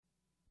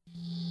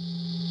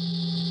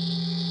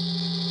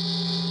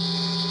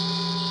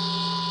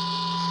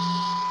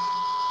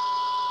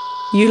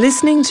You're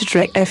listening to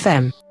Trek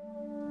FM.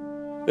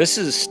 This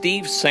is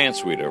Steve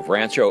Sansweet of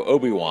Rancho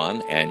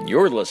Obi-Wan, and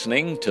you're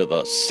listening to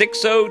the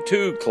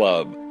 602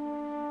 Club.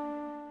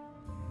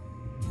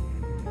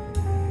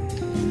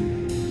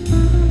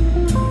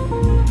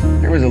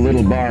 There was a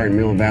little bar in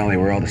Mill Valley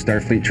where all the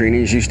Starfleet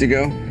trainees used to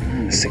go.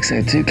 The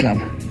 602 Club.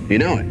 You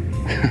know it.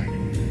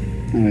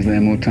 I was there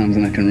more times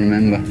than I can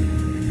remember.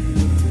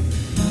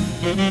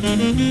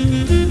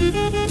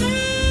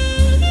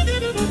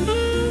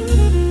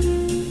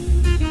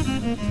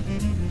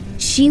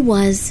 She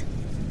was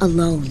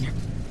alone.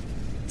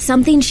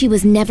 Something she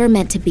was never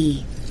meant to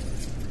be.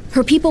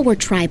 Her people were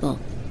tribal,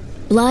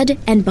 blood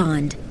and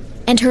bond,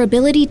 and her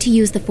ability to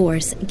use the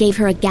Force gave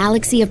her a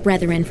galaxy of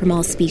brethren from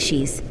all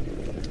species.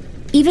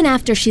 Even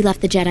after she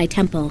left the Jedi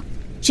Temple,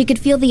 she could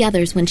feel the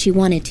others when she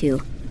wanted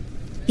to.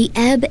 The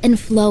ebb and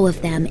flow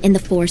of them in the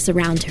Force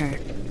around her.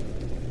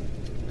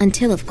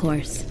 Until, of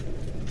course,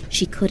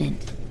 she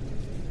couldn't.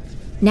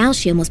 Now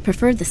she almost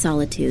preferred the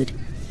solitude.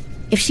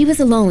 If she was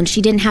alone,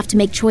 she didn't have to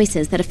make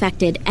choices that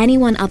affected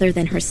anyone other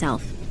than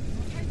herself.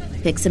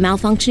 Fix a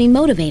malfunctioning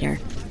motivator,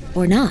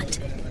 or not.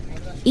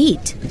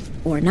 Eat,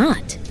 or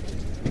not.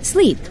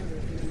 Sleep,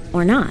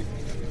 or not.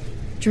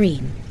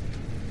 Dream,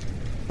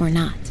 or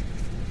not.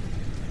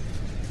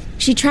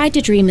 She tried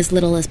to dream as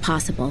little as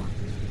possible,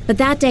 but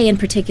that day in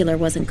particular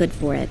wasn't good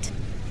for it.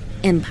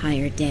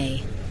 Empire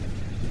Day.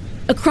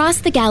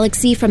 Across the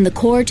galaxy from the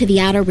core to the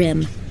outer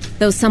rim,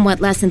 though somewhat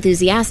less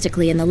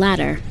enthusiastically in the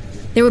latter,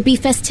 there would be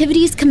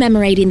festivities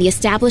commemorating the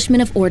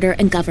establishment of order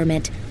and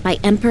government by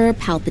Emperor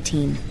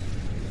Palpatine.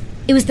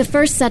 It was the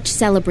first such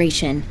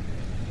celebration.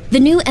 The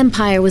new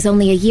empire was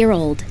only a year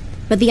old,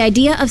 but the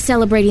idea of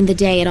celebrating the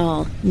day at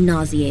all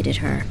nauseated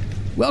her.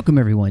 Welcome,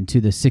 everyone, to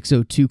the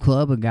 602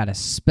 Club. We've got a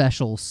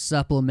special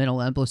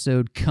supplemental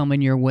episode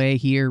coming your way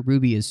here.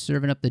 Ruby is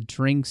serving up the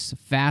drinks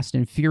fast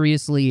and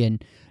furiously,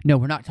 and no,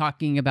 we're not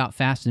talking about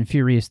Fast and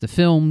Furious, the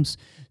films,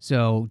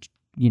 so...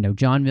 You know,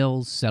 John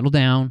Mills, settle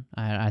down.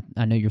 I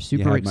know you're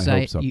super excited. My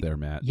hopes up there,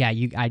 Matt. Yeah,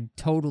 I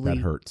totally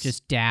that hurts.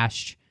 Just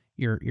dashed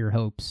your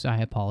hopes. I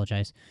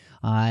apologize.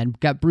 And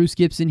got Bruce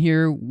Gibson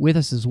here with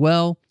us as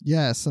well.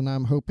 Yes, and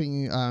I'm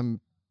hoping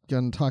I'm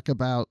going to talk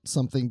about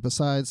something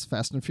besides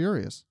Fast and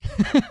Furious.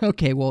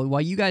 Okay, well, while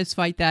you guys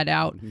fight that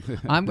out,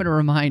 I'm going to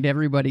remind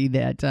everybody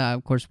that,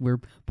 of course, we're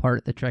part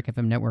of the Trek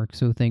FM network,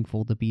 so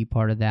thankful to be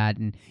part of that.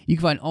 And you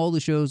can find all the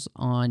shows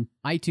on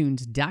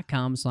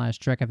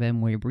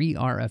itunes.com/TrekFM, where we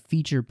are a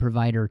feature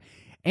provider.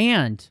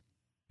 And,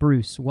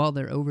 Bruce, while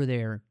they're over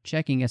there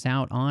checking us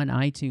out on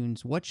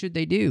iTunes, what should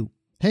they do?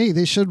 Hey,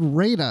 they should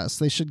rate us.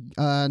 They should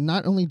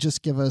not only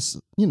just give us,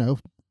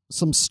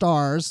 some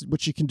stars,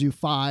 which you can do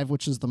 5,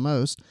 which is the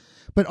most,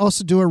 but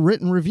also do a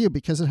written review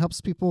because it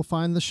helps people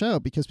find the show.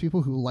 Because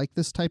people who like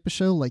this type of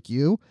show, like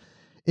you,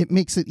 it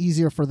makes it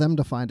easier for them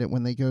to find it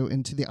when they go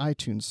into the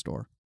iTunes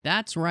store.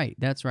 That's right.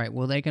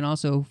 Well, they can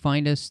also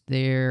find us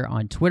there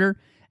on Twitter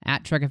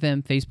at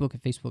TrekFM, Facebook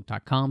at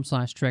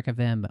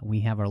facebook.com/TrekFM. We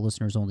have our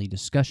listeners-only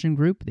discussion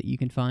group that you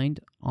can find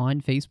on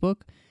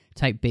Facebook.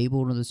 Type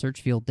Babel into the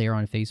search field there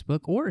on Facebook,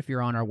 or if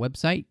you're on our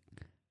website,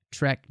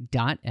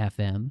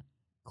 trek.fm,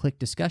 click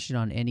discussion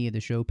on any of the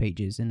show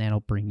pages, and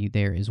that'll bring you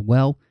there as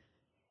well.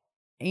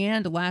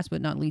 And last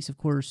but not least, of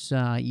course,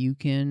 you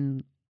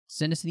can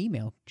send us an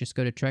email. Just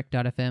go to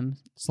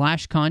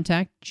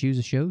trek.fm/contact, choose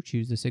a show,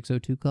 choose the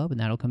 602 Club, and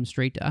that'll come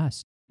straight to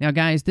us. Now,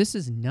 guys, this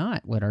is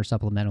not what our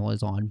supplemental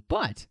is on,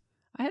 but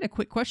I had a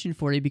quick question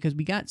for you because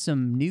we got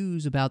some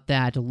news about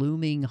that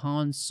looming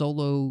Han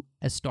Solo,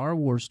 a Star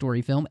Wars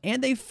story film,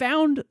 and they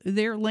found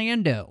their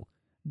Lando,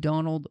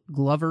 Donald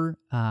Glover.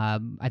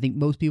 I think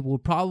most people will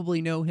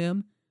probably know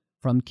him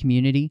from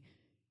Community.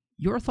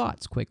 Your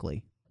thoughts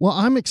quickly. Well,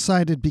 I'm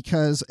excited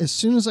because as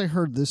soon as I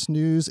heard this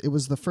news, it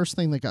was the first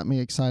thing that got me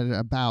excited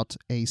about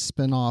a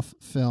spin-off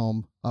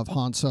film of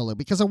Han Solo,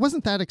 because I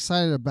wasn't that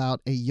excited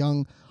about a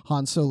young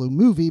Han Solo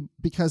movie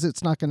because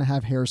it's not going to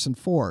have Harrison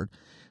Ford.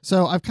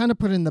 So I've kind of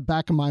put in the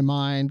back of my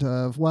mind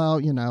of, well,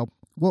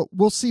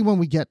 we'll see when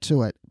we get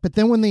to it. But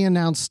then when they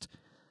announced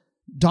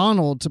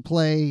Donald to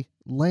play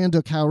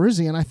Lando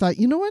Calrissian, I thought,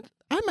 you know what?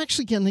 I'm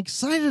actually getting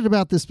excited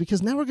about this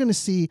because now we're going to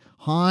see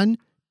Han,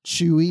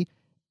 Chewie,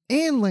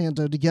 and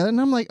Lando together.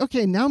 And I'm like,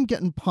 okay, now I'm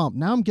getting pumped.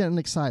 Now I'm getting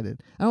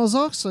excited. And I was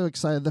also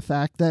excited the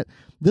fact that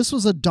this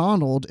was a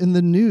Donald in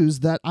the news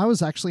that I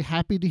was actually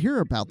happy to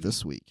hear about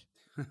this week.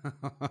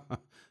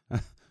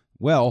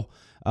 Well,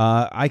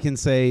 I can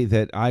say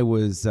that I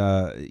was,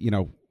 I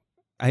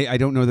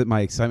don't know that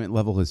my excitement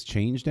level has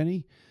changed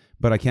any,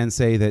 but I can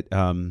say that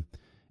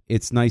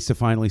it's nice to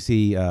finally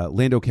see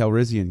Lando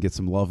Calrissian get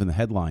some love in the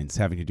headlines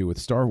having to do with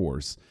Star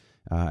Wars.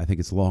 I think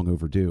it's long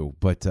overdue,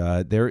 but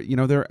they're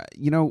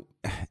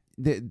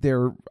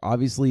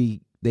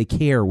obviously, they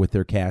care with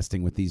their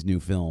casting with these new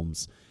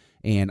films,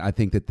 and I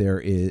think that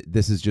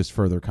this is just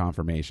further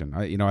confirmation.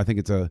 I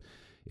think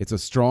it's a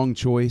strong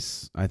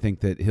choice. I think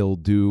that he'll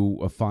do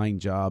a fine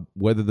job.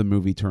 Whether the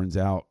movie turns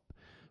out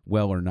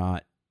well or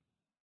not,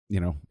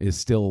 is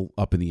still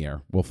up in the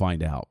air. We'll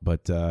find out,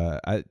 but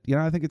I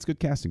think it's good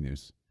casting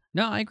news.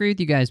 No, I agree with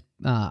you guys.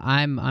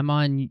 I'm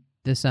on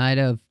the side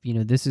of,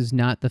 this is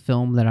not the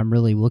film that I'm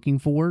really looking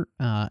for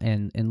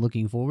and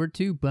looking forward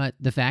to, but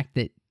the fact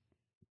that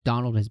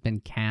Donald has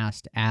been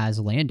cast as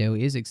Lando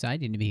is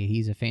exciting to me.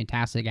 He's a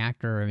fantastic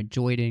actor. I've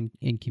enjoyed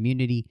in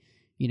Community.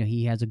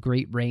 He has a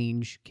great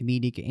range,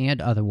 comedic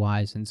and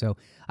otherwise, and so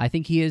I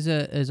think he is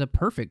a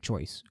perfect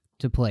choice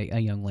to play a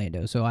young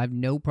Lando. So I have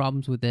no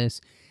problems with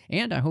this,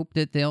 and I hope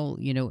that they'll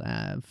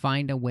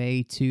find a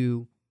way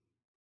to,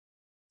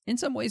 in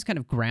some ways, kind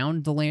of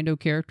ground the Lando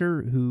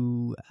character,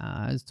 who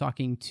is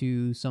talking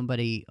to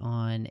somebody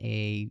on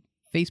a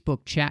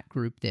Facebook chat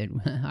group that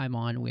I'm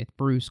on with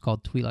Bruce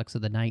called Twi'leks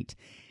of the Night.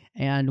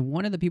 And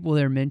one of the people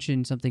there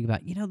mentioned something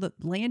about, the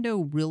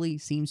Lando really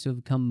seems to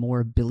have become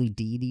more Billy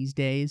D these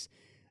days.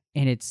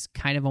 And it's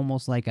kind of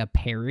almost like a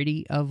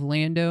parody of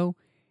Lando.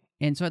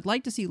 And so I'd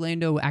like to see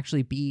Lando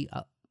actually be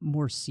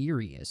more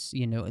serious,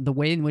 the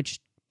way in which,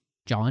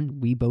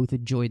 John, we both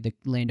enjoyed the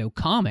Lando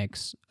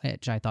comics,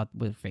 which I thought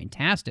was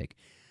fantastic.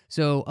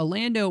 So a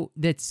Lando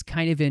that's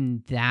kind of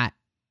in that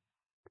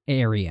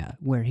area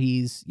where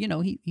he's,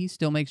 he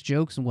still makes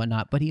jokes and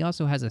whatnot, but he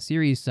also has a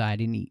serious side,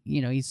 and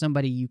he's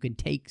somebody you can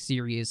take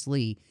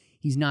seriously.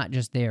 He's not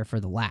just there for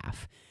the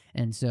laugh.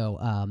 And so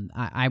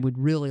I would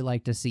really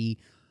like to see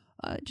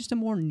just a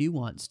more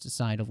nuanced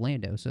side of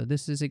Lando. So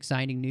this is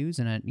exciting news,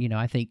 and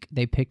I think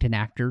they picked an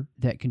actor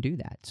that can do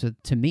that. So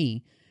to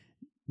me,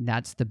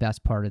 that's the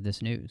best part of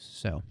this news.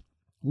 So,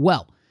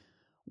 well,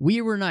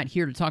 we were not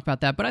here to talk about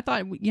that, but I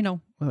thought,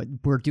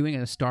 we're doing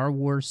a Star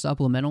Wars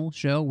supplemental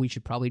show. We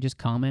should probably just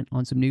comment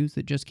on some news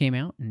that just came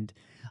out, and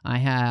I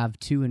have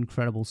two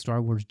incredible Star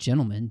Wars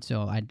gentlemen,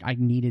 so I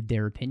needed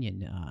their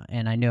opinion,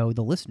 and I know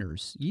the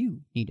listeners,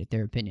 you needed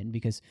their opinion,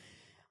 because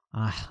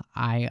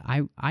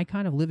I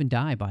kind of live and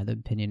die by the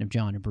opinion of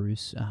John and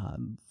Bruce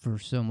for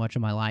so much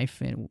of my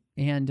life,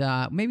 and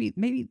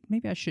maybe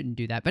I shouldn't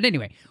do that. But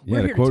anyway, we're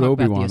here to quote talk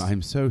Obi-Wan, about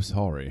I'm so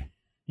sorry.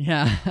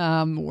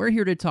 Yeah, we're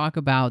here to talk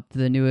about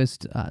the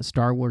newest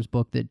Star Wars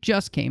book that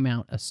just came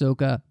out,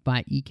 Ahsoka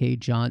by E.K.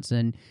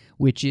 Johnson,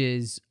 which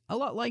is a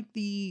lot like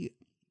the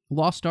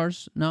Lost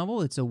Stars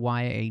novel. It's a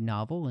YA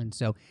novel, and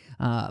so,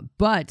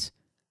 but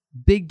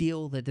big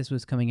deal that this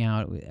was coming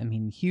out. I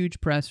mean, huge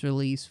press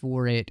release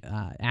for it.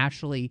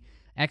 Ashley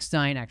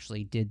Eckstein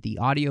actually did the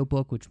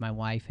audiobook, which my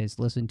wife has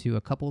listened to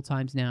a couple of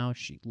times now.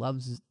 She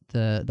loves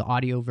the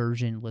audio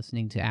version,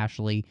 listening to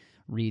Ashley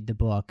read the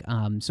book.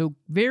 So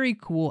very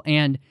cool.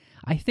 And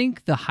I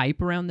think the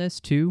hype around this,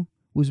 too,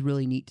 was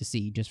really neat to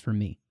see, just for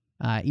me.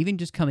 Even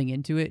just coming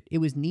into it, it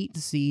was neat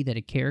to see that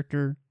a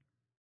character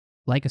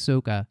like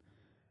Ahsoka,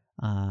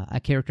 a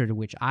character to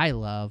which I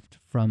loved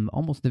from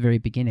almost the very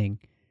beginning,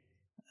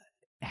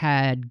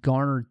 had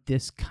garnered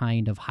this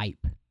kind of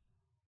hype.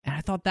 And I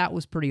thought that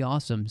was pretty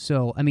awesome.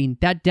 So, I mean,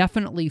 that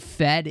definitely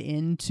fed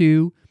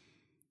into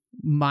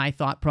my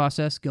thought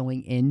process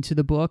going into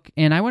the book.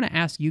 And I want to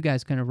ask you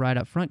guys kind of right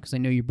up front, because I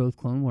know you're both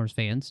Clone Wars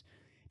fans.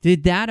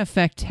 Did that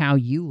affect how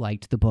you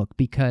liked the book?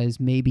 Because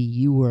maybe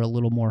you were a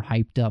little more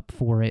hyped up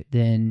for it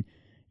than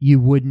you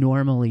would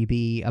normally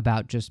be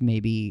about just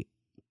maybe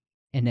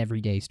an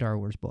everyday Star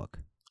Wars book.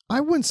 I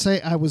wouldn't say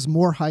I was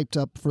more hyped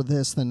up for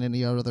this than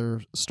any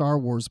other Star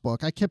Wars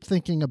book. I kept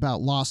thinking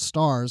about Lost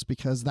Stars,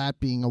 because that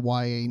being a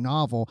YA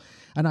novel,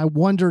 and I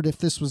wondered if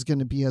this was going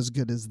to be as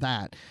good as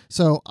that.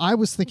 So I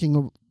was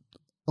thinking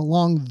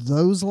along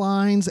those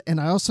lines, and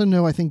I also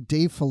know I think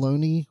Dave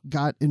Filoni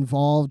got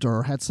involved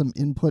or had some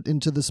input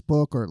into this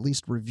book, or at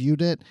least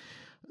reviewed it.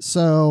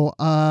 So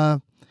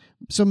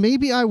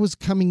maybe I was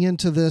coming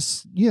into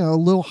this, a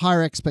little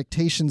higher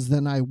expectations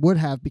than I would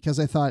have, because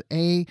I thought,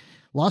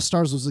 Lost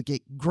Stars was a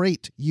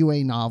great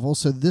UA novel,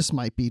 so this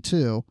might be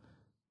too.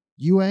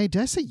 UA?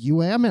 Did I say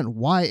UA? I meant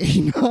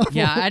YA novel.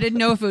 Yeah, I didn't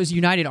know if it was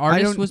United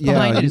Artists was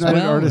behind it as well.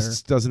 United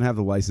Artists doesn't have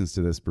the license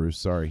to this, Bruce.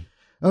 Sorry.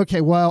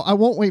 Okay, well, I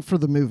won't wait for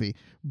the movie.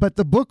 But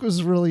the book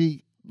was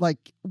really,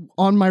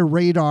 on my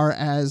radar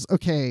as,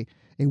 okay,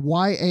 a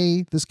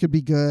YA, this could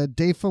be good.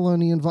 Dave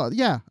Filoni involved.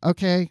 Yeah,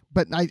 okay.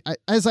 But I,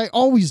 as I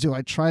always do,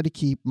 I try to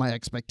keep my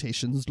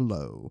expectations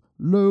low.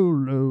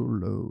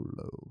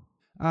 Low.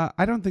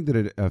 I don't think that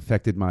it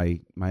affected my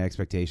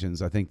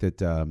expectations. I think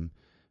that,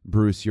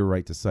 Bruce, you're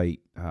right to cite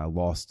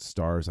Lost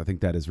Stars. I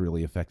think that has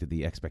really affected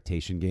the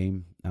expectation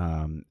game,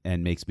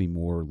 and makes me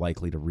more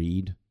likely to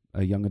read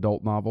a young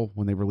adult novel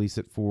when they release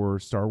it for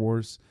Star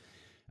Wars.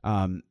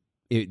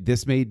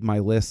 This made my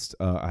list.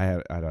 I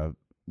had a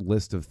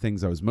list of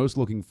things I was most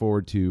looking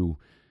forward to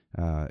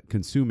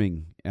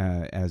consuming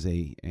as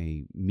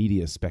a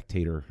media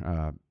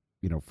spectator,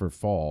 for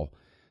fall.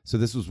 So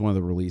this was one of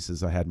the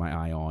releases I had my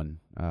eye on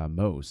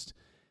most.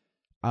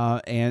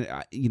 And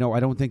I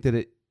don't think that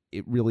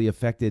it really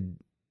affected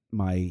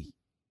my,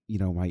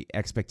 my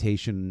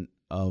expectation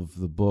of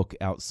the book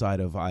outside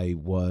of I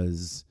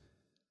was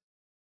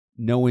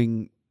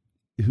knowing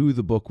who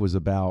the book was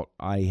about.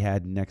 I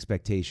had an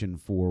expectation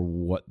for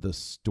what the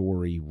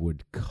story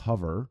would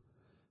cover,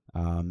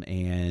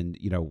 and,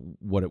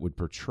 what it would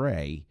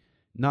portray.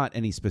 Not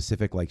any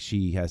specific, like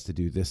she has to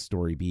do this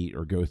story beat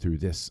or go through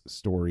this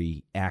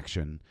story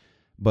action,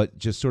 but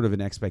just sort of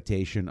an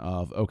expectation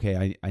of,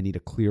 okay, I need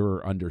a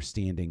clearer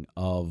understanding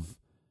of,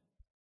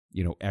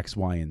 X,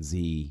 Y, and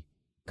Z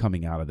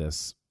coming out of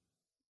this.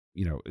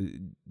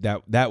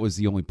 That was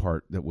the only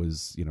part that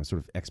was,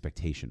 sort of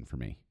expectation for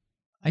me.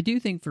 I do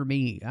think for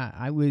me,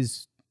 I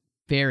was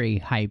very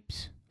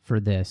hyped for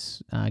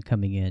this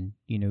coming in.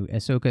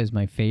 Ahsoka is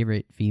my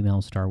favorite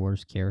female Star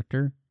Wars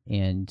character,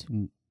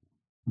 and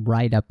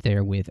right up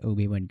there with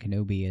Obi-Wan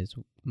Kenobi is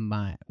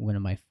one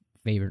of my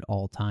favorite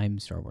all-time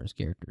Star Wars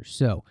characters.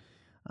 So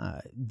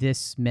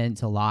this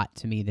meant a lot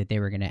to me that they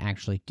were going to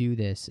actually do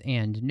this,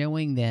 and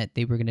knowing that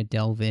they were going to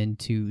delve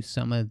into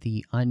some of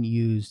the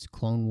unused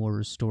Clone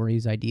Wars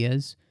stories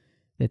ideas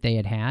that they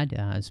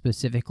had,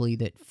 specifically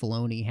that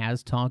Filoni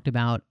has talked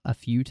about a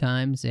few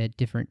times at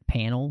different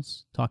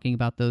panels, talking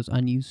about those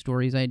unused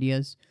stories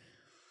ideas.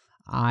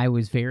 I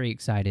was very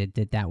excited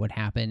that would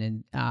happen,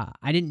 and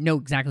I didn't know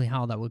exactly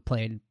how that would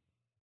play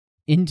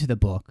into the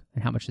book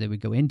and how much they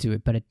would go into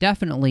it, but it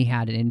definitely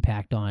had an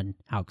impact on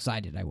how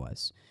excited I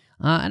was.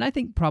 And I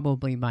think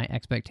probably my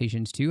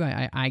expectations too.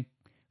 I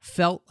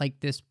felt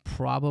like this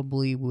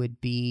probably would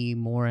be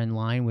more in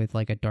line with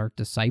like a Dark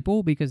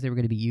Disciple, because they were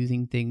going to be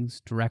using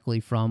things directly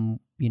from,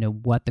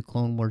 what the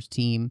Clone Wars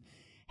team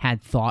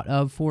had thought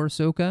of for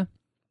Ahsoka.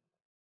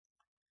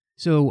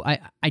 So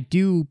I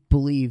do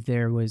believe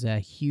there was a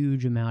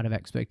huge amount of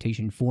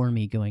expectation for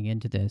me going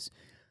into this.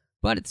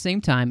 But at the same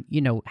time,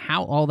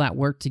 how all that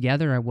worked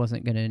together,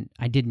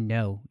 I didn't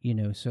know,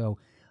 so,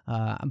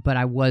 but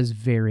I was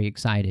very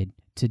excited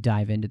to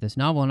dive into this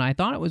novel. And I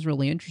thought it was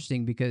really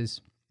interesting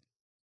because,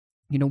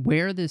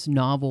 where this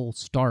novel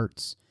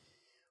starts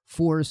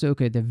for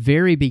Ahsoka at the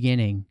very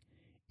beginning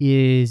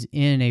is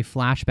in a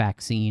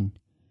flashback scene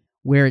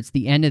where it's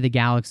the end of the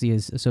galaxy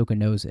as Ahsoka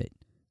knows it.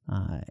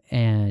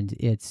 And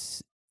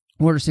it's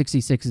Order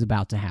 66 is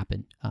about to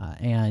happen.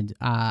 And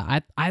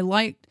I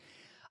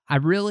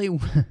really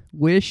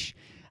wish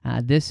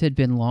this had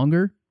been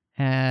longer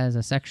as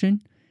a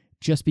section,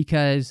 just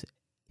because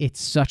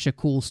it's such a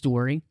cool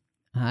story,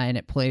 and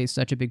it plays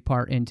such a big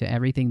part into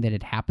everything that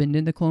had happened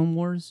in the Clone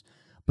Wars.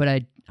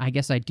 But I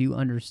guess I do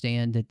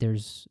understand that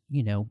there's,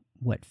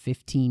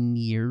 15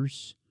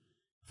 years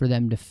for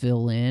them to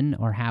fill in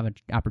or have an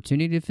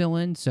opportunity to fill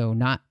in. So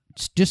not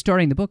just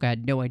starting the book, I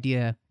had no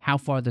idea how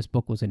far this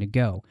book was going to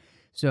go.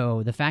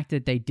 So the fact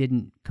that they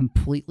didn't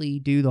completely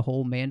do the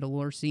whole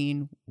Mandalore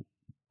scene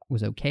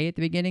was okay at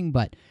the beginning,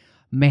 but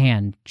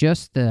man,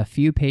 just the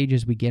few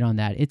pages we get on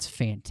that, it's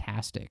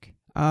fantastic.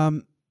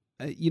 I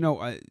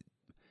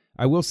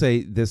will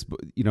say this,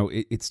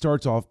 it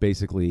starts off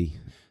basically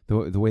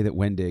the way that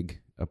Wendig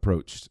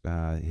approached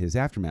his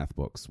Aftermath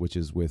books, which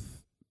is with,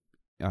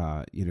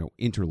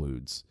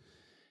 interludes,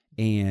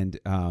 and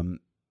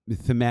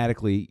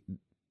thematically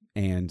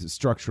and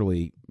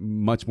structurally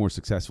much more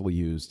successfully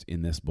used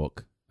in this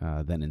book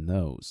than in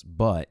those.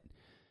 But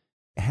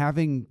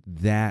having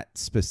that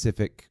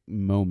specific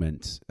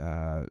moment,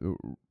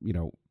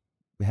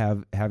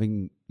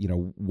 having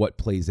what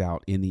plays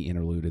out in the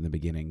interlude in the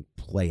beginning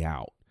play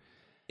out,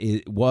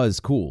 it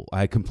was cool.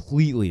 I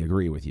completely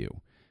agree with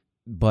you,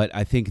 but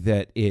I think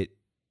that it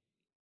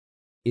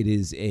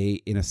is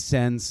in a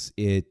sense,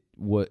 it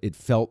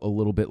felt a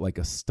little bit like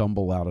a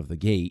stumble out of the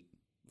gate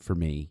for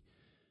me,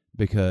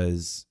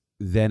 because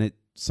then it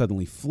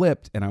suddenly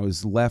flipped and I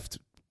was left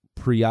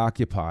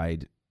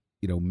preoccupied,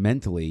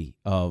 mentally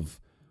of,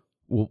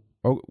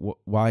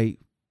 why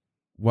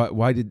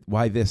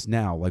this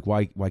now? Like,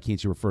 why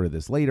can't you refer to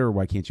this later?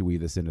 Why can't you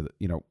weave this into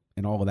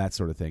and all of that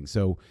sort of thing?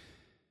 So,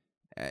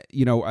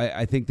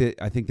 I think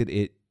that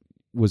it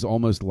was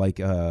almost like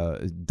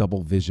a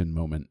double vision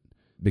moment,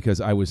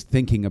 because I was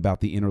thinking about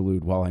the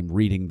interlude while I'm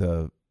reading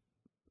the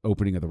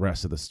opening of the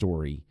rest of the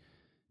story,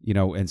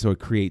 and so it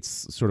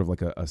creates sort of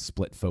like a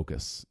split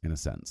focus in a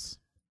sense.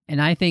 And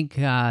I think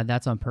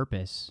that's on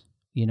purpose.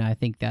 I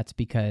think that's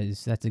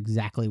because that's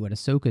exactly what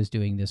Ahsoka's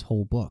doing this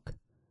whole book.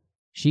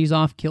 She's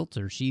off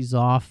kilter. She's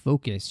off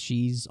focus.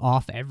 She's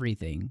off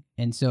everything.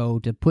 And so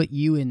to put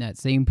you in that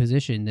same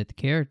position that the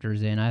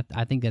character's in,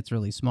 I think that's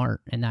really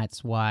smart. And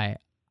that's why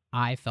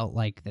I felt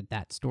like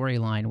that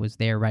storyline was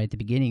there right at the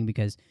beginning,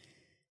 because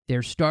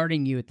they're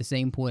starting you at the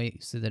same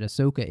point so that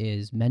Ahsoka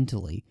is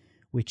mentally,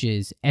 which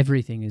is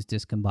everything is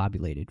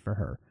discombobulated for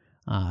her.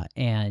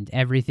 And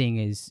everything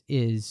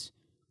is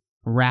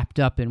wrapped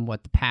up in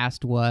what the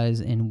past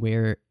was and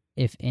where,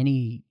 if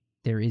any,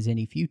 there is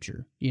any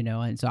future,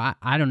 and so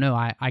I don't know.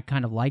 I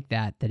kind of like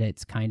that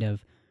it's kind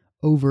of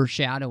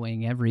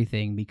overshadowing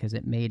everything, because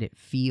it made it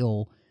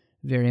feel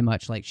very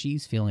much like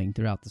she's feeling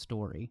throughout the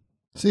story.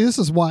 See, this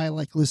is why I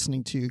like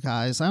listening to you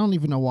guys. I don't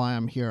even know why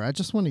I'm here. I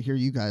just want to hear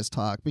you guys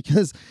talk,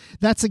 because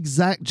that's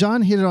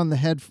John hit it on the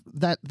head.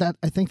 That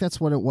I think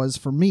that's what it was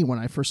for me when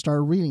I first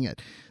started reading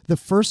it. The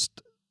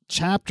first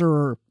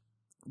chapter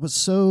was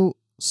so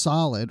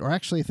solid, or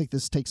actually I think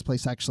this takes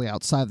place actually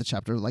outside the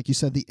chapter. Like you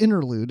said, the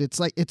interlude,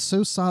 it's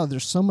so solid.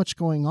 There's so much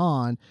going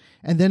on,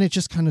 and then it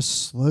just kind of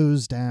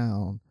slows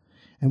down.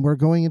 and we're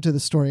going into the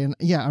story. And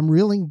yeah, I'm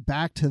reeling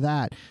back to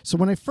that. So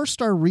when I first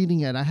started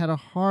reading it, I had a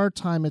hard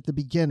time at the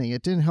beginning.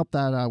 It didn't help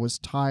that I was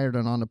tired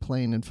and on a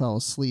plane and fell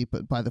asleep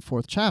by the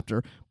 4th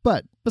chapter.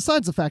 But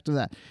besides the fact of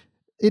that,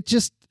 it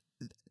just,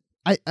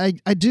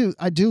 I do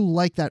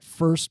like that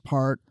first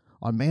part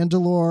on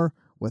Mandalore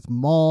with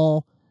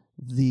Maul,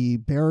 the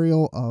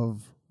burial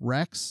of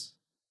Rex,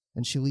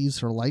 and she leaves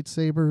her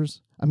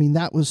lightsabers. I mean,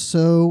 that was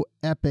so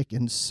epic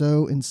and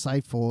so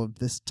insightful of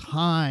this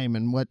time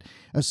and what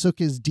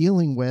Ahsoka is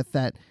dealing with,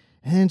 that,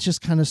 and it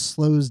just kind of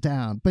slows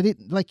down. But it,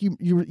 like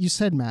you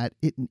said, Matt,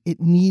 it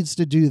needs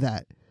to do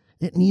that.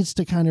 It needs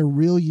to kind of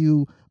reel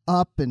you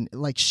up, and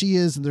like she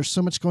is, and there's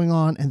so much going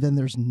on, and then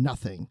there's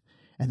nothing.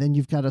 And then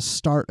you've got to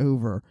start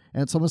over.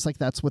 And it's almost like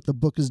that's what the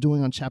book is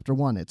doing on chapter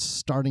 1. It's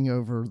starting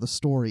over the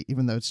story,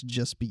 even though it's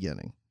just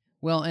beginning.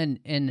 Well,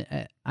 and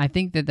I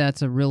think that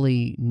that's a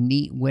really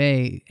neat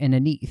way and a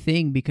neat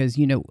thing, because,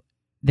 you know,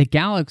 the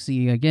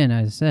galaxy, again,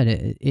 as I said,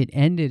 it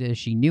ended as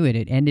she knew it.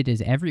 It ended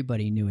as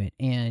everybody knew it.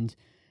 And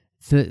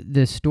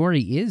the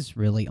story is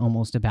really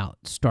almost about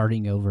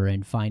starting over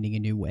and finding a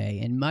new way.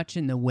 And much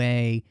in the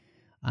way,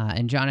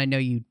 and John, I know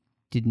you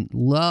didn't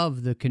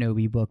love the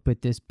Kenobi book,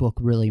 but this book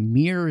really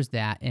mirrors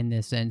that, in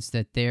the sense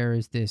that there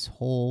is this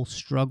whole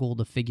struggle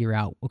to figure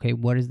out, okay,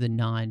 what does the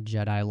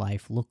non-Jedi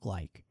life look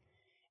like?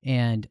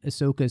 And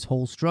Ahsoka's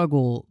whole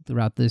struggle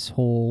throughout this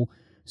whole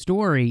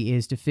story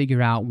is to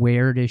figure out,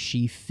 where does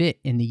she fit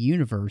in the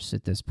universe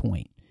at this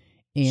point?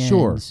 And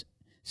sure.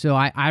 So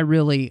I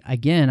really,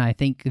 again, I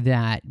think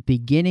that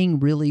beginning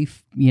really,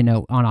 you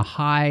know, on a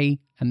high,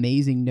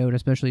 amazing note,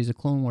 especially as a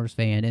Clone Wars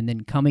fan, and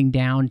then coming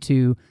down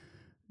to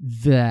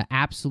the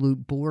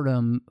absolute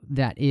boredom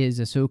that is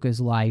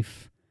Ahsoka's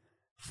life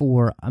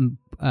for,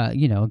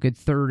 you know, a good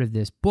third of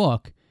this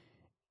book,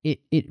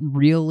 it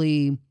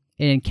really...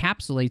 It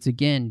encapsulates,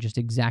 again, just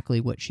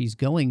exactly what she's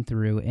going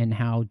through and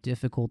how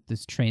difficult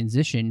this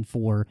transition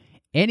for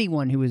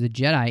anyone who is a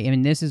Jedi. I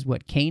mean, this is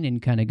what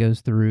Kanan kind of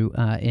goes through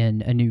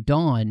in A New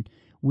Dawn,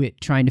 with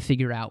trying to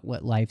figure out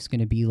what life's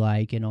going to be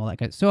like and all that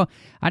kind of. So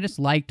I just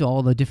liked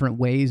all the different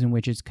ways in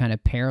which it's kind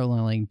of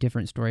paralleling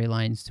different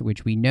storylines to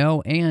which we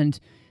know, and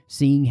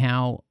seeing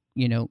how,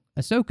 you know,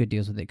 Ahsoka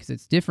deals with it, because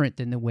it's different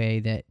than the way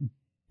that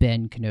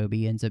Ben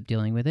Kenobi ends up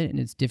dealing with it, and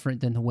it's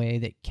different than the way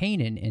that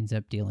Kanan ends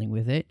up dealing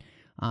with it.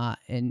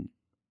 And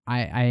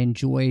I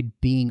enjoyed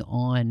being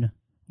on,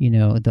 you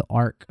know, the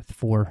arc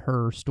for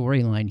her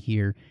storyline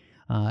here.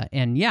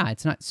 And yeah,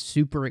 it's not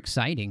super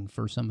exciting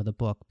for some of the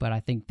book, but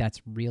I think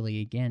that's really,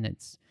 again,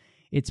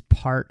 it's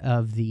part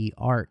of the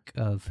arc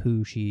of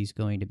who she's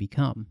going to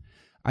become.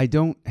 I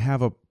don't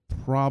have a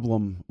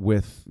problem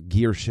with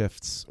gear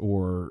shifts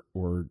or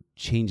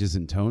changes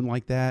in tone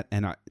like that.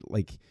 And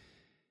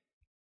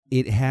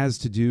it has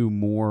to do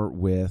more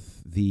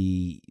with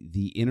the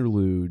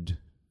interlude.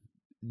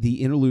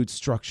 The interlude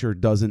structure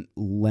doesn't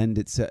lend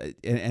itself,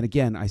 and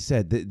again, I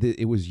said that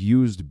it was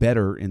used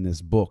better in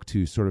this book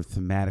to sort of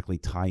thematically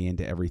tie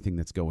into everything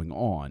that's going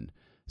on.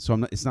 So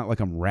it's not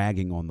like I'm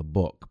ragging on the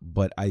book,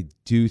 but I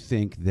do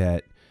think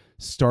that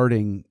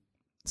starting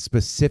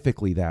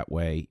specifically that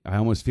way, I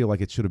almost feel like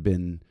it should have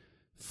been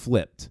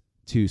flipped,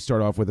 to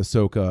start off with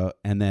Ahsoka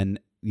and then,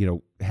 you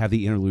know, have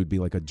the interlude be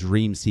like a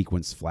dream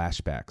sequence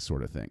flashback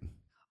sort of thing.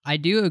 I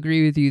do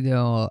agree with you,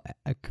 though,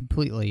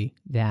 completely,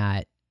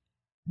 that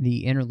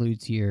the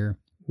interludes here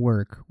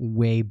work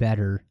way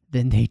better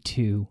than they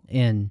do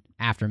in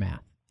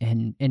Aftermath.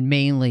 And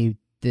mainly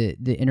the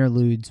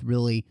interludes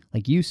really,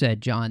 like you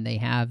said, John, they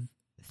have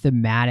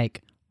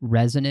thematic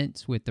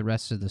resonance with the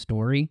rest of the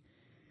story,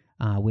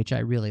 which I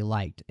really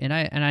liked. And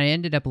I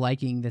ended up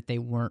liking that they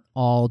weren't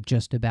all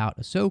just about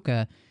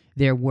Ahsoka.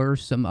 There were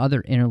some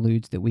other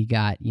interludes that we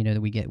got, you know,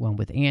 that we get one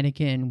with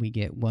Anakin, we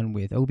get one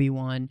with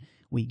Obi-Wan,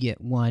 we get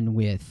one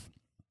with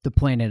the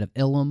planet of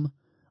Ilum,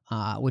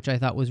 which I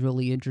thought was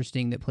really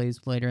interesting, that plays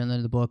later in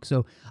the book.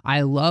 So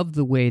I love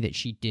the way that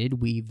she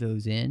did weave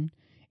those in.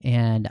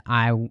 And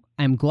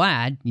I'm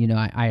glad, you know,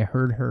 I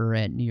heard her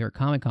at New York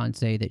Comic Con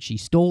say that she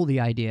stole the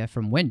idea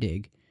from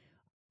Wendig.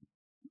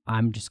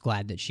 I'm just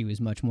glad that she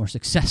was much more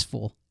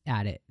successful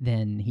at it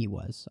than he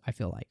was, I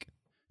feel like.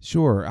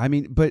 Sure. I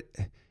mean, but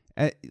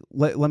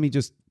let me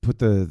just put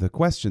the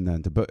question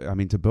then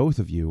to both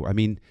of you. I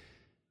mean,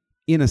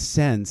 in a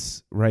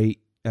sense, right,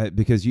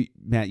 because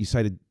Matt, you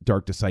cited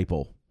Dark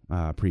Disciple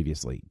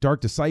previously.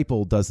 Dark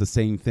Disciple does the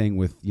same thing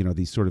with, you know,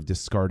 these sort of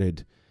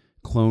discarded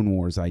Clone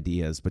Wars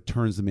ideas, but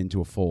turns them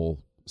into a full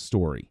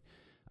story.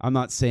 I'm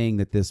not saying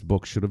that this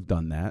book should have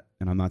done that,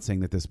 and I'm not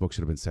saying that this book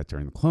should have been set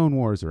during the Clone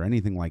Wars or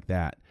anything like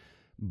that,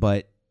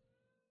 but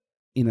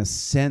in a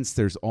sense,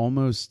 there's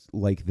almost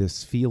like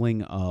this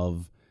feeling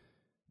of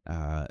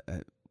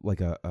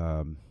like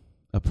a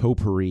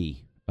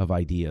potpourri of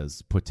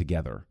ideas put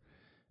together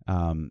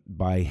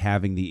by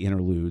having the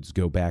interludes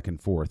go back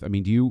and forth. I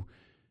mean,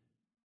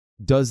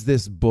 does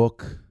this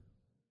book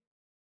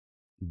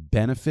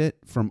benefit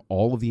from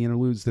all of the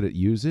interludes that it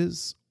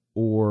uses,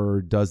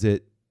 or does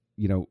it,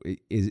 you know,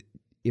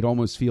 it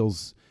almost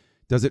feels,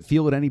 does it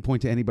feel at any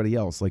point to anybody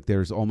else like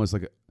there's almost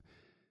like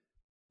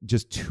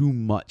just too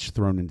much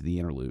thrown into the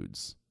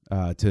interludes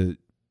to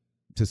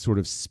sort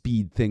of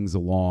speed things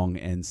along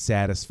and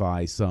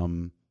satisfy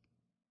some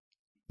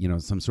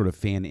sort of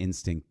fan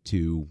instinct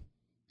to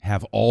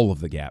have all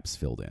of the gaps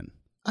filled in.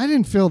 I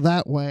didn't feel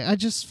that way. I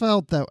just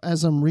felt that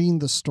as I'm reading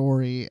the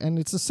story, and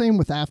it's the same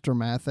with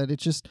Aftermath, that it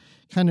just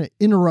kind of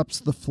interrupts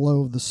the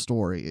flow of the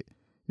story.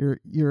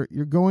 You're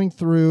going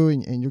through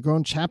and you're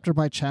going chapter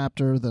by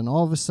chapter, then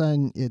all of a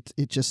sudden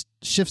it just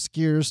shifts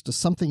gears to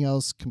something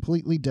else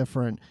completely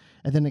different,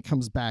 and then it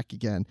comes back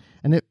again.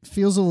 And it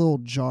feels a little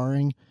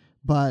jarring,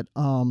 but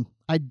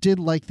I did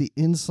like the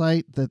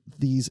insight that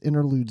these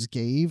interludes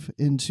gave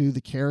into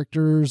the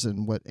characters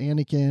and what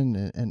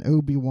Anakin and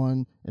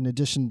Obi-Wan, in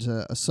addition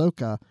to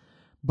Ahsoka.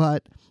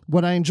 But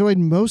what I enjoyed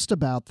most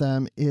about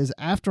them is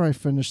after I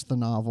finished the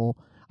novel,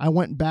 I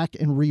went back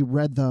and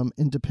reread them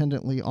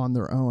independently on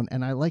their own,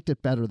 and I liked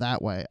it better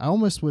that way. I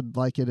almost would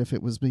like it if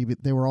it was maybe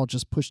they were all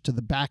just pushed to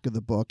the back of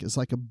the book as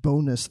like a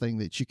bonus thing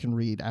that you can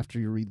read after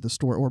you read the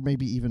story, or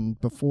maybe even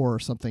before or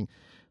something.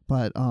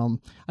 But I'm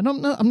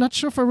not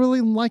sure if I really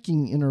am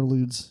liking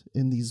interludes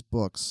in these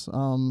books. I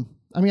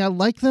mean, I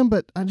like them,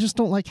 but I just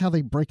don't like how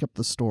they break up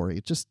the story.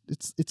 It's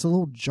a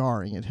little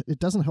jarring. It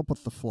doesn't help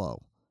with the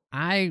flow.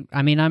 I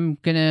mean, I'm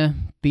gonna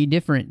be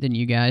different than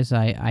you guys.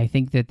 I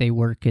think that they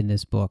work in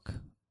this book.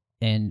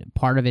 And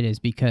part of it is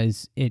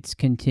because it's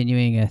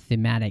continuing a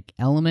thematic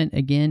element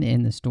again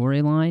in the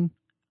storyline.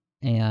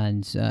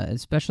 And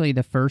especially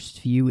the first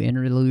few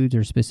interludes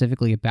are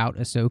specifically about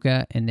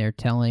Ahsoka, and they're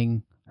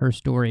telling her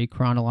story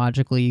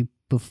chronologically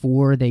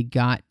before they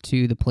got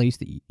to the place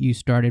that you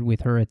started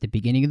with her at the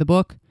beginning of the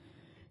book.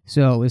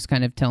 So it was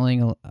kind of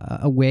telling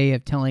a way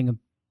of telling a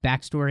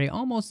backstory,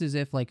 almost as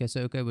if like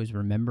Ahsoka was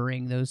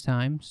remembering those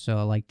times. So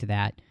I liked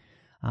that.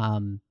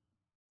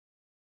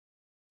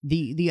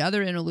 The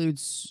other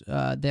interludes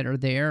that are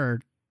there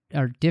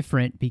are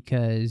different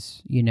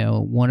because,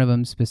 one of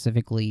them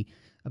specifically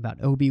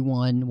about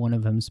Obi-Wan, one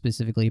of them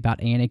specifically about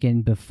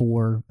Anakin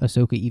before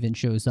Ahsoka even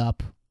shows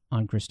up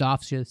on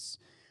Christophsis,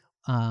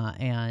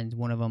 and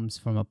one of them's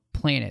from a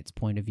planet's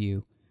point of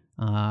view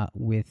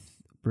with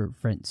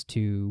reference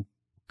to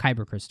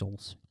Kyber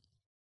Crystals.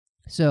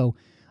 So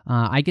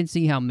I can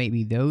see how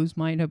maybe those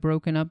might have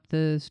broken up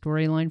the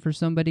storyline for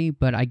somebody,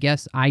 but I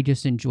guess I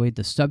just enjoyed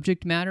the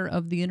subject matter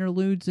of the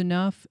interludes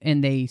enough,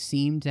 and they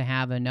seem to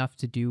have enough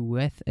to do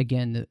with,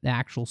 again, the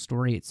actual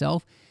story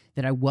itself,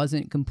 that I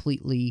wasn't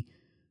completely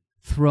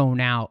thrown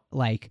out,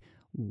 like,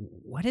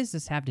 what does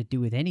this have to do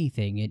with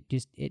anything?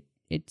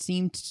 It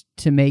seemed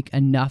to make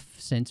enough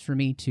sense for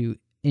me to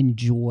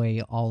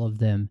enjoy all of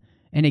them,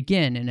 and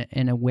again,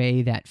 in a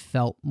way that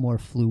felt more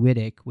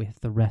fluidic with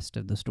the rest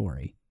of the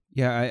story.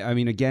 Yeah, I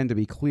mean, again, to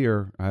be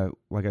clear,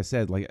 like I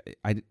said,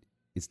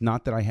 it's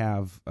not that I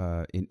have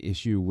an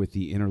issue with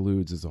the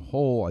interludes as a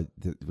whole.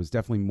 It was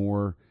definitely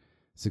more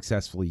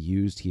successfully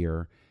used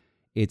here.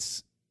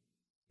 It's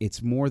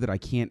more that I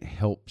can't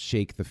help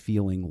shake the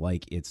feeling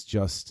like it's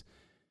just,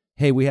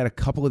 hey, we had a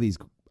couple of these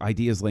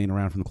ideas laying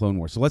around from the Clone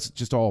Wars, so let's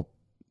just all,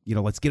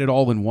 let's get it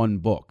all in one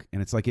book.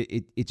 And it's like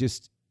it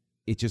just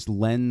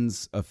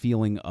lends a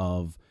feeling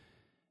of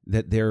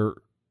that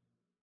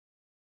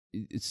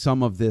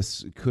some of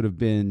this could have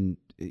been,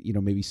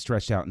 maybe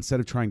stretched out instead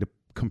of trying to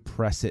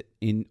compress it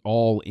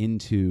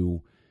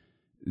into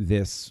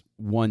this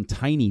one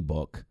tiny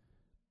book.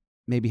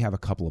 Maybe have a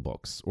couple of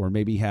books, or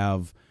maybe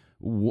have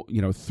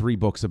 3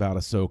 books about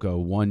Ahsoka,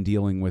 one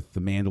dealing with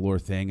the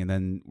Mandalore thing, and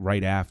then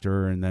right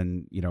after, and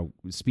then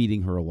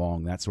speeding her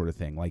along, that sort of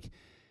thing. Like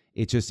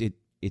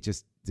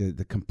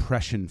the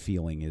compression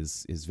feeling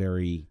is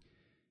very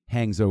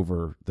hangs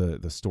over the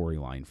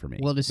storyline for me.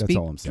 Well, to That's speak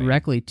all I'm saying.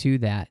 directly to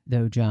that,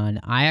 though, John,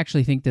 I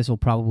actually think this will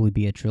probably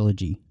be a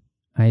trilogy.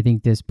 I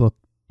think this book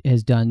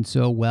has done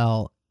so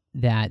well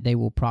that they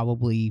will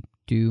probably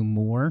do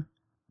more,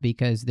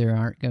 because they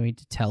aren't going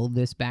to tell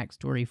this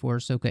backstory for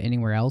Ahsoka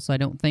anywhere else, I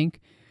don't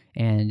think,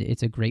 and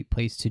it's a great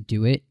place to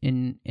do it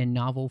in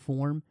novel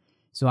form.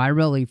 So I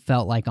really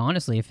felt like,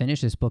 honestly, I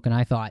finished this book and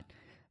I thought,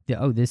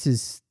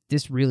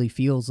 this really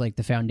feels like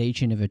the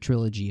foundation of a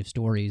trilogy of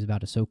stories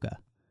about Ahsoka.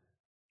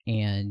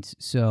 And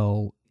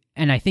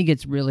I think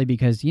it's really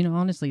because,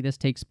 honestly, this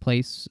takes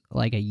place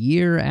like a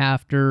year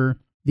after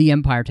the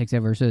Empire takes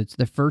over. So it's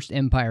the first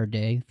Empire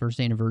Day, first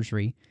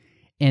anniversary,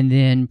 and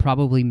then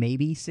probably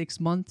maybe 6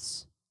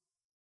 months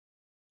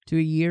to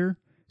a year.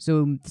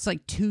 So it's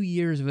like 2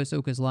 years of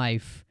Ahsoka's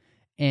life.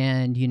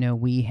 And,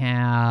 we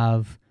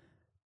have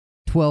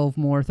 13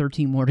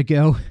 more to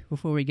go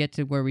before we get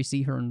to where we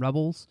see her in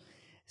Rebels.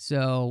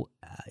 So,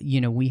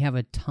 we have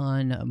a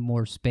ton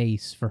more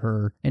space for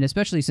her, and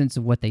especially since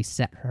of what they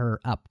set her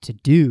up to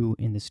do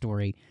in the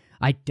story,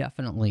 I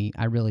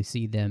really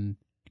see them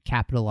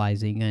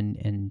capitalizing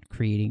and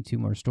creating 2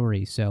 more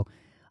stories. So,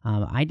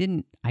 I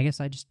didn't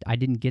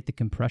get the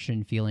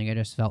compression feeling. I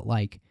just felt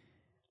like,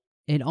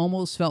 it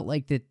almost felt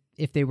like that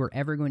if they were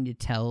ever going to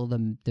tell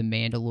the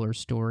Mandalore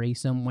story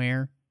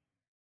somewhere,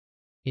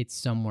 it's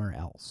somewhere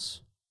else.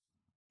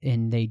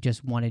 And they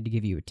just wanted to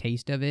give you a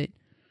taste of it.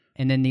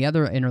 And then the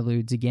other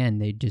interludes, again,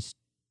 they just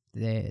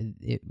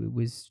It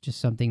was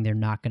just something they're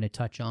not going to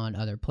touch on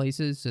other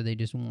places, so they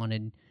just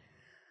wanted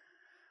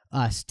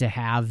us to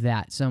have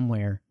that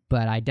somewhere.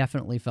 But I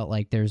definitely felt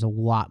like there's a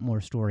lot more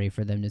story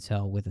for them to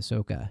tell with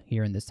Ahsoka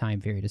here in this time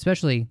period,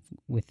 especially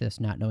with this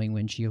not knowing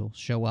when she'll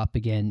show up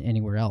again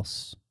anywhere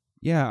else.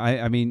 Yeah,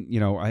 I mean,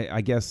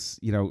 I guess,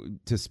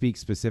 to speak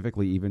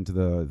specifically even to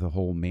the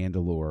whole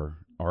Mandalore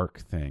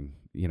arc thing,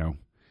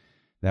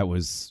 that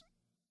was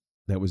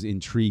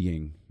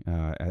intriguing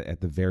at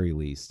the very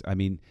least. I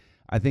mean,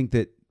 I think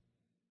that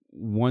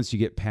once you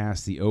get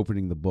past the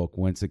opening of the book,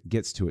 once it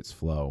gets to its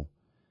flow,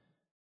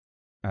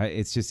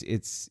 it's just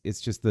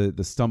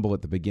the stumble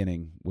at the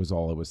beginning was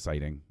all it was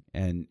citing.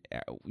 And,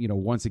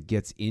 once it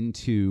gets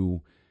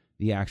into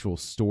the actual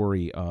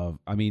story of,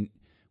 I mean,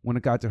 when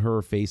it got to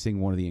her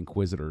facing one of the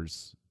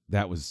Inquisitors,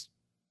 that was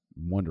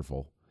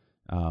wonderful.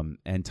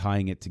 And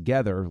tying it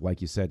together,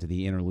 like you said, to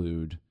the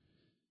interlude,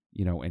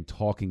 and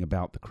talking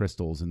about the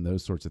crystals and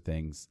those sorts of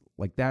things,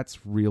 like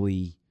that's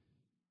really,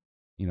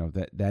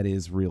 that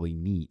is really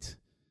neat.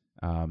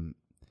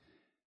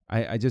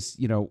 I just,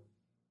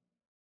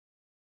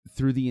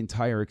 through the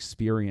entire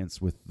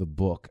experience with the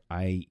book,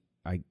 I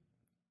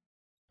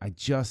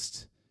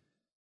just,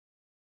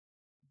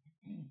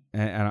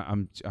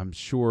 and I'm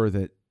sure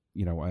that,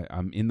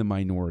 I'm in the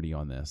minority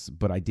on this,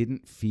 but I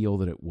didn't feel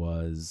that it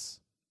was,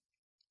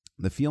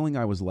 the feeling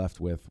I was left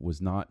with was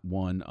not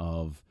one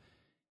of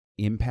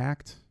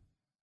impact.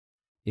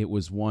 It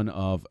was one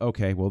of,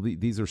 okay, well,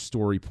 these are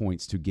story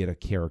points to get a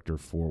character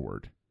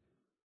forward,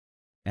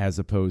 as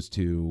opposed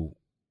to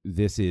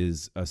this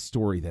is a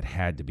story that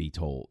had to be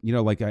told.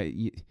 Like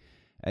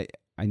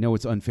I know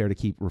it's unfair to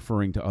keep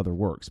referring to other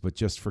works, but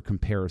just for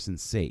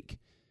comparison's sake,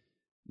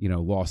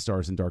 Lost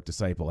Stars and Dark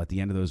Disciple, at the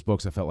end of those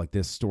books, I felt like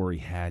this story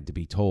had to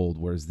be told,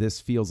 whereas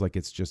this feels like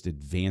it's just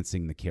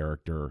advancing the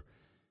character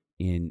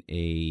in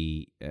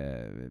a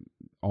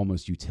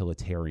almost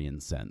utilitarian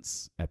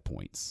sense at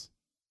points.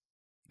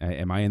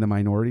 Am I in the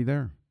minority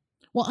there?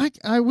 Well,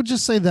 I would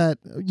just say that,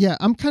 yeah,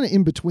 I'm kind of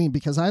in between,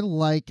 because I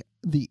like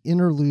the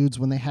interludes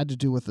when they had to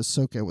do with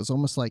Ahsoka. It was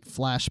almost like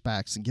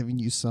flashbacks and giving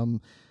you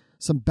some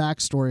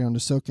backstory on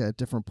Ahsoka at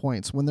different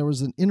points. When there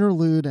was an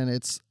interlude and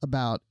it's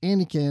about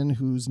Anakin,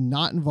 who's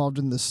not involved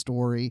in the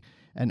story,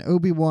 and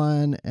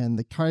Obi-Wan and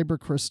the Kyber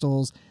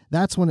Crystals,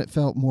 that's when it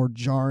felt more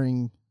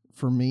jarring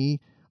for me.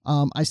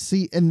 I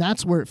see, and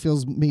that's where it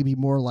feels maybe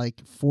more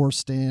like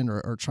forced in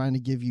or trying to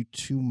give you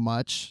too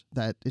much,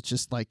 that it's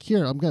just like,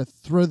 here, I'm going to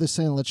throw this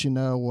in and let you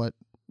know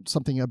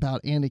something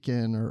about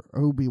Anakin or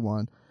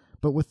Obi-Wan.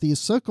 But with the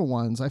Ahsoka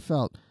ones, I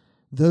felt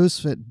those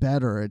fit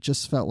better. It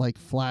just felt like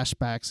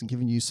flashbacks and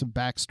giving you some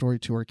backstory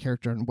to her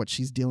character and what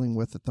she's dealing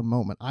with at the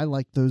moment. I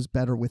like those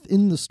better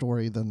within the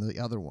story than the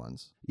other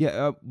ones.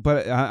 Yeah,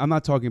 but I'm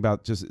not talking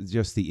about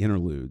just the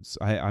interludes.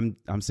 I'm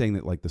saying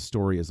that like the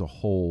story as a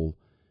whole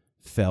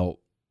felt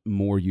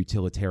more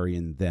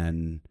utilitarian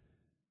than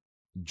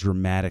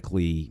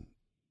dramatically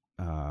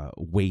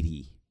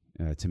weighty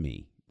to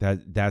me.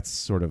 That's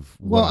sort of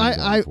what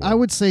I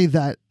would say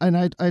that,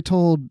 and I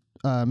told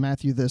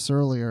Matthew this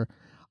earlier.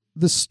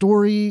 The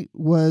story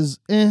was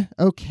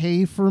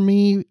okay for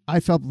me.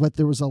 I felt that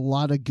there was a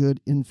lot of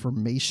good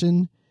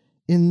information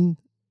in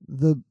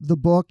the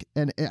book,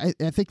 and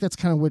I think that's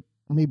kind of what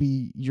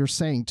maybe you're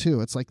saying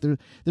too. It's like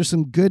there's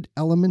some good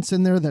elements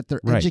in there that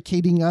they're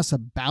educating us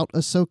about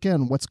Ahsoka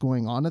and what's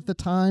going on at the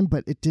time,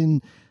 but it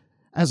didn't,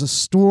 as a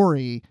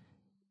story,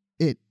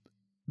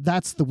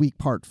 that's the weak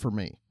part for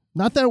me.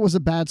 Not that it was a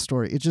bad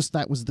story, it just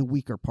that was the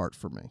weaker part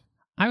for me.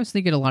 I was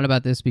thinking a lot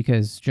about this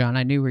because, John,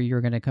 I knew where you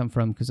were going to come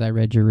from because I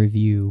read your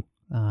review,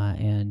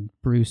 and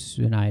Bruce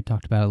and I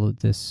talked about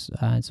this.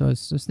 So I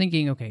was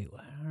thinking, okay,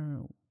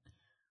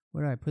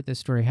 where do I put this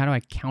story? How do I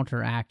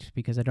counteract?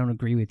 Because I don't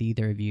agree with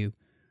either of you.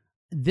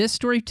 This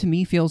story to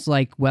me feels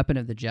like Weapon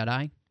of the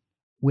Jedi,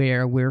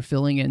 where we're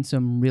filling in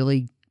some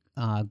really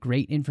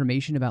great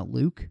information about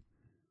Luke.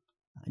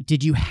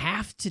 Did you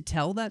have to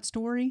tell that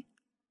story?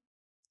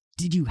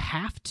 Did you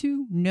have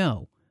to?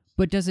 No.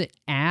 But does it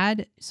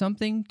add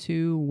something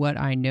to what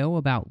I know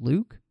about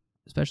Luke,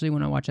 especially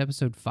when I watch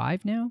episode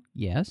 5 now?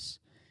 Yes.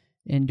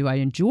 And do I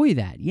enjoy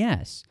that?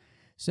 Yes.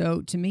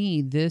 So to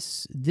me,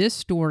 this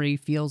story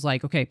feels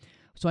like, okay,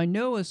 so I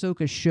know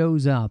Ahsoka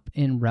shows up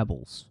in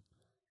Rebels.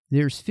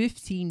 There's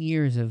 15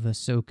 years of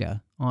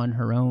Ahsoka on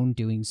her own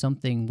doing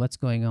something, what's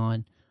going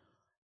on.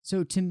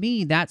 So to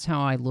me, that's how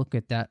I look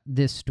at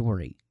this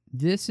story.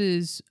 This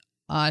is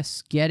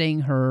us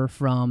getting her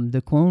from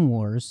the Clone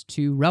Wars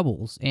to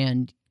Rebels,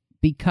 and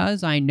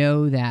because I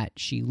know that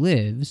she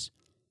lives,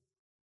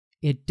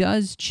 it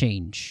does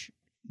change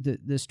the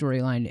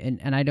storyline.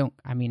 And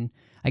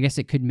I guess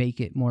it could make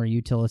it more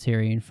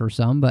utilitarian for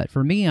some, but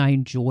for me, I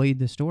enjoyed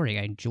the story.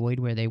 I enjoyed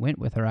where they went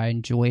with her. I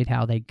enjoyed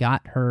how they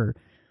got her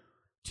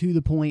to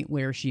the point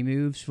where she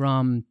moves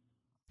from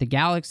the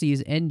galaxy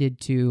is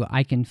ended to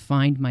I can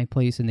find my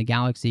place in the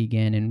galaxy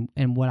again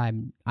and what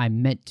I'm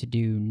meant to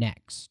do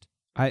next.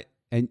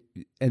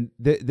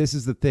 This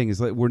is the thing,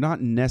 is like we're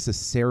not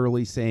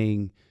necessarily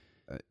saying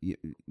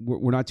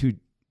we're not too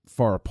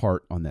far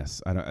apart on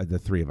this. The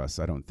three of us,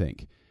 I don't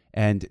think.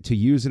 And to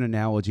use an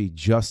analogy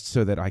just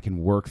so that I can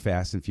work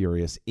Fast and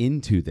Furious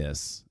into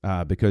this,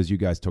 because you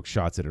guys took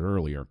shots at it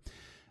earlier,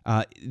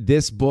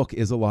 this book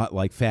is a lot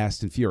like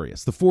Fast and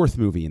Furious, the fourth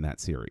movie in that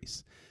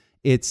series.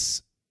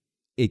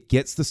 It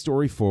gets the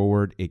story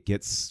forward, it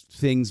gets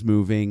things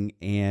moving,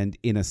 and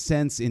in a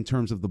sense, in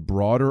terms of the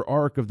broader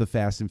arc of the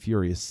Fast and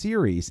Furious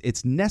series,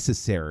 it's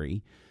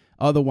necessary.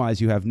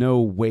 Otherwise, you have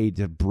no way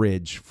to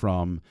bridge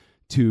from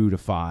 2 to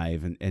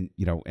 5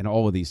 and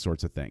all of these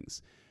sorts of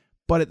things.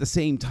 But at the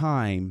same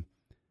time,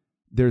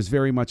 there's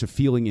very much a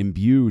feeling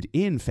imbued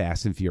in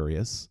Fast and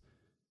Furious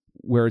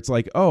where it's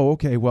like, oh,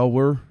 okay, well,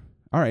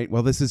 all right,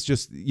 well, this is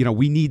just,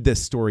 we need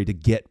this story to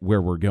get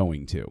where we're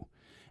going to.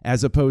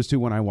 As opposed to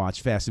when I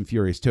watch Fast and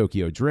Furious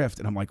Tokyo Drift,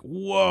 and I'm like,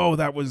 whoa,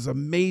 that was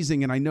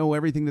amazing, and I know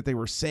everything that they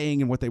were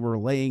saying and what they were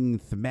laying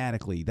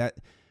thematically.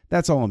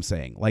 That's all I'm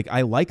saying. Like,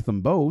 I like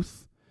them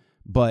both,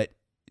 but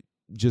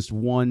just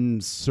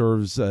one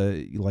serves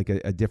like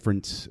a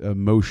different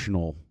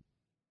emotional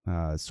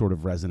sort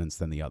of resonance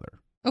than the other.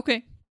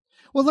 Okay.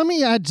 Well, let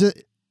me add to,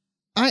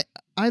 I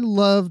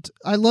love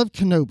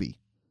Kenobi.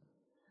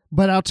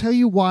 But I'll tell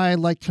you why I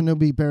like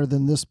Kenobi better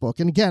than this book.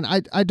 And again,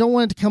 I don't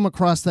want it to come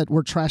across that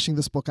we're trashing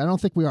this book. I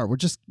don't think we are. We're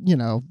just,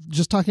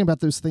 just talking about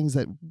those things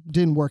that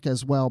didn't work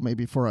as well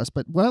maybe for us.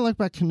 But what I like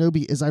about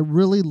Kenobi is I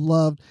really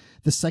loved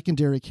the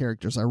secondary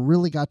characters. I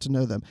really got to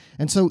know them.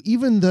 And so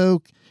even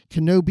though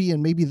Kenobi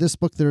and maybe this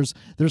book, there's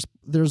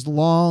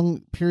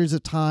long periods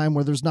of time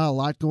where there's not a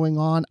lot going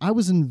on, I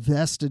was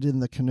invested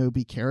in the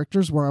Kenobi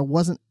characters where I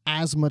wasn't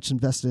as much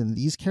invested in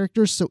these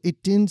characters. So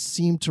it didn't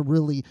seem to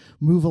really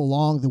move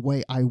along the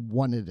way I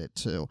wanted it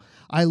to.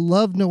 I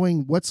love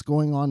knowing what's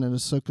going on in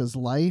Ahsoka's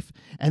life,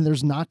 and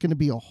there's not going to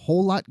be a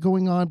whole lot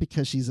going on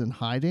because she's in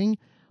hiding,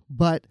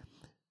 but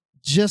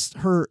just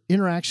her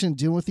interaction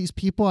dealing with these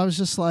people, I was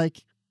just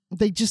like,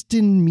 they just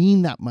didn't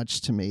mean that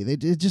much to me.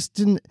 It just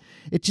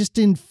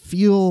didn't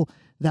feel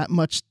that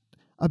much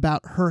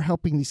about her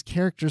helping these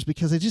characters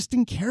because I just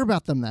didn't care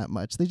about them that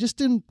much. They just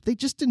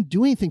didn't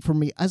do anything for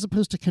me, as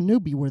opposed to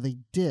Kenobi where they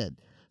did.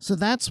 So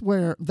that's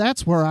where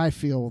I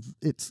feel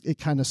it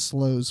kind of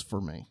slows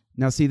for me.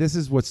 Now, see, this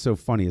is what's so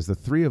funny is the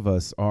three of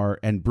us are,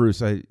 and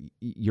Bruce,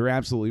 you're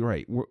absolutely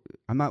right.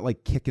 I'm not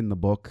like kicking the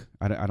book.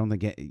 I don't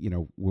think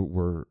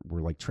we're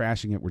like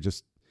trashing it. We're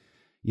just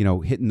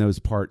hitting those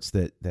parts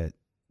that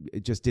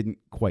it just didn't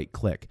quite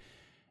click.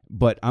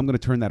 But I'm going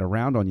to turn that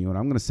around on you, and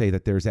I'm going to say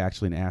that there's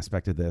actually an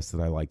aspect of this that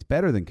I liked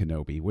better than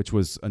Kenobi, which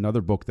was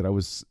another book that I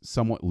was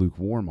somewhat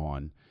lukewarm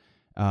on.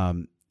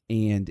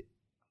 And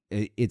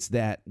it's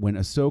that when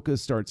Ahsoka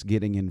starts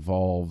getting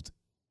involved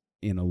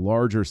in a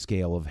larger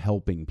scale of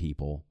helping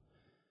people,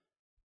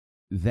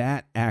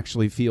 that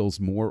actually feels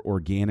more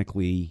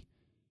organically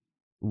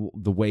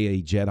the way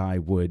a Jedi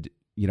would,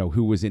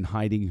 who was in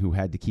hiding, who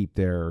had to keep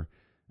their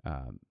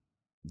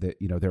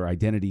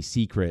identity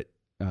secret,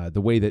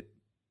 the way that,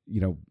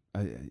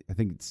 I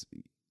think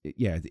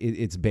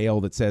it's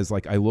Bale that says,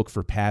 like, I look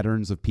for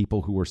patterns of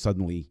people who are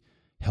suddenly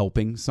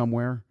helping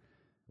somewhere,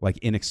 like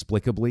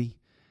inexplicably.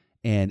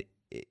 And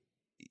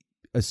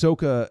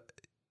Ahsoka,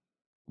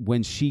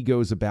 when she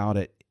goes about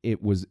it,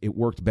 it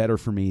worked better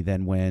for me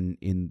than when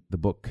in the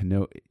book,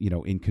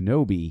 in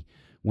Kenobi,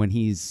 when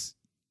he's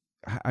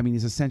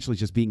essentially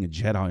just being a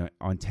Jedi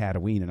on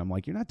Tatooine. And I'm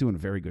like, you're not doing a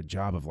very good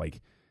job of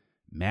like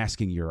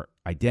masking your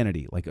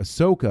identity. Like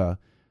Ahsoka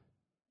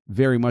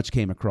very much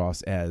came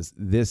across as,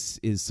 this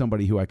is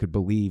somebody who I could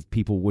believe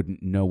people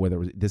wouldn't know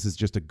whether this is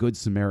just a good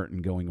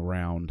Samaritan going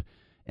around,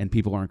 and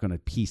people aren't going to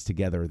piece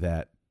together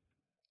that,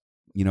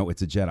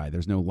 it's a Jedi.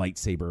 There's no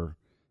lightsaber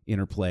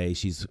interplay.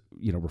 She's,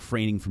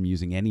 refraining from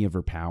using any of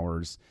her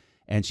powers,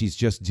 and she's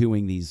just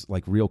doing these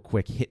like real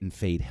quick hit and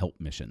fade help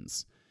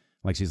missions.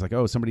 Like she's like,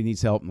 oh, somebody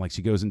needs help, and like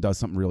she goes and does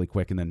something really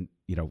quick and then,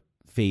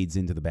 fades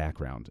into the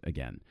background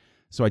again.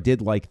 So I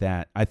did like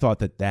that. I thought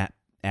that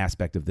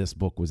aspect of this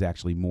book was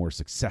actually more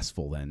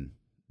successful than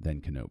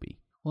Kenobi.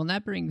 Well, and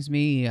that brings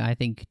me, I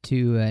think,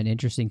 to an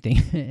interesting thing.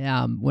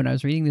 When I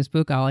was reading this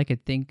book, all I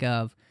could think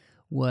of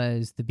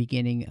was the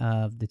beginning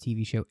of the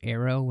TV show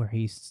Arrow, where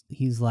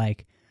he's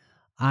like,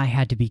 I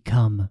had to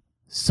become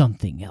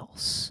something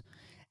else.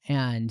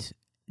 And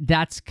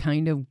that's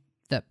kind of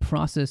that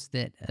process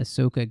that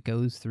Ahsoka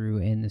goes through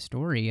in the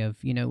story of,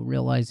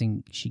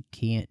 realizing she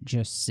can't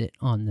just sit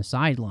on the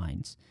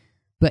sidelines.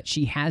 But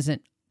she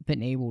hasn't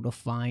been able to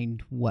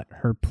find what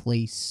her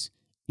place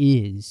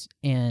is.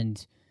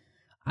 And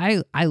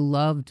I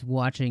loved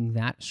watching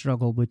that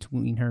struggle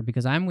between her,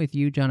 because I'm with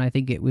you, John. I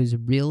think it was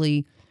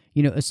really,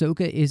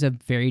 Ahsoka is a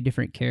very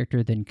different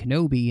character than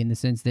Kenobi in the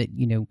sense that,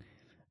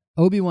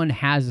 Obi-Wan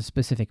has a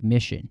specific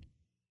mission.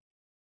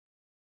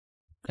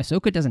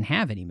 Ahsoka doesn't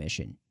have any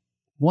mission.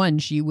 One,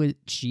 she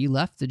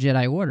left the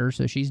Jedi Order,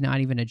 so she's not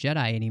even a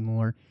Jedi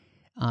anymore.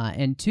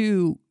 And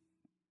two,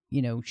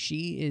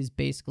 she is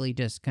basically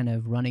just kind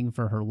of running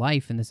for her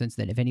life in the sense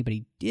that if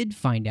anybody did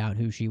find out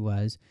who she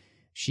was,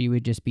 she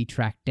would just be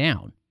tracked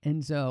down.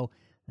 And so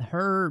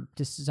her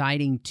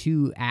deciding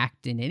to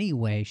act in any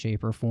way,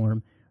 shape, or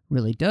form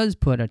really does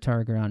put a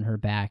target on her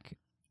back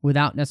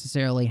without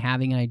necessarily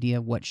having an idea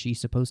of what she's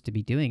supposed to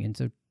be doing. And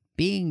so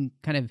being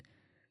kind of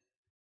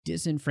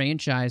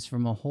disenfranchised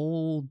from a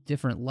whole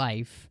different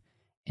life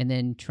and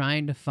then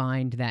trying to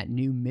find that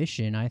new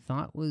mission, I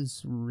thought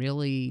was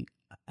really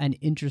an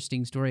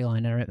interesting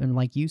storyline. And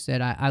like you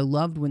said, I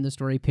loved when the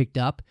story picked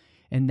up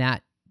and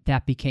that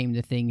became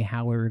the thing,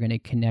 how we were going to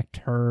connect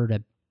her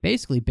to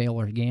basically Bail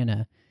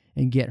Organa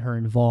and get her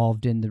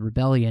involved in the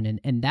rebellion.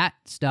 And that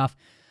stuff,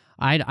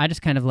 I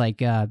just kind of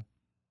like,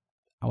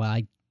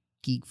 I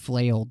geek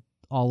flailed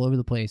all over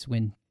the place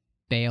when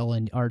Bail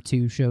and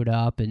R2 showed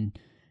up and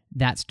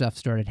that stuff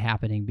started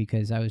happening,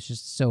 because I was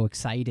just so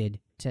excited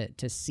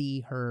to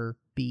see her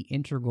be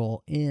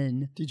integral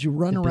in Did you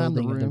run around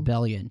the building of room? the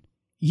rebellion.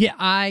 Yeah,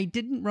 I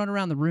didn't run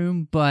around the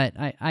room, but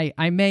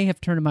I may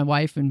have turned to my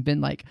wife and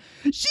been like,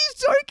 she's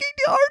talking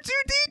to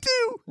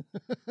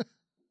R2-D2!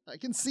 I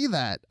can see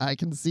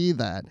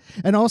that.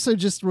 And also,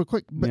 just real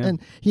quick,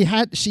 and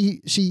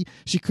she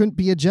couldn't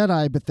be a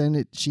Jedi, but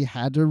then she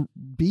had to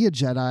be a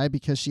Jedi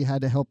because she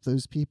had to help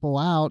those people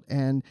out,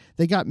 and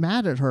they got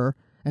mad at her,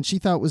 and she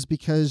thought it was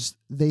because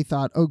they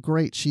thought, oh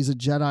great, she's a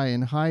Jedi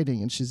in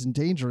hiding and she's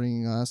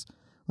endangering us.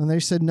 And they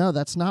said, no,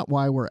 that's not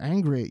why we're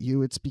angry at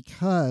you. It's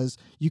because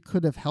you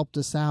could have helped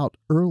us out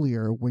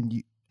earlier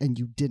and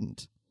you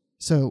didn't.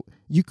 So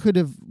you could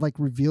have like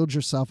revealed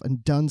yourself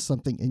and done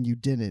something and you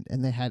didn't.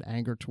 And they had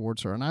anger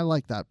towards her. And I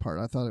like that part.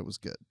 I thought it was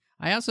good.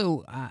 I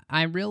also,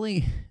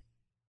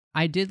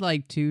 I did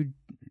like too,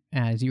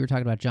 as you were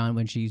talking about, John,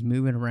 when she's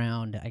moving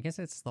around, I guess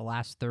it's the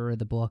last third of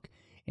the book,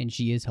 and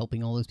she is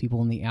helping all those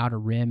people in the Outer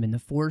Rim, and the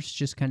Force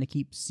just kind of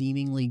keeps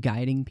seemingly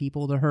guiding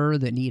people to her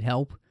that need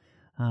help.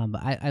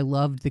 But I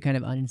loved the kind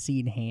of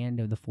unseen hand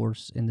of the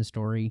Force in the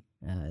story,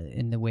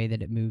 in the way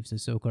that it moves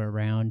Ahsoka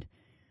around.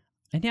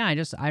 And yeah,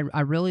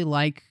 I really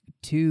like,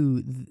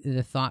 too,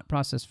 the thought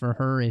process for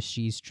her as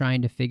she's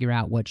trying to figure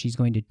out what she's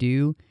going to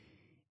do.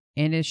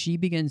 And as she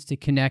begins to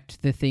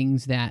connect the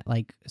things that,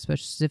 like,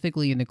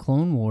 specifically in the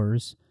Clone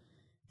Wars,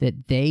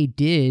 that they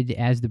did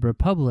as the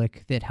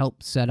Republic that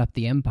helped set up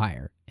the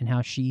Empire, and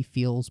how she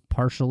feels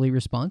partially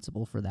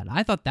responsible for that.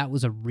 I thought that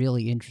was a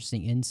really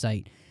interesting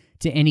insight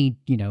to any,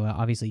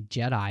 obviously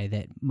Jedi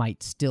that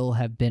might still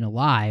have been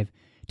alive,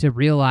 to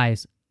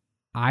realize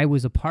I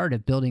was a part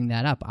of building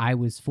that up. I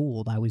was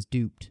fooled. I was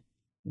duped.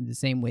 In the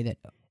same way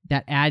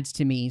that adds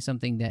to me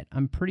something that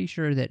I'm pretty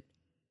sure that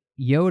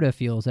Yoda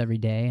feels every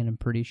day, and I'm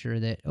pretty sure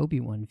that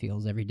Obi-Wan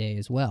feels every day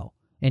as well,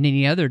 and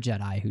any other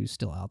Jedi who's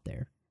still out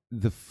there.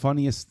 The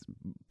funniest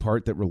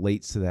part that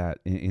relates to that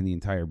in the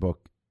entire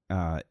book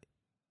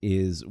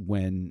is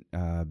when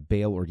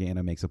Bail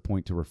Organa makes a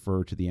point to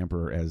refer to the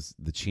Emperor as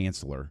the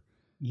Chancellor.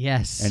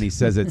 Yes. And he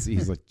says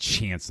he's like,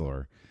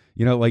 Chancellor.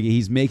 Like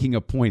he's making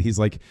a point. He's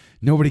like,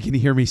 nobody can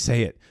hear me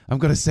say it. I'm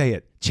going to say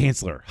it.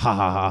 Chancellor. Ha,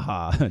 ha,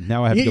 ha, ha.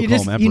 Now I have to go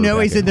call him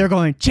Emperor. He's in there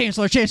going,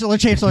 Chancellor, Chancellor,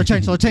 Chancellor,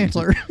 Chancellor,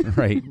 Chancellor.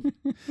 Right.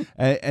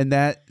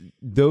 And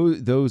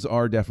those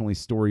are definitely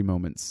story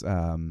moments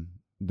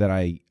that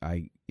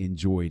I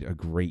enjoyed a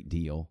great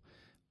deal.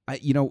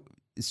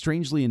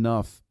 Strangely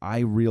enough, I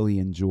really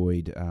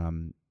enjoyed,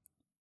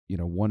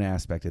 one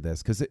aspect of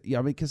this,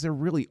 because there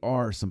really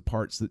are some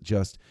parts that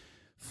just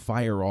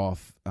fire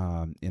off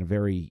in a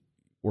very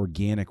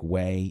organic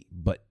way,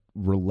 but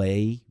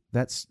relay.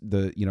 That's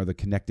the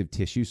connective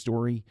tissue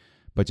story,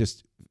 but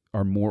just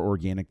are more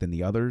organic than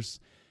the others.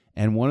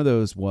 And one of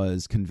those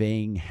was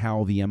conveying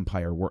how the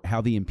Empire worked,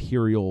 how the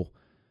Imperial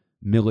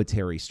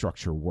military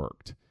structure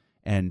worked,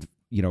 and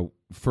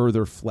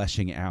further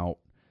fleshing out,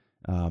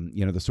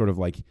 the sort of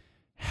like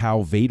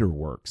how Vader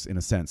works, in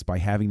a sense, by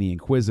having the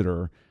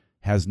Inquisitor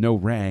has no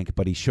rank,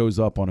 but he shows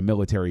up on a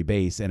military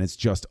base and it's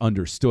just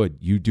understood.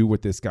 You do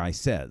what this guy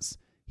says.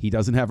 He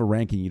doesn't have a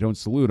rank and you don't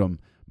salute him,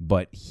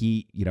 but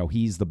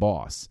he's the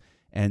boss.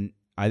 And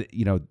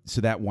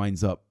so that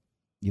winds up,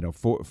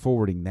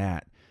 forwarding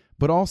that.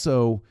 But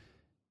also,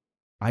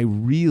 I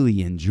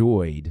really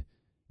enjoyed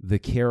the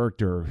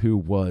character who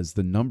was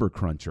the number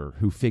cruncher,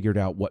 who figured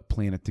out what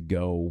planet to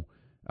go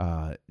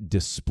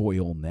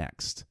despoil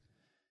next.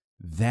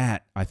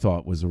 That, I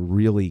thought, was a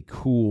really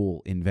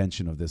cool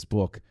invention of this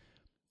book,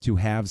 to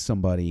have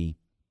somebody...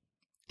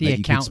 The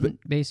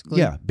accountant, basically?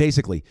 Yeah,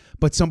 basically.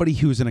 But somebody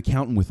who's an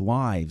accountant with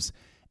lives.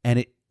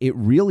 And it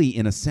really,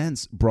 in a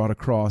sense, brought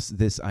across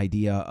this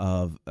idea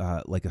of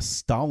like a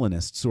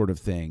Stalinist sort of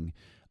thing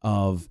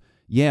of,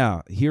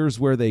 here's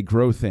where they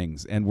grow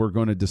things and we're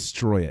going to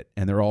destroy it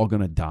and they're all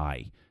going to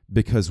die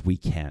because we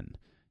can.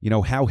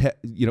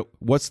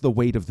 What's the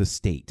weight of the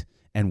state?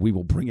 And we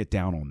will bring it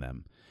down on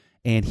them.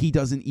 And he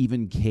doesn't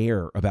even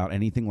care about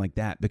anything like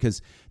that,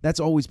 because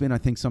that's always been, I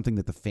think, something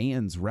that the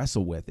fans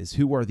wrestle with, is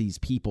who are these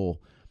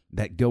people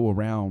that go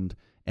around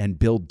and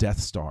build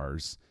Death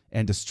Stars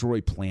and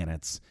destroy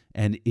planets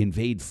and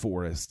invade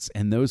forests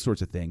and those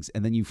sorts of things.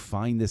 And then you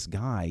find this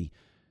guy.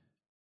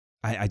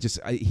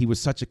 He was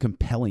such a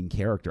compelling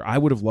character. I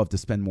would have loved to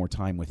spend more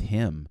time with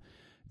him,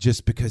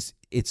 just because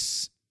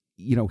it's,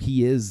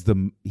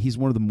 he's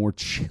one of the more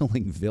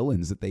chilling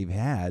villains that they've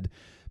had,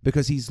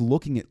 because he's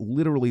looking at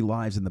literally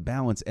lives in the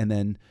balance, and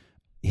then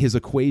his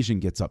equation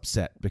gets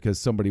upset because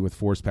somebody with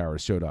force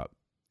powers showed up.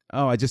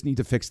 Oh, I just need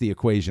to fix the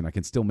equation. I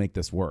can still make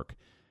this work.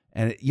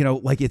 And,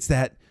 it's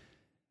that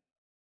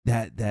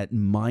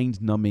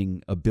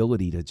mind-numbing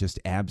ability to just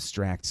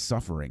abstract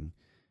suffering.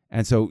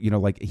 And so,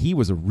 he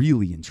was a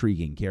really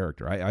intriguing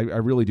character. I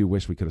really do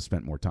wish we could have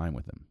spent more time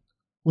with him.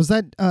 Was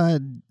that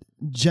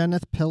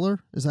Jenneth Pillar?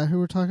 Is that who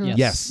we're talking about?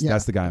 Yes,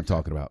 that's the guy I'm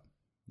talking about.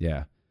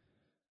 Yeah.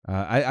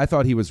 I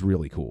thought he was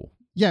really cool.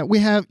 Yeah, we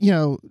have,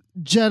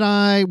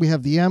 Jedi, we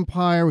have the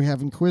Empire, we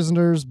have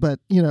Inquisitors, but,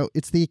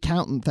 it's the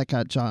accountant that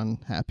got John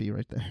happy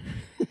right there.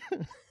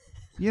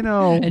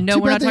 And no,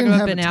 we're not talking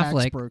about Ben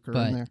Affleck, but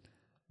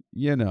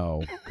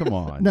come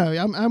on. No,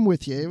 I'm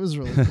with you. It was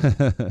really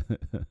cool.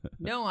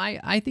 No,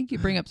 I think you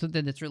bring up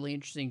something that's really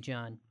interesting,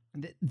 John.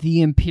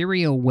 The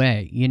Imperial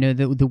Way,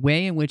 the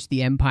way in which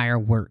the Empire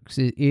works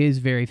is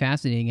very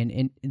fascinating.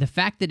 And the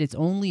fact that it's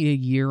only a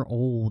year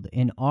old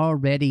and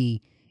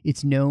already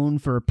it's known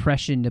for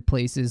oppression to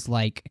places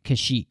like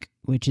Kashyyyk,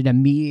 which it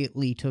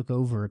immediately took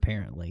over,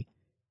 apparently.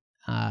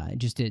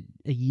 Just a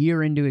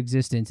year into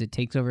existence, it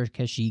takes over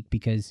Kashyyyk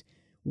because,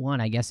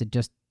 one, I guess it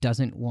just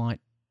doesn't want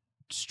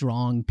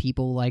strong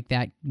people like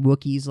that,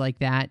 Wookiees like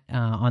that,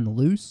 on the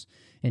loose,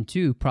 and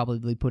two,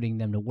 probably putting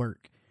them to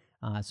work.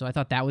 So I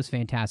thought that was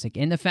fantastic.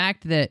 And the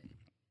fact that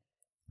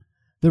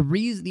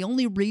the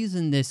only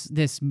reason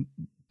this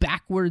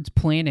backwards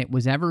planet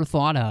was ever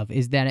thought of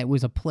is that it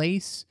was a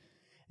place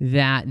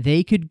that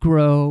they could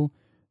grow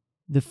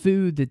the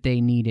food that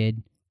they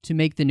needed to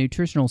make the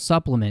nutritional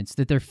supplements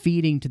that they're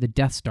feeding to the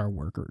Death Star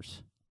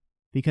workers.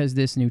 Because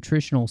this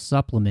nutritional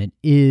supplement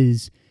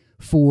is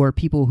for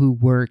people who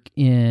work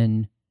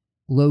in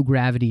low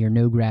gravity or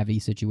no gravity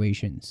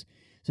situations.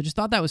 So just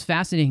thought that was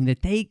fascinating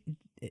that the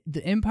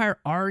Empire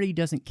already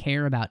doesn't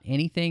care about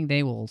anything.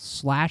 They will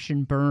slash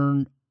and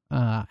burn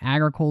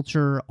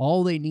agriculture,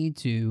 all they need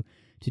to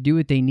do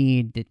what they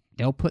need. That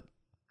they'll put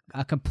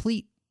a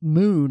complete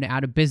moon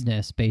out of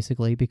business,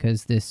 basically,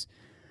 because this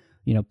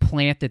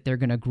plant that they're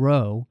going to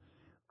grow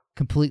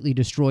completely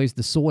destroys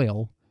the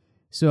soil.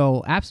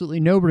 So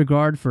absolutely no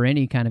regard for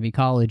any kind of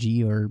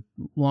ecology or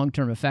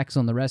long-term effects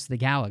on the rest of the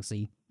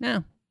galaxy.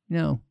 No,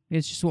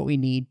 it's just what we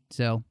need.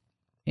 So,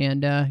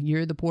 and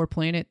you're the poor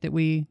planet that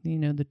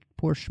the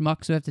poor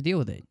schmucks who have to deal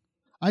with it.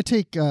 I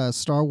take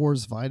Star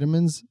Wars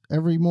vitamins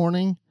every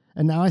morning,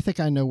 and now I think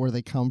I know where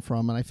they come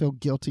from, and I feel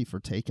guilty for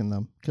taking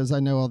them because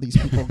I know all these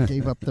people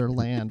gave up their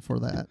land for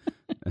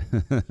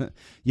that.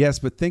 Yes,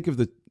 but think of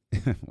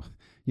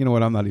you know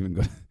what? I'm not even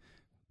going to.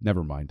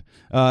 Never mind.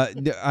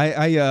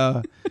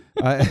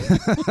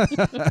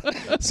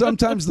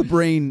 Sometimes the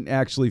brain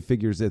actually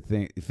figures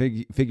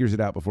it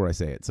out before I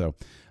say it. So,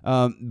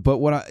 but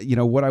what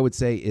I would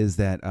say is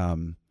that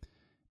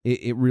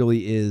it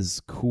really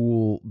is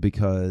cool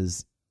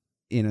because,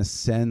 in a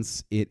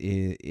sense,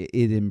 it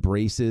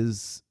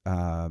embraces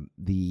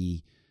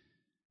the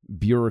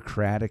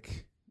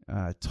bureaucratic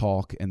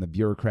talk and the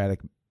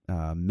bureaucratic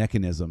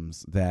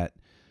mechanisms that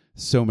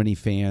so many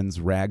fans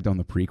ragged on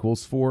the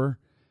prequels for.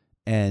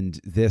 And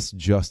this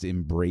just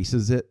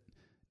embraces it.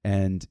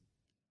 And,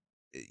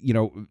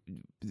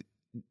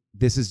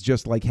 this is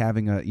just like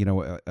having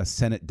a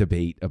Senate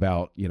debate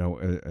about,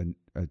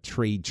 a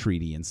trade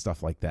treaty and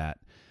stuff like that.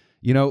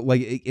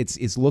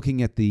 It's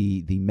looking at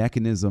the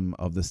mechanism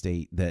of the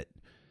state that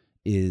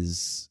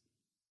is,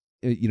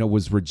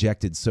 was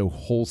rejected so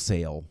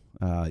wholesale,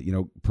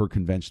 per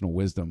conventional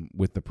wisdom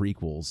with the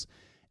prequels.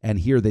 And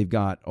here they've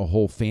got a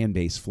whole fan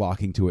base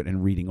flocking to it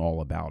and reading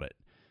all about it.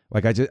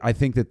 Like I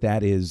think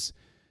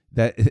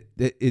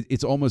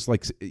it's almost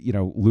like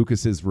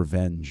Lucas's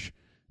revenge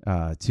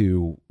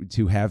to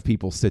have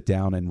people sit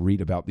down and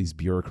read about these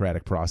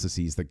bureaucratic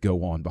processes that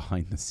go on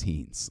behind the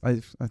scenes. I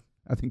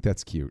think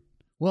that's cute.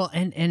 Well,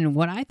 and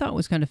what I thought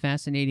was kind of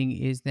fascinating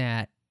is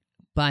that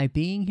by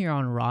being here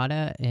on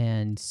Rada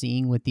and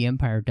seeing what the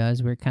Empire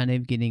does, we're kind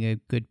of getting a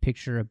good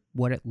picture of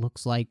what it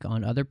looks like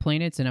on other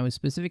planets. And I was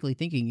specifically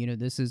thinking,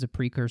 this is a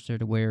precursor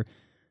to where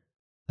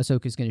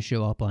Ahsoka's going to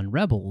show up on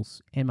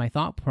Rebels, and my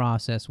thought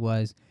process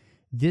was,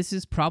 this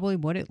is probably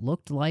what it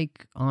looked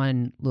like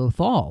on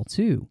Lothal,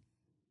 too.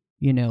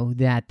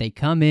 That they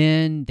come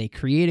in, they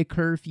create a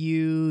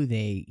curfew,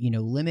 they,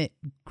 limit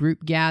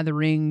group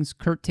gatherings,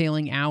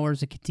 curtailing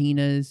hours of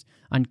cantinas.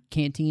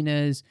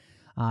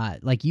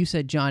 Like you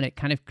said, John, it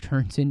kind of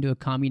turns into a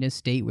communist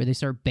state where they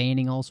start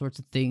banning all sorts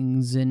of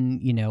things, and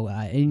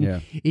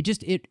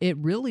it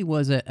really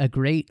was a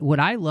great. What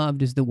I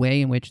loved is the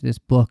way in which this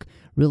book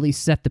really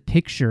set the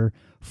picture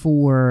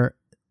for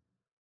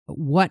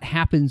what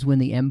happens when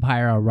the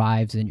Empire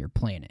arrives in your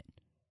planet,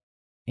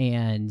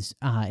 and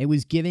it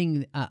was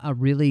giving a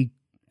really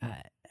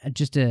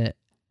just a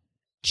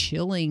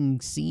chilling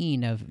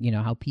scene of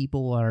how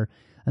people are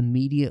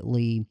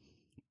immediately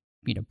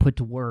put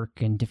to work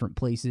in different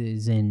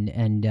places,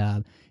 and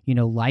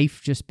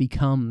life just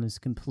becomes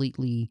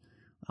completely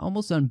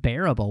almost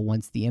unbearable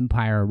once the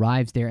Empire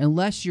arrives there,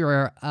 unless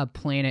you're a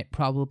planet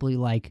probably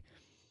like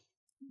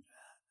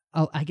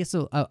I guess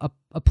a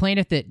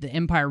planet that the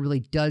Empire really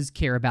does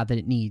care about that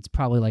it needs,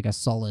 probably like a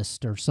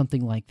Sullust or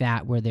something like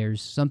that, where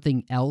there's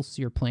something else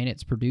your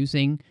planet's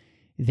producing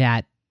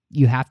that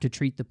you have to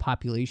treat the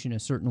population a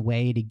certain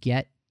way to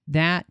get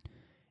that.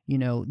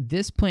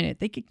 This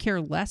planet, they could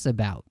care less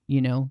about.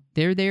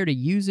 They're there to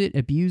use it,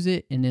 abuse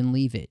it, and then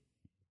leave it.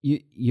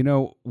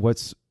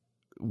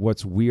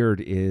 What's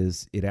weird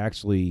is it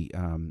actually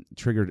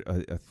triggered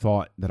a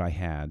thought that I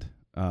had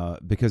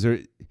because there,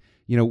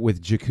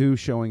 with Jakku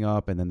showing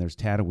up, and then there's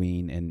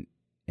Tatooine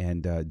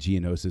and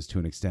Geonosis to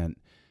an extent.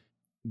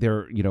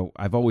 There,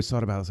 I've always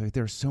thought about it, like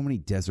there are so many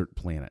desert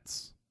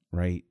planets,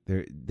 right?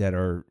 That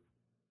are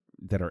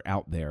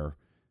out there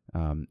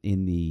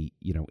in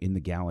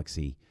the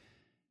galaxy.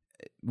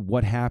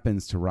 What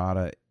happens to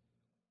Rada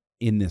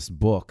in this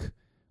book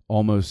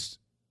almost,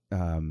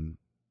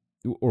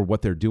 or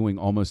what they're doing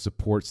almost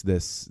supports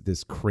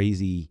this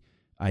crazy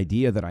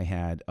idea that I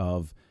had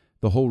of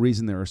the whole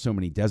reason there are so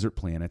many desert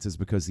planets is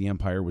because the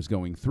Empire was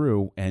going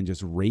through and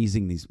just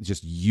raising these,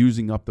 just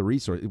using up the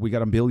resource. We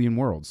got a billion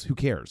worlds. Who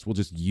cares? We'll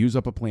just use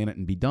up a planet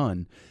and be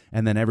done.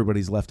 And then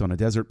everybody's left on a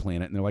desert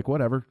planet, and they're like,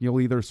 whatever. You'll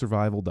either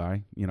survive or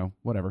die.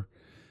 Whatever.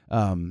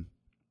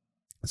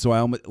 So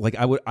I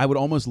would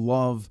almost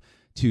love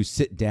to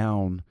sit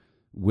down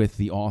with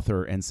the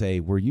author and say,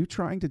 were you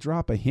trying to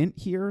drop a hint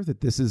here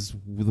that this is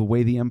the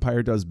way the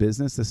Empire does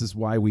business? This is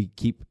why we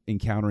keep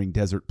encountering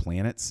desert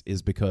planets,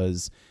 is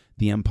because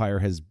the Empire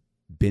has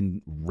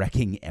been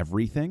wrecking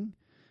everything?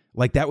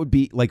 Like, that would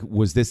be like,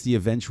 was this the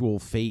eventual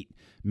fate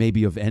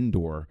maybe of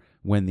Endor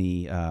when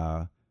the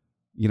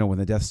when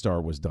the Death Star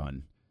was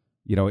done?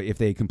 If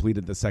they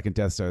completed the second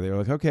Death Star, they were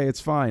like, okay, it's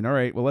fine. All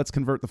right, well, let's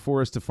convert the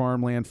forest to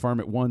farmland, farm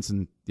it once,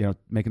 and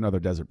make another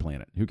desert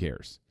planet. Who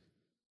cares?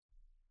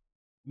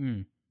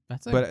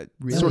 That's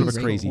really sort of a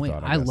crazy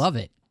thought. I love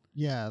it.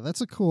 Yeah,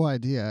 that's a cool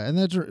idea. And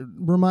that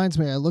reminds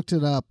me, I looked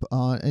it up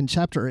in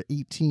chapter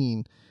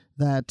 18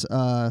 that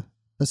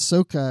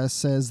Ahsoka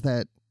says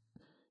that,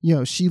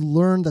 she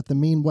learned that the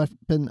main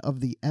weapon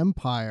of the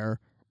Empire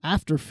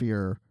after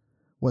fear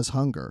was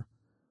hunger.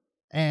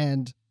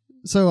 And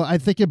so I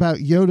think about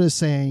Yoda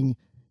saying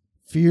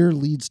fear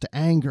leads to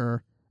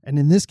anger. And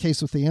in this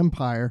case with the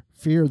Empire,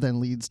 fear then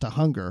leads to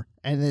hunger.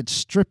 And it's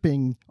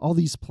stripping all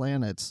these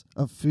planets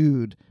of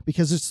food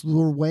because it's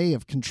their way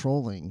of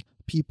controlling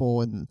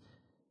people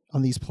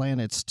on these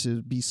planets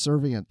to be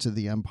servient to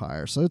the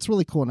Empire. So it's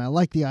really cool. And I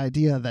like the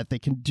idea that they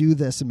can do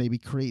this and maybe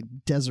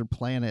create desert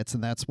planets.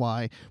 And that's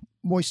why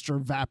moisture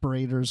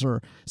evaporators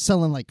are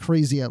selling like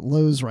crazy at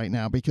Lowe's right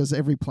now, because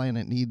every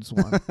planet needs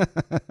one.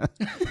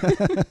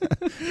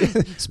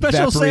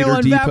 Special sale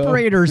on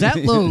evaporators at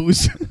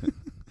Lowe's.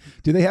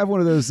 Do they have one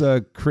of those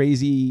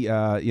crazy,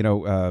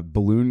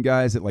 balloon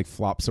guys that like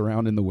flops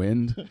around in the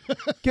wind?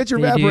 Get your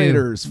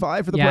evaporators,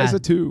 5 for the price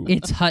of 2.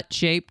 It's hut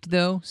shaped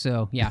though,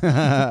 so yeah.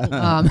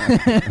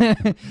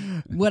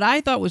 What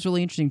I thought was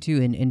really interesting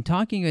too, in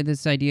talking about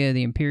this idea of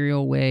the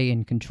Imperial Way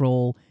and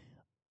control.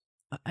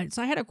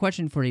 So I had a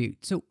question for you.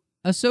 So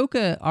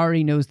Ahsoka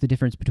already knows the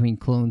difference between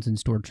clones and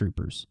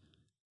Stormtroopers,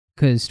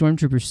 because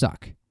Stormtroopers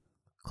suck,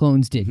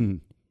 clones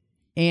didn't,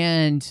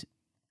 and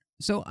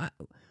so.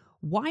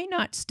 Why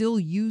not still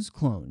use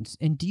clones?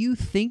 And do you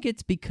think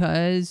it's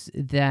because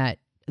that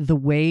the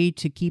way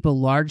to keep a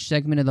large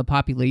segment of the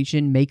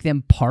population, make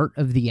them part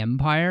of the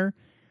Empire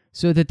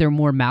so that they're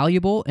more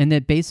malleable and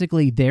that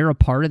basically they're a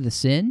part of the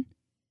sin?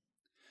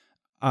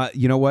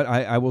 You know what?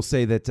 I will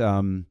say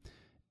that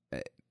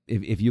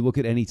if you look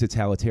at any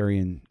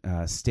totalitarian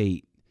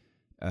state,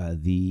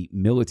 the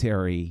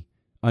military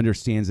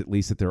understands at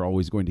least that they're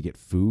always going to get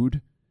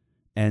food.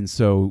 And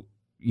so,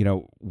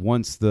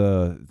 once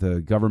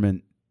the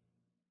government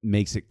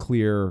makes it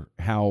clear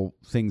how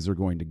things are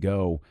going to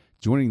go,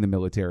 joining the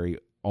military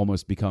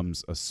almost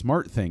becomes a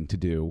smart thing to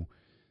do,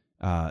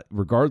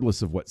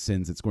 regardless of what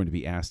sins it's going to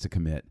be asked to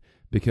commit,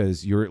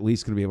 because you're at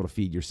least going to be able to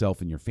feed yourself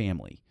and your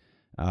family.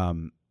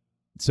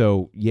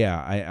 So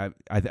yeah,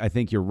 I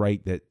think you're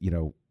right that,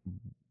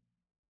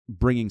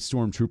 bringing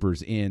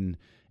Stormtroopers in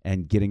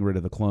and getting rid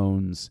of the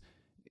clones,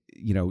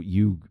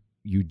 you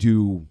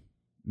do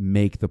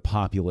make the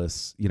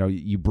populace,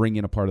 you bring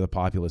in a part of the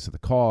populace of the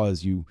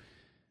cause,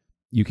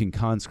 you can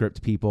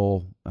conscript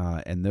people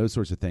and those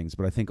sorts of things.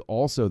 But I think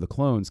also the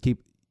clones,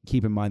 keep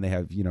in mind they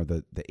have,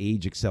 the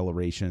age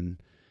acceleration,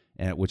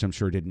 which I'm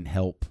sure didn't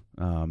help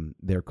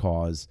their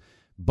cause.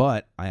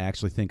 But I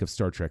actually think of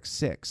Star Trek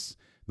VI.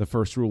 The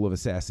first rule of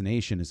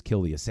assassination is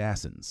kill the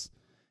assassins.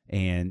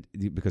 And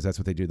because that's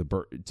what they do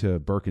to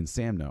Burke and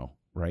Samno,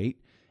 right?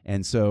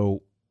 And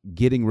so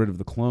getting rid of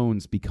the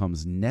clones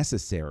becomes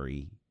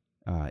necessary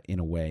in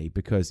a way,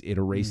 because it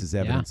erases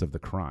evidence of the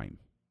crime.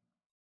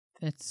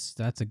 That's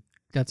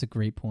a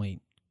great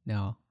point.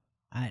 No,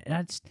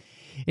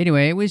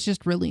 anyway, it was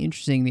just really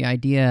interesting, the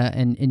idea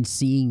and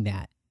seeing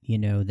that,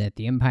 that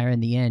the Empire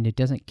in the end, it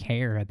doesn't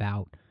care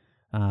about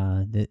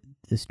the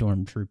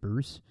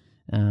Stormtroopers,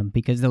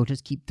 because they'll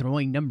just keep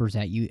throwing numbers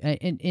at you,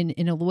 and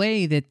in a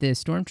way that the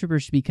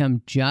Stormtroopers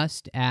become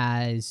just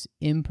as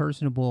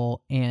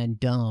impersonable and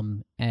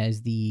dumb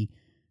as the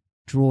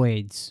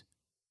droids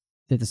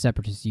that the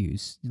Separatists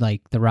use,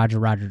 like the Roger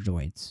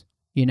droids,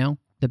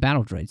 the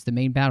battle droids, the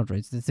main battle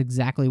droids. That's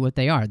exactly what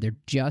they are. They're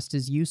just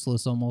as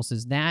useless almost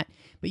as that,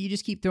 but you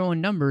just keep throwing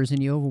numbers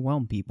and you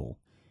overwhelm people.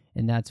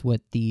 And that's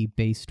what the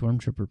base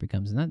Stormtrooper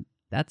becomes. And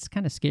that's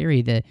kind of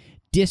scary. The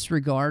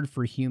disregard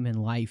for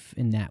human life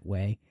in that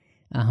way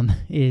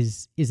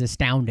is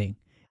astounding.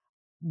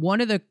 One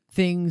of the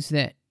things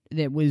that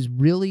was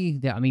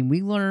really,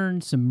 we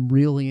learned some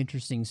really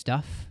interesting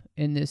stuff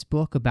in this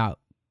book about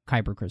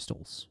Kyber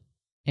Crystals.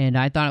 And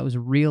I thought it was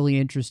really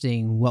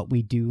interesting what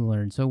we do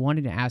learn. So I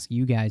wanted to ask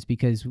you guys,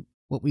 because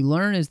what we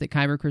learn is that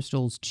Kyber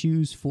Crystals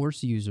choose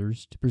Force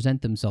users to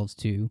present themselves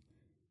to,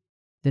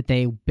 that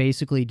they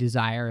basically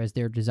desire as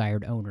their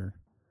desired owner.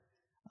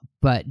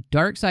 But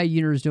dark side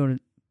users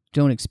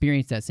don't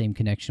experience that same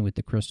connection with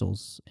the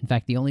crystals. In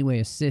fact, the only way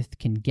a Sith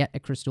can get a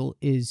crystal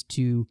is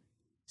to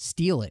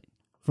steal it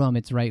from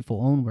its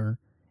rightful owner.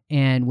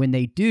 And when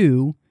they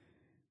do,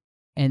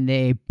 and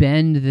they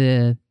bend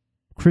the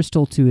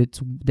crystal to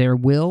their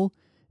will,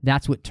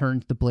 that's what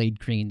turns the blade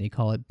green. They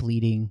call it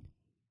bleeding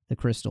the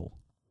crystal.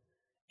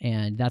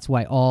 And that's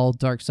why all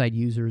dark side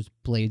users'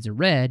 blades are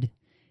red.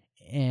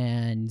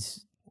 And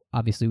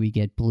obviously we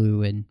get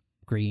blue and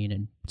green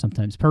and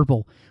sometimes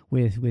purple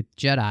with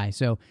Jedi.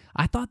 So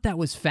I thought that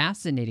was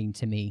fascinating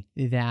to me,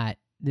 that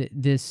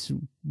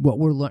what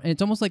we're learning.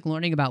 It's almost like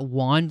learning about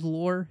wand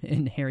lore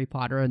in Harry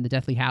Potter and the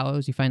Deathly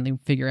Hallows. You finally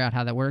figure out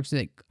how that works.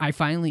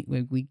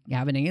 We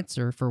have an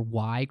answer for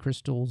why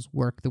crystals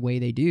work the way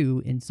they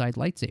do inside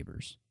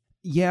lightsabers.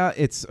 Yeah,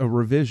 it's a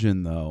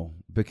revision, though,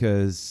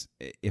 because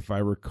if I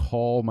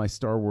recall my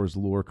Star Wars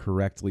lore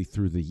correctly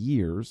through the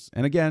years,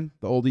 and again,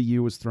 the old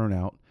EU was thrown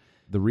out,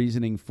 the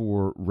reasoning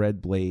for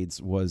red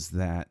blades was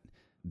that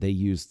they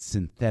used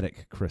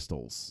synthetic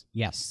crystals.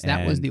 Yes,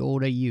 that was the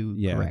old AU.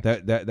 Yeah, correct.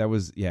 that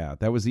was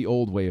the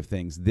old way of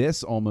things.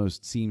 This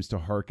almost seems to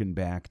harken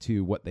back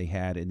to what they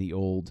had in the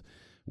old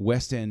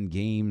West End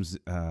Games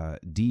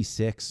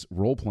D6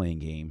 role-playing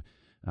game.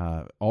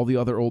 All the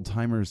other old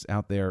timers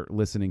out there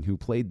listening who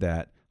played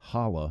that,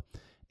 holla.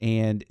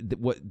 And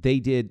what they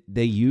did,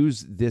 they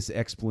used this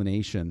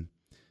explanation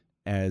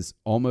as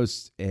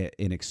almost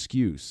an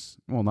excuse.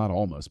 Well, not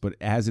almost, but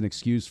as an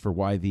excuse for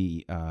why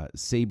the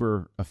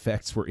saber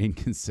effects were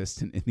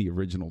inconsistent in the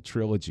original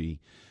trilogy,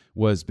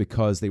 was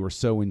because they were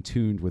so in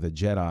tune with a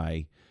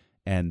Jedi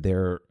and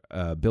their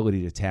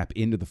ability to tap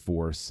into the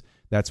Force.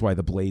 That's why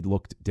the blade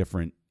looked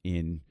different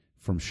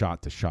from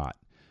shot to shot.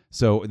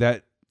 So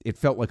that it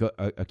felt like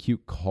a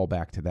cute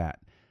callback to that.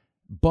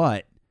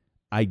 But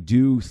I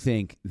do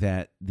think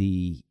that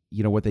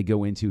what they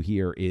go into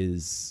here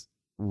is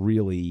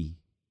really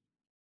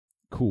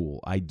cool.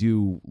 I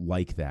do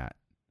like that.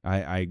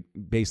 I'm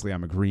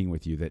agreeing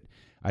with you that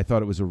I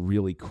thought it was a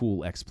really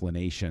cool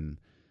explanation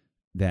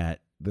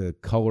that the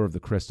color of the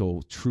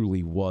crystal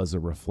truly was a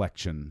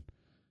reflection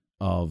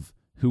of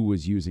who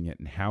was using it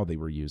and how they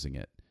were using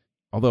it.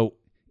 Although,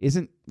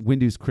 isn't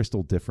Windu's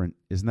crystal different?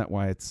 Isn't that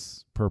why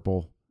it's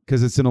purple?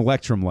 Because it's an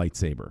Electrum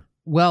lightsaber.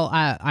 Well,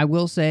 I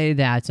will say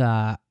that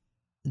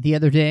the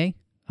other day,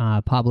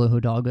 Pablo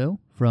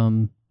Hidalgo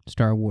from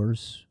Star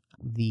Wars,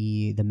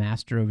 the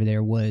master over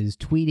there, was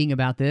tweeting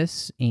about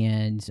this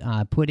and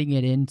putting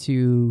it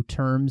into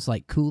terms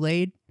like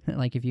Kool-Aid,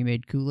 like if you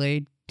made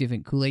Kool-Aid,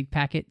 different Kool-Aid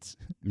packets.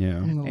 Yeah.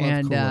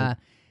 And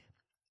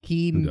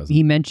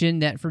he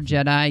mentioned that for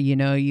Jedi,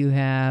 you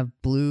have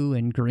blue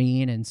and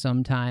green and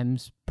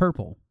sometimes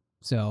purple.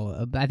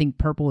 So I think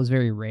purple is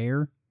very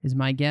rare, is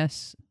my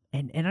guess.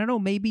 And I don't know,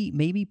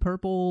 maybe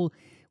purple,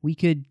 we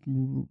could,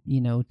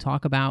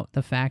 talk about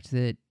the fact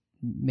that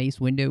Mace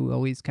Windu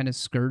always kind of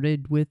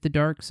skirted with the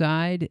dark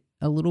side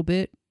a little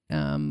bit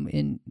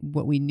in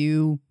what we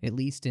knew, at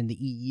least in the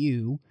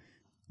EU,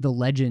 the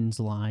Legends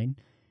line.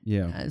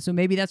 Yeah. So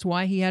maybe that's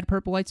why he had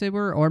purple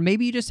lightsaber, or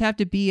maybe you just have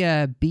to be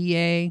a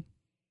BA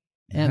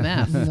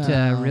MF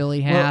to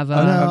really have.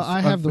 No,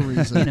 I have the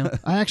reason.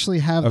 I actually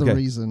have the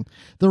reason.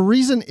 The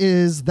reason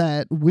is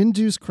that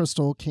Windu's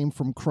crystal came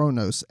from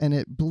Kronos, and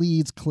it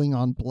bleeds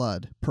Klingon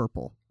blood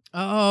purple.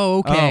 Oh,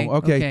 okay. Oh,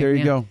 okay. There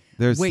you go.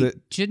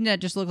 Shouldn't that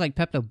just look like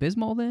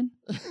Pepto-Bismol then?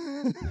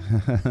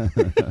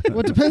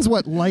 Well, it depends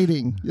what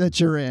lighting that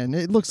you're in.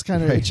 It looks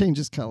kind of, it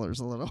changes colors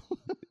a little.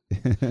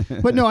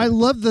 But no, I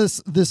love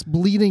this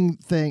bleeding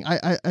thing.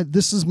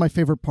 This is my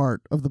favorite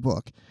part of the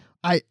book.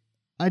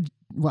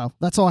 Well,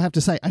 that's all I have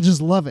to say. I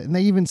just love it. And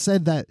they even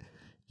said that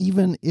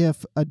even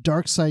if a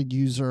dark side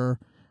user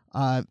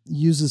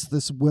uses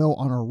this will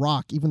on a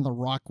rock, even the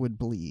rock would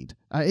bleed.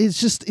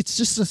 It's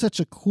just such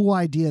a cool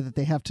idea that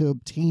they have to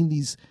obtain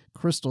these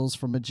crystals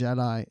from a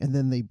Jedi and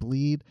then they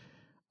bleed.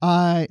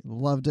 I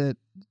loved it.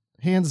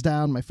 Hands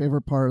down, my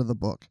favorite part of the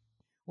book.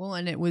 Well,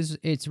 and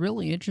it's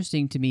really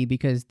interesting to me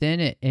because then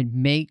it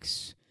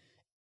makes,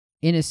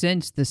 in a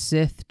sense, the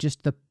Sith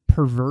just the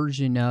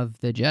perversion of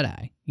the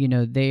Jedi.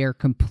 They are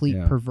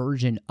complete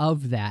perversion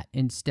of that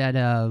instead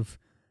of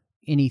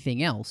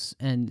anything else.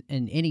 And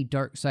any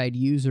dark side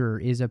user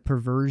is a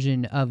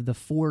perversion of the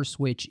Force,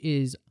 which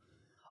is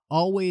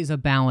always a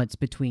balance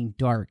between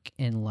dark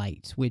and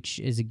light, which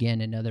is,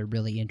 again, another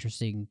really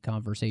interesting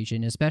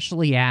conversation,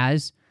 especially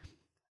as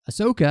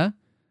Ahsoka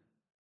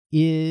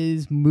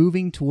is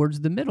moving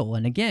towards the middle.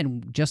 And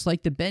again, just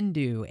like the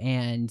Bendu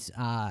and,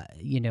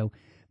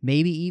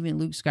 maybe even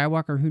Luke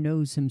Skywalker, who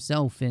knows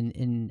himself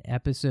in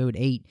Episode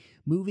 8,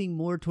 moving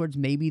more towards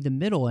maybe the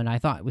middle. And I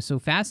thought it was so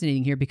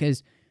fascinating here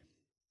because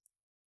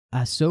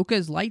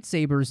Ahsoka's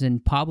lightsabers,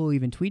 and Pablo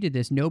even tweeted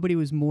this, nobody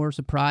was more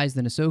surprised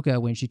than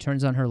Ahsoka when she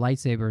turns on her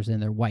lightsabers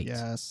and they're white.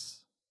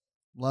 Yes.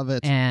 Love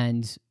it.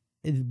 And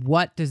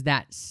what does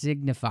that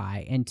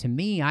signify? And to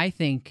me, I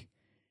think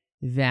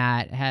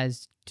that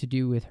has to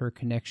do with her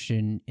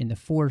connection in the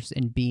Force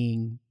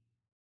and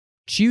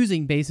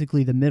choosing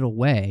basically the middle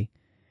way.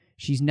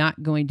 She's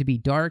not going to be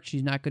dark.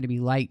 She's not going to be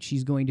light.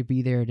 She's going to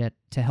be there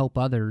to help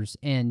others.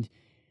 And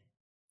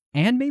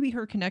maybe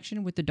her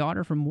connection with the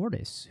daughter from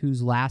Mortis,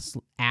 whose last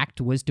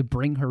act was to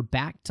bring her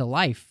back to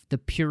life, the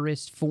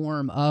purest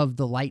form of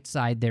the light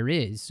side there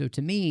is. So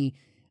to me,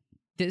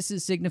 this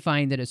is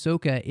signifying that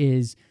Ahsoka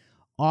is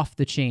off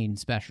the chain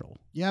special.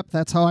 Yep,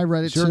 that's how I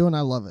read it too, and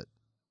I love it.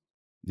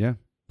 Yeah.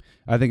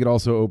 I think it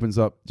also opens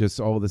up, just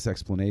all of this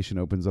explanation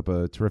opens up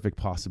a terrific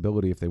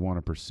possibility if they want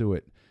to pursue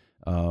it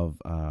of,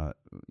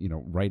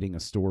 writing a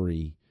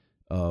story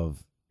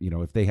of,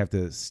 if they have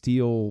to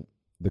steal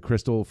the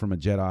crystal from a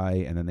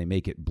Jedi and then they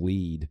make it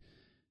bleed,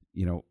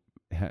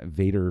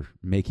 Vader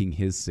making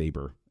his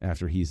saber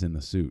after he's in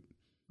the suit,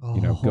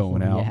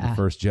 going out, the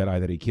first Jedi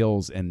that he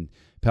kills, and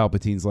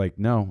Palpatine's like,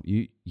 no,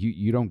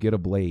 you don't get a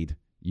blade.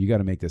 You got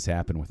to make this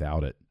happen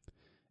without it.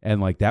 And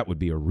like, that would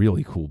be a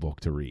really cool book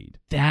to read.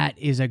 That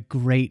is a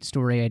great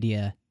story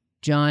idea.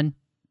 John,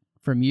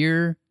 from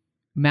your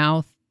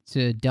mouth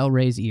to Del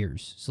Rey's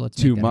ears. So let's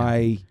to my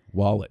happen.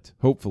 Wallet.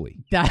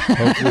 Hopefully.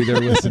 Hopefully they're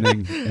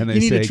listening and they you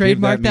need say, to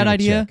trademark that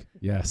idea. Check.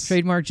 Yes.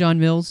 Trademark John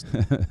Mills.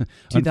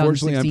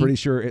 Unfortunately, I'm pretty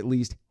sure at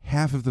least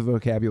half of the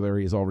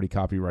vocabulary is already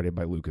copyrighted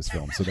by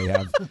Lucasfilm. So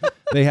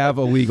they have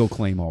a legal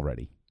claim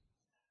already.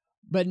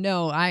 But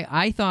no,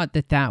 I thought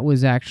that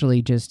was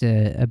actually just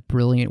a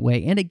brilliant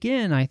way. And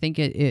again, I think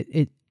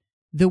it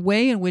the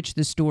way in which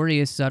the story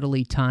is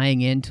subtly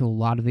tying into a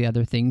lot of the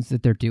other things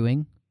that they're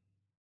doing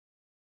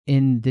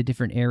in the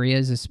different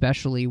areas,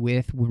 especially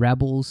with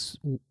Rebels,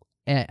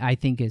 I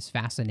think is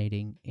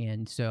fascinating.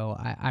 And so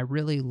I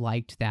really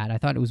liked that. I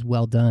thought it was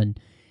well done.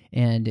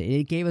 And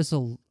it gave us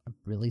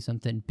really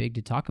something big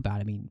to talk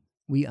about. I mean,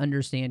 we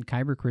understand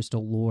Kyber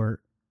Crystal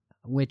lore,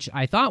 which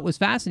I thought was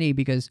fascinating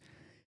because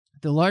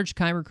the large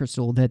Kyber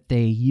crystal that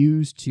they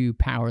use to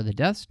power the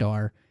Death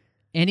Star,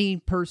 any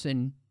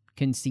person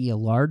can see a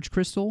large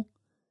crystal,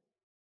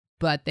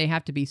 but they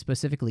have to be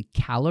specifically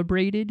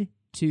calibrated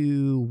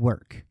to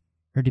work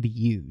or to be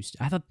used.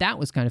 I thought that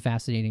was kind of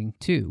fascinating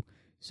too.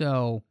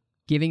 So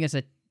giving us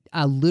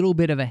a little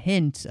bit of a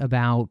hint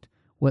about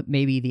what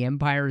maybe the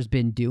Empire has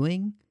been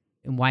doing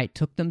and why it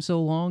took them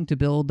so long to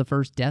build the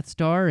first Death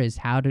Star is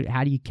how do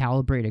you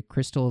calibrate a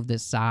crystal of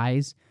this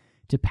size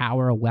to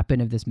power a weapon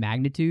of this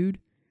magnitude?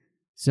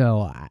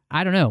 So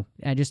I don't know.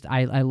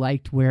 I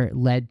liked where it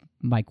led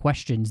my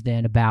questions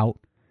then about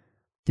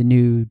the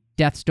new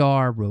Death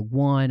Star, Rogue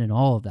One, and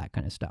all of that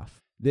kind of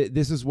stuff.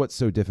 This is what's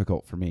so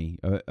difficult for me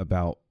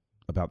about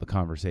the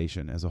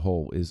conversation as a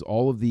whole is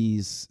all of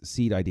these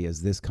seed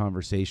ideas, this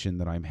conversation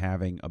that I'm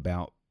having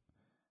about,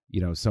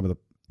 some of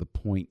the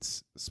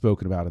points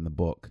spoken about in the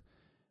book,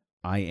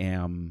 I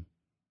am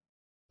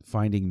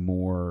finding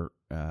more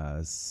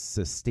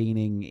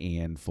sustaining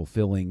and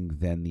fulfilling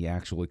than the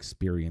actual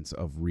experience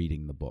of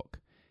reading the book.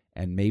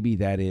 And maybe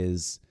that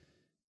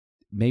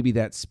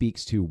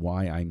speaks to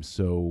why I'm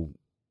so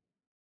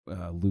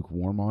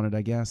lukewarm on it,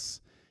 I guess,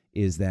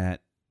 is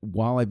that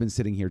while I've been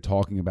sitting here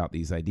talking about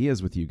these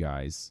ideas with you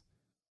guys,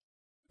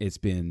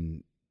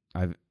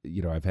 I've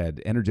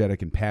had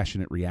energetic and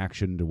passionate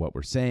reaction to what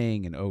we're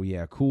saying and, oh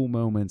yeah, cool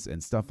moments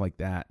and stuff like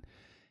that.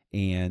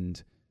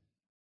 And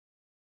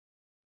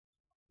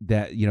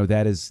that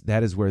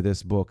is where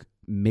this book,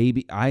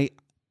 maybe I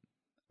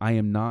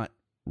am not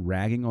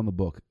ragging on the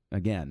book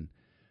again,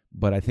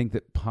 but I think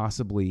that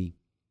possibly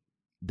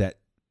that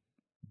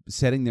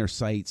setting their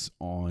sights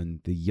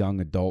on the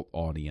young adult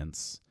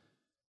audience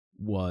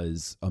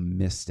was a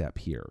misstep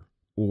here,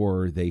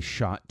 or they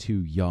shot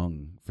too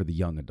young for the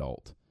young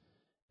adult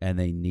and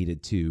they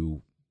needed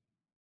to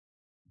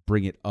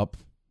bring it up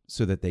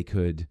so that they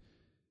could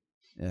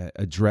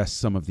address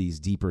some of these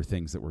deeper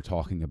things that we're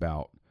talking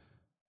about,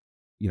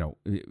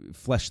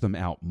 flesh them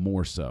out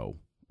more so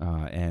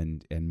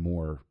and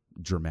more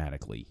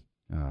dramatically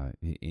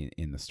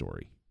in the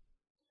story.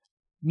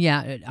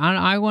 Yeah,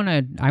 I want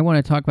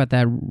to talk about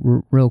that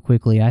real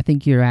quickly. I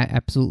think you're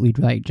absolutely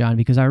right, John,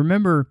 because I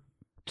remember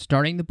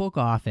starting the book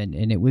off and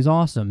it was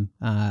awesome,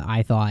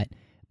 I thought.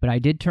 But I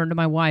did turn to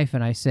my wife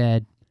and I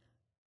said,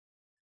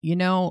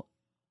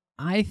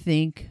 I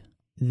think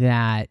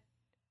that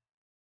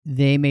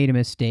they made a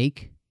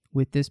mistake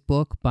with this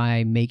book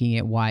by making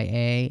it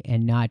YA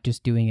and not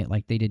just doing it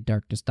like they did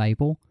Dark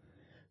Disciple,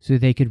 so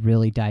they could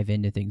really dive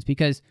into things.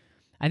 Because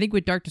I think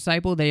with Dark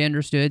Disciple, they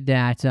understood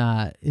that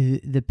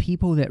the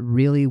people that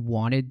really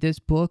wanted this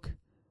book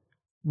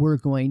were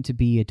going to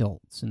be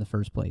adults in the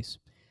first place.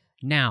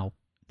 Now,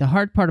 the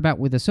hard part about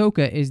with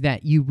Ahsoka is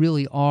that you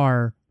really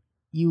are,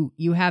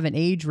 you have an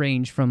age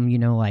range from,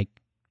 like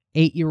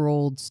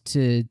 8-year-olds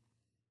to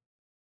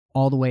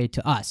all the way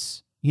to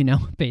us,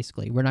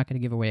 basically. We're not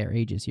going to give away our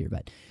ages here,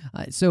 but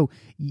so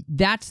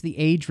that's the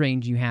age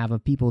range you have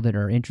of people that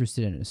are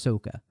interested in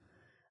Ahsoka.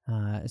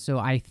 So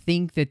I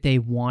think that they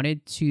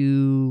wanted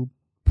to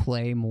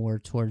play more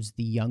towards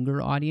the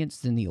younger audience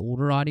than the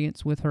older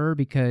audience with her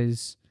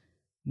because,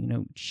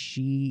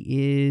 she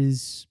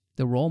is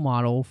the role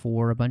model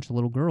for a bunch of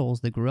little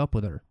girls that grew up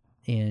with her.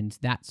 And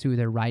that's who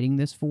they're writing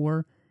this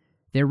for.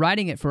 They're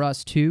writing it for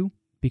us too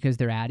because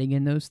they're adding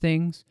in those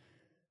things.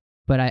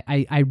 But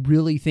I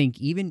really think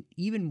even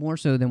more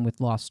so than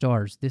with Lost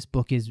Stars, this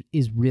book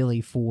is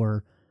really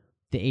for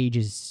the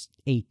ages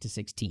 8 to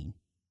 16.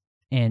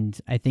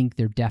 And I think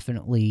they're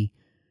definitely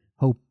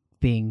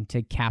hoping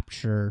to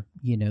capture,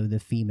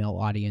 the female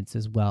audience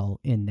as well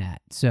in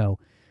that. So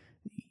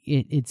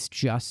it's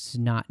just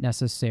not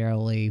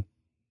necessarily,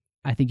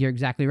 I think you're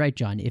exactly right,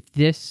 John. If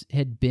this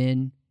had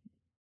been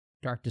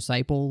Dark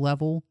Disciple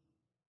level,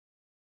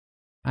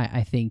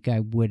 I think I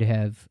would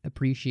have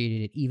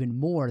appreciated it even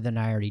more than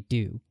I already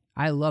do.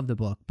 I love the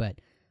book, but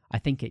I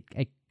think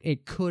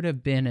it could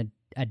have been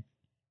a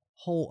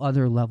whole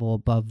other level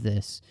above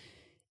this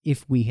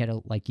if we had,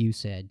 like you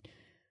said,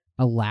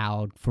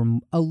 allowed for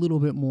a little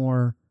bit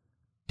more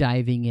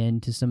diving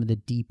into some of the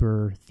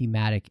deeper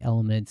thematic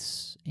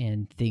elements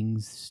and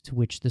things to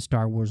which the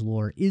Star Wars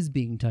lore is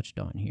being touched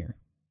on here.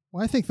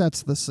 Well, I think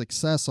that's the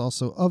success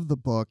also of the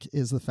book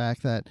is the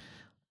fact that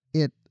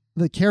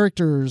the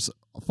characters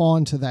fall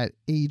into that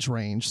age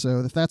range. So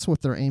if that's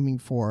what they're aiming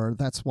for,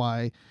 that's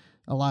why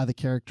a lot of the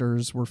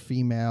characters were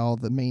female,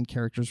 the main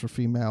characters were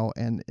female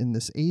and in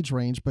this age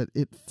range, but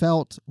it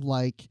felt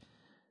like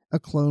a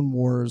Clone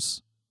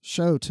Wars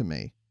show to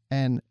me.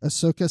 And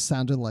Ahsoka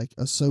sounded like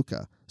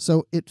Ahsoka.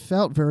 So it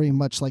felt very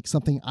much like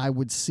something I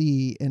would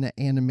see in an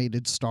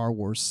animated Star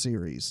Wars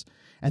series.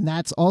 And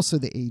that's also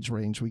the age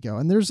range we go.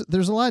 And there's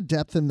a lot of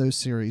depth in those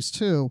series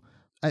too.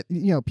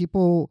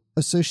 People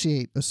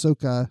associate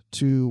Ahsoka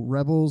to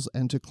Rebels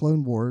and to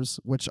Clone Wars,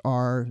 which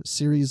are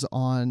series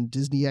on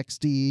Disney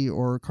XD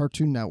or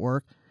Cartoon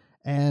Network.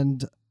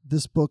 And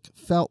this book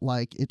felt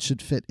like it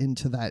should fit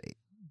into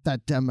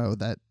that demo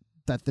that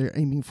they're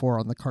aiming for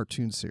on the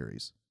cartoon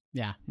series.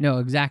 Yeah, no,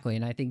 exactly.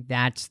 And I think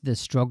that's the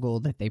struggle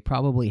that they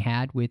probably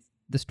had with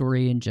the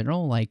story in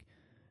general, like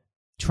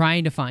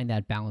trying to find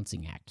that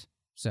balancing act.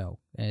 So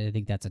I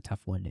think that's a tough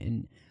one.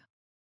 And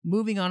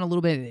moving on a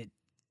little bit,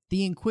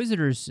 the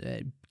Inquisitors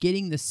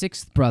getting the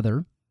sixth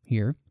brother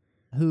here,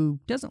 who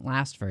doesn't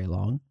last very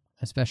long,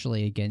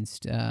 especially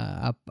against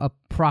a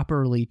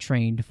properly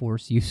trained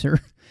Force user.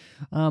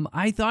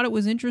 I thought it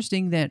was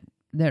interesting that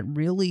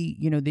really,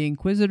 the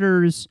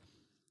Inquisitors'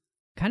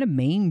 kind of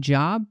main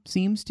job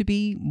seems to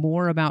be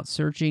more about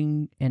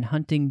searching and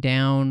hunting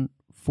down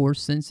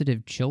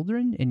Force-sensitive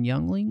children and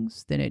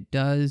younglings than it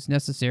does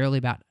necessarily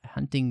about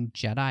hunting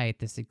Jedi at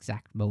this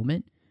exact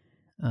moment,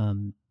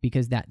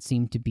 because that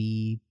seemed to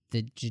be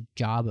the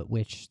job at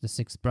which the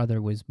sixth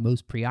brother was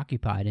most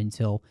preoccupied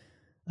until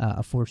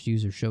a Force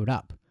user showed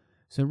up.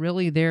 So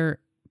really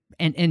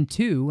and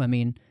two, I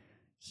mean,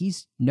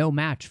 he's no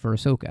match for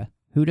Ahsoka,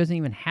 who doesn't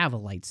even have a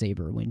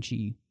lightsaber when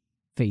she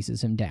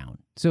faces him down.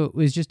 So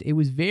it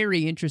was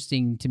very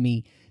interesting to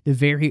me, the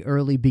very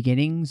early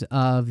beginnings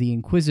of the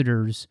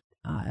Inquisitors.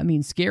 I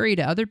mean, scary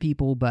to other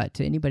people, but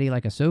to anybody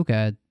like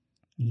Ahsoka,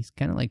 he's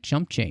kind of like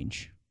chump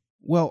change.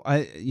 Well,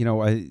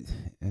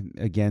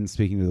 again,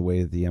 speaking to the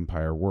way that the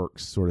Empire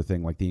works, sort of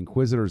thing, like the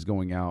Inquisitors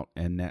going out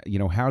and,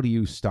 how do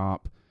you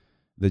stop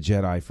the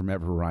Jedi from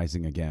ever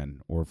rising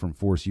again or from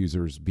Force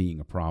users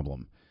being a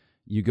problem?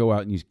 You go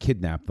out and you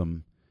kidnap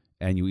them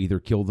and you either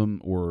kill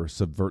them or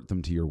subvert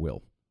them to your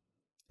will.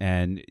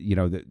 And,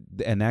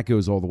 and that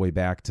goes all the way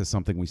back to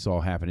something we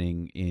saw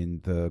happening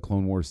in the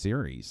Clone Wars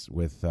series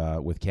with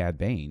Cad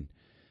Bane.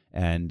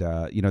 And,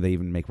 they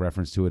even make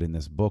reference to it in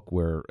this book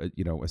where,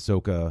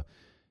 Ahsoka,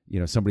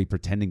 somebody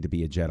pretending to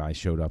be a Jedi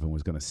showed up and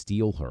was going to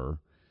steal her.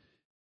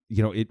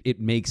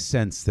 It makes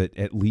sense that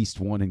at least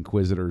one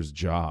Inquisitor's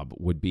job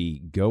would be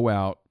go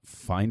out,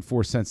 find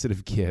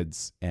Force-sensitive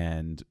kids,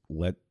 and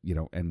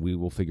and we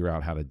will figure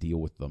out how to deal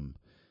with them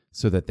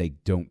so that they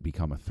don't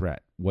become a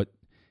threat. What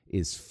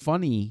is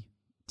funny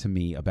to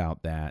me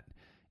about that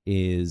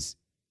is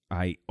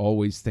I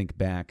always think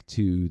back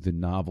to the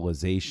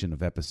novelization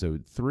of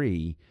Episode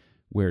 3,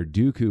 where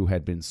Dooku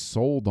had been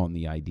sold on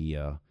the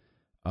idea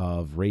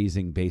of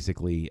raising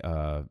basically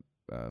a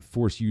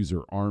Force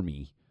user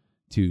army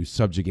to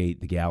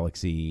subjugate the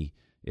galaxy,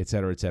 et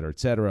cetera, et cetera, et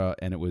cetera,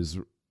 and it was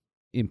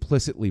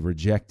implicitly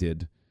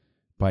rejected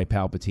by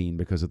Palpatine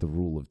because of the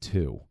rule of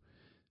two.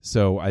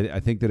 So I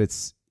think that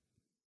it's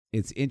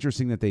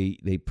interesting that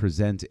they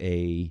present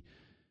a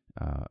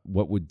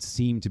what would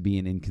seem to be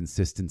an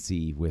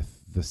inconsistency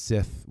with the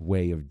Sith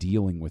way of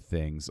dealing with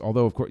things.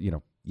 Although, of course,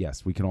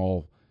 yes, we can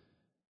all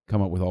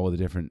come up with all of the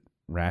different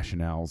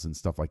rationales and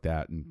stuff like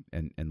that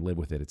and live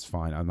with it, it's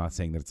fine. I'm not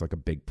saying that it's like a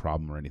big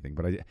problem or anything,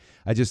 but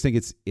I just think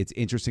it's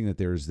interesting that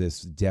there's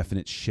this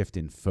definite shift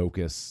in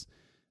focus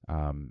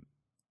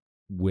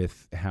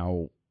with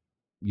how,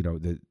 you know,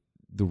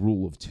 the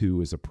rule of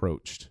two is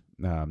approached,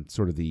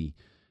 sort of the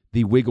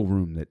wiggle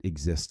room that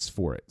exists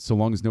for it. So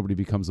long as nobody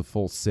becomes a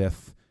full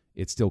Sith,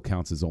 it still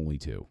counts as only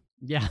two.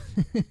 Yeah.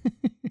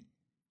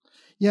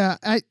 Yeah,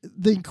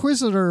 the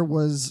Inquisitor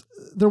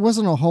there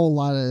wasn't a whole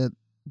lot of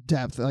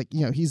depth. Like,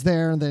 you know, he's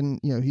there and then,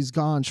 you know, he's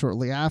gone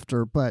shortly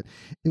after, but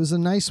it was a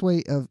nice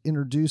way of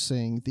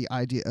introducing the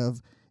idea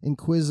of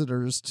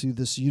Inquisitors to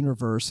this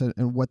universe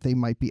and what they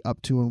might be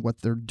up to and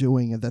what they're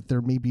doing, and that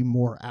there may be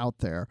more out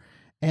there.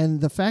 And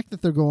the fact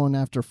that they're going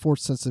after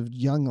Force-sensitive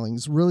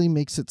younglings really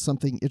makes it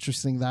something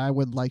interesting that I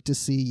would like to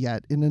see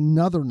yet in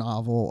another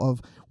novel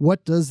of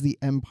what does the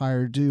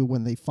Empire do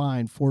when they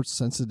find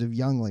Force-sensitive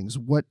younglings?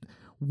 What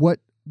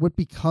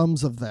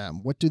becomes of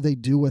them? What do they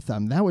do with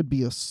them? That would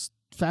be a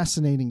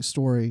fascinating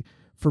story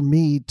for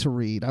me to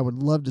read. I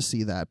would love to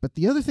see that. But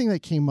the other thing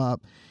that came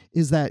up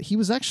is that he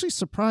was actually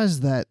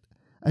surprised that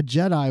a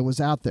Jedi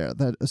was out there,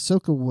 that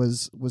Ahsoka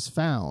was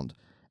found.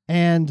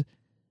 And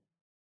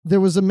there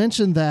was a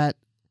mention that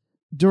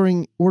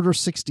during Order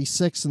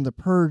 66 and the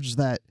Purge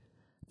that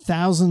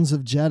thousands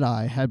of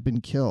Jedi had been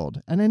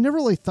killed. And I never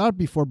really thought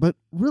before, but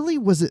really,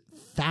 was it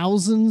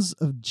thousands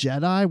of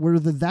Jedi? Were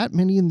there that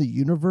many in the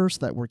universe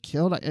that were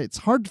killed? It's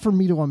hard for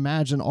me to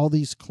imagine all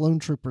these clone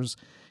troopers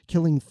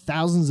killing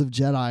thousands of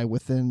Jedi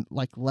within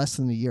like less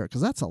than a year,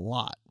 because that's a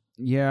lot.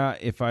 Yeah,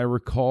 if I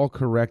recall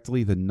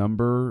correctly, the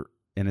number,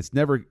 and it's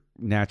never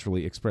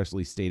naturally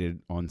expressly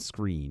stated on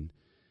screen,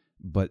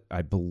 but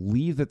I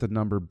believe that the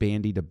number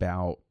bandied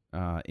about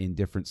in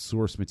different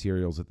source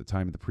materials at the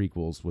time of the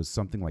prequels was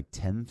something like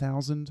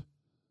 10,000,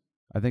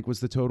 I think was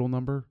the total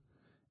number,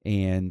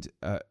 and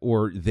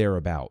or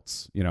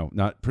thereabouts. You know,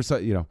 not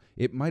precise. You know,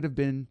 it might have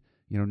been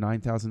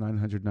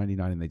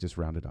 9,999, and they just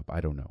rounded up. I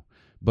don't know,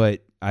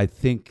 but I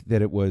think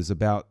that it was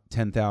about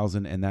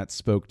 10,000, and that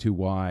spoke to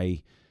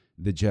why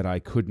the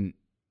Jedi couldn't.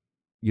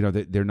 You know,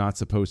 that they're not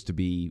supposed to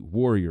be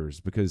warriors,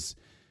 because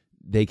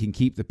they can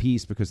keep the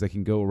peace, because they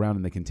can go around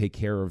and they can take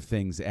care of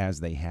things as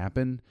they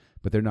happen,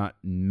 but they're not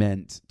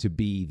meant to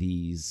be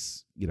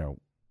these,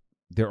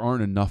 there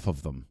aren't enough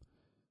of them,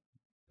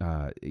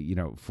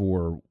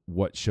 for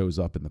what shows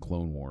up in the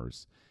Clone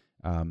Wars.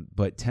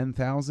 But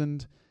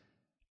 10,000,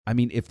 I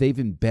mean, if they've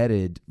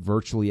embedded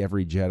virtually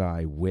every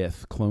Jedi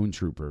with clone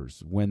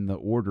troopers, when the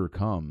order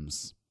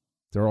comes,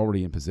 they're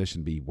already in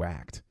position to be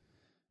whacked.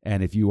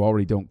 And if you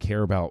already don't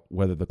care about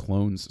whether the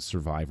clones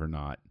survive or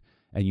not,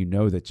 and you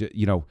know that,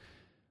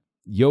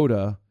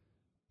 Yoda,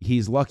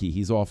 he's lucky.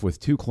 He's off with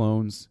 2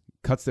 clones,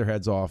 cuts their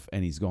heads off,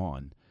 and he's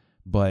gone.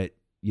 But,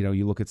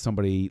 you look at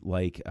somebody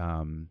like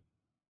Ayla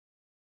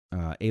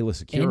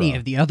Secura. Any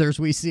of the others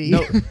we see.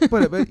 No,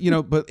 but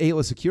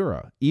Ayla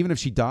Secura, even if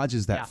she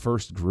dodges that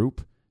first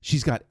group,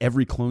 she's got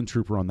every clone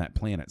trooper on that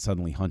planet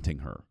suddenly hunting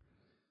her.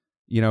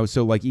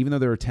 So like, even though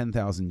there are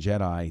 10,000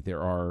 Jedi,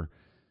 there are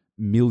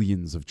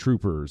millions of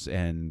troopers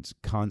and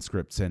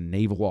conscripts and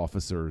naval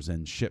officers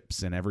and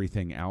ships and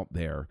everything out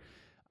there.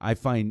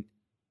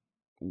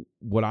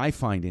 What I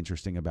find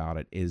interesting about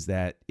it is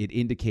that it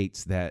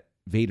indicates that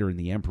Vader and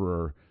the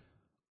Emperor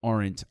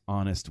aren't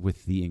honest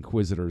with the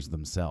Inquisitors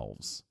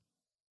themselves.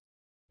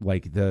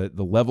 Like the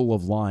level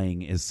of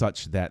lying is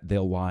such that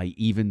they'll lie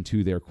even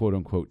to their quote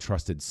unquote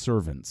trusted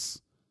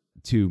servants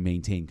to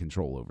maintain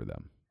control over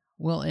them.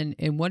 Well,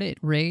 and what it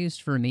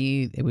raised for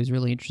me, it was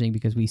really interesting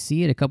because we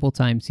see it a couple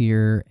times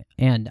here,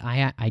 and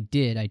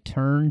I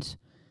turned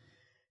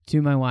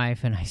to my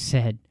wife and I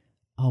said,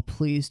 "Oh,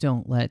 please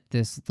don't let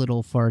this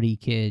little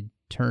farty kid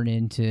turn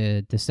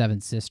into the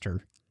seventh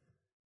sister,"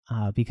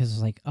 because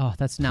it's like, oh,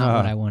 that's not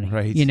what I want to,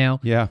 right.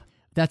 Yeah,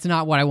 that's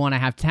not what I want to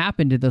have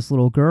happen to this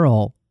little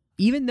girl.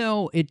 Even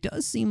though it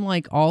does seem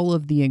like all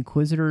of the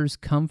Inquisitors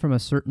come from a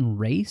certain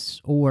race,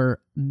 or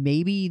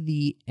maybe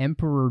the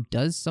Emperor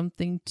does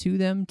something to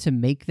them to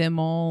make them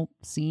all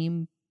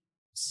seem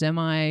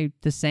semi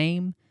the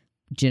same,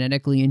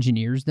 genetically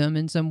engineers them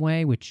in some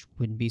way, which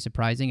wouldn't be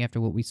surprising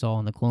after what we saw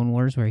in the Clone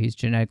Wars, where he's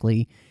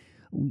genetically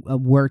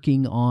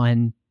working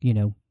on,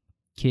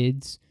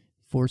 kids,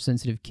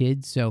 Force-sensitive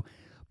kids. So,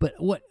 but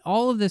what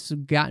all of this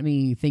got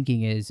me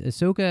thinking is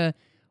Ahsoka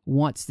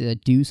wants to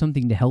do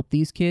something to help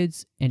these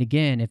kids. And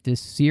again, if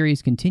this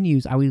series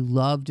continues, I would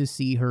love to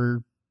see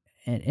her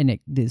and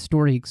the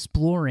story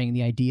exploring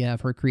the idea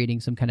of her creating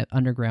some kind of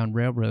underground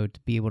railroad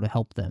to be able to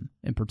help them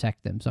and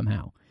protect them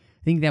somehow.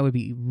 I think that would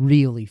be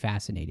really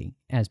fascinating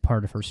as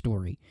part of her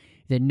story.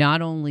 That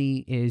not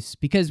only is,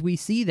 because we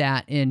see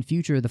that in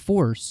Future of the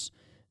Force,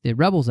 the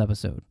Rebels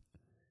episode,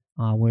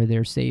 where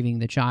they're saving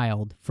the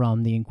child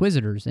from the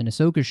Inquisitors, and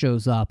Ahsoka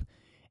shows up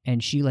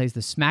and she lays the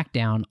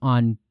smackdown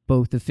on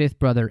both the fifth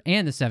brother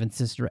and the seventh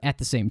sister at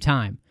the same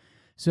time.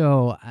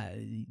 So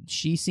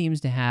she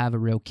seems to have a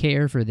real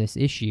care for this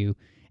issue,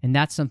 and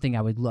that's something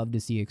I would love to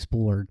see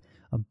explored.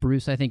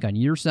 Bruce, I think on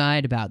your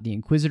side about the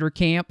Inquisitor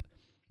camp,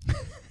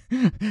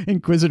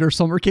 Inquisitor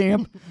summer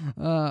camp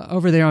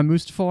over there on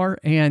Mustafar,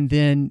 and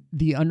then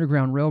the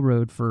Underground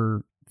Railroad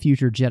for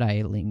future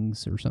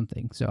Jedi-lings or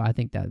something. So I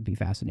think that would be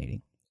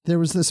fascinating. There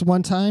was this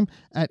one time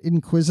at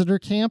Inquisitor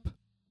camp.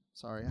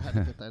 Sorry, I had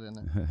to get that in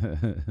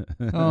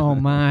there. Oh,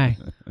 my.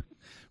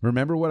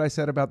 Remember what I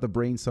said about the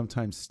brain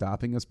sometimes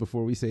stopping us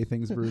before we say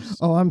things, Bruce?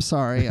 Oh, I'm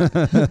sorry.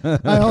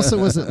 I also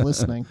wasn't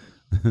listening.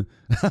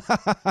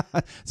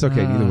 It's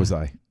okay. Neither was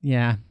I.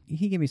 Yeah.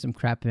 He gave me some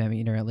crap about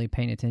me really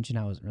paying attention.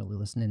 I wasn't really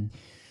listening.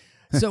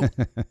 So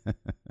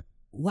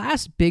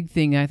last big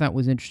thing I thought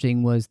was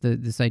interesting was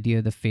this idea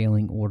of the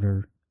failing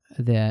order,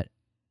 that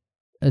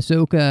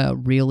Ahsoka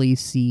really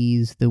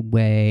sees the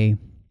way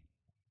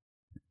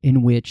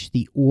in which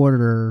the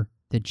order,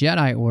 the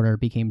Jedi Order,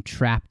 became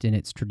trapped in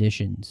its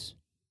traditions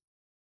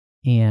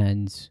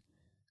and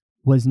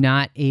was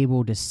not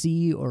able to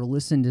see or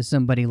listen to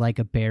somebody like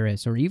a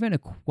Barriss or even a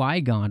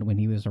Qui-Gon when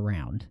he was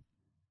around.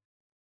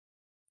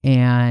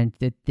 And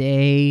that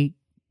they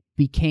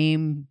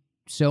became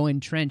so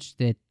entrenched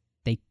that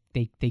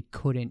they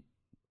couldn't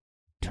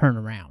turn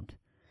around.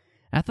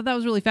 I thought that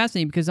was really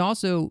fascinating because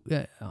also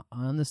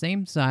on the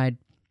same side,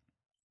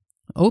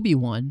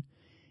 Obi-Wan,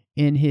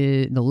 in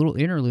the little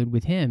interlude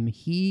with him,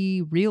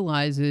 he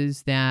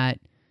realizes that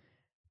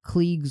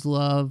Klieg's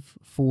love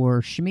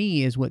for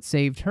Shmi is what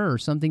saved her,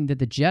 something that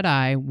the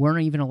Jedi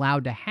weren't even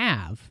allowed to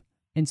have,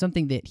 and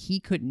something that he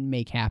couldn't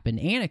make happen.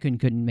 Anakin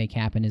couldn't make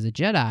happen as a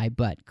Jedi,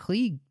 but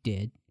Klieg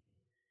did.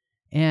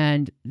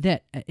 And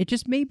that it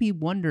just made me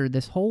wonder,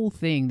 this whole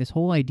thing, this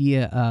whole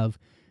idea of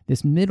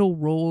this middle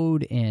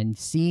road and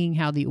seeing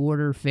how the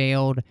Order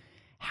failed,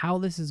 how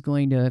this is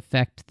going to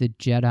affect the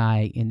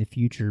Jedi in the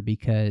future,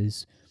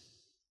 because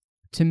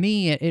to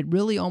me, it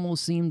really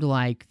almost seemed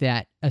like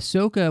that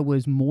Ahsoka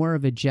was more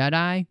of a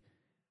Jedi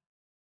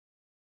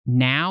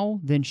now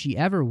than she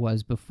ever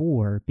was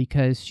before,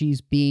 because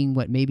she's being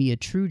what maybe a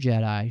true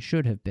Jedi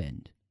should have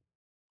been.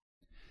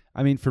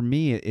 I mean, for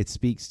me, it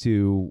speaks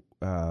to,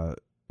 who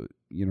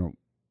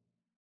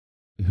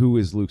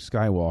is Luke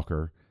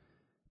Skywalker.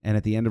 And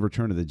at the end of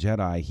Return of the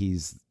Jedi, he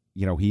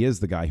is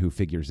the guy who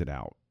figures it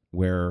out,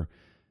 where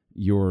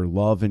your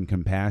love and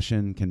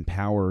compassion can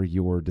power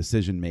your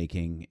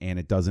decision-making, and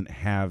it doesn't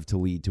have to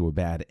lead to a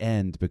bad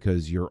end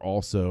because you're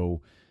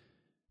also,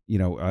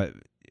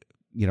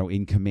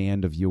 in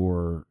command of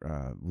your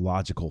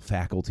logical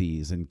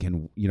faculties and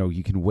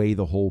you can weigh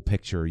the whole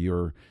picture.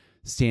 You're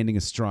standing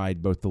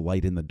astride both the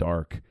light and the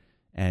dark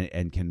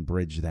and can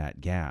bridge that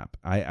gap.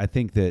 I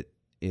think that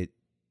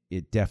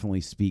it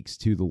definitely speaks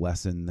to the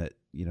lesson that,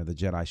 the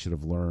Jedi should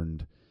have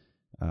learned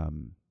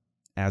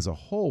as a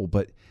whole.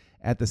 But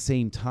at the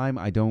same time,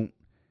 I don't,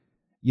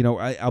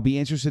 I'll be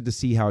interested to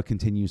see how it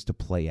continues to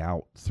play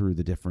out through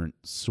the different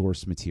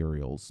source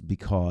materials,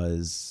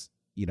 because,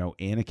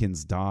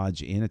 Anakin's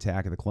dodge in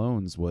Attack of the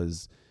Clones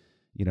was,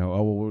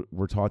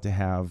 we're taught to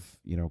have,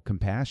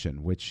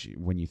 compassion, which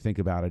when you think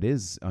about it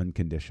is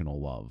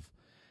unconditional love.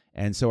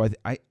 And so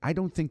I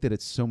don't think that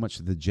it's so much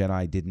that the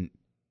Jedi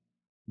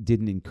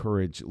didn't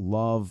encourage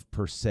love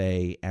per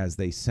se, as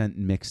they sent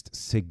mixed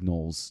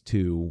signals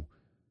to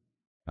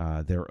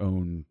their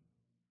own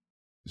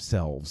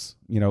selves.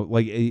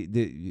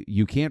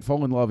 You can't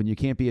fall in love and you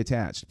can't be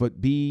attached, but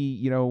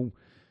be,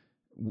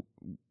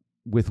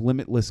 with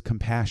limitless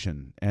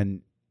compassion,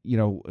 and,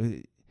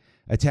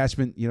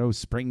 attachment,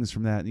 springs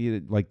from that,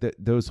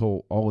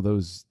 all of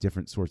those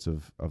different sorts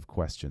of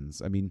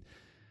questions. I mean,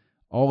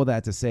 all of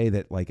that to say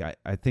that,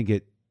 I think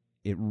it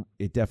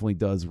definitely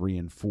does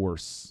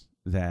reinforce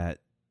that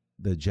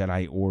the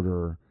Jedi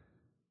Order,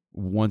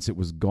 once it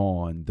was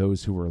gone,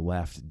 those who were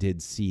left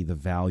did see the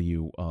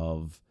value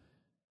of,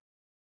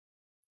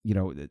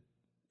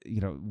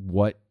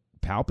 what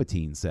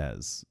Palpatine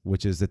says,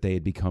 which is that they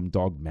had become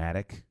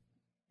dogmatic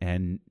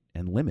and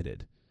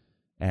limited.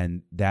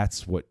 And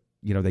that's what,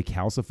 they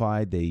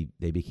calcified,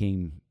 they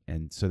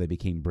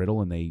became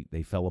brittle, and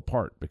they fell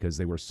apart because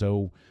they were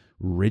so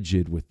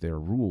rigid with their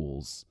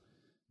rules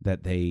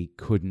that they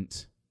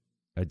couldn't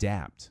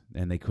adapt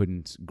and they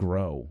couldn't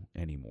grow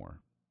anymore.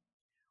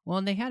 Well,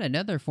 and they had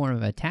another form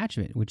of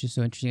attachment, which is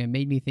so interesting. It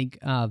made me think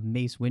of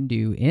Mace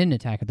Windu in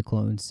Attack of the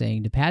Clones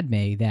saying to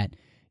Padme that,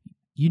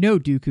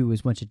 Dooku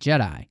was once a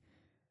Jedi.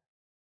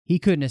 He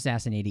couldn't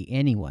assassinate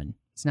anyone.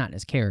 It's not in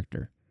his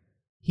character.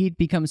 He'd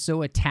become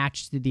so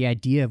attached to the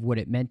idea of what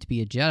it meant to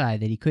be a Jedi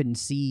that he couldn't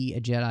see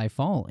a Jedi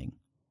falling.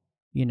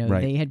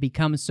 Right. They had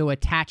become so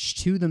attached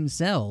to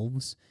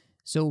themselves,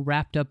 so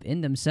wrapped up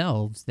in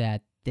themselves,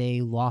 that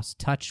they lost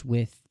touch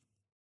with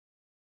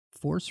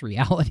Force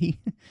reality.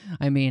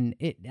 I mean,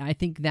 I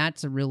think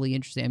that's a really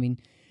interesting,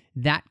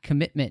 that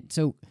commitment.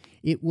 So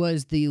it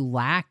was the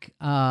lack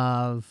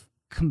of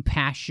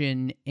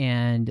compassion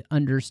and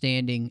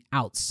understanding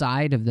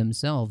outside of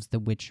themselves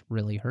which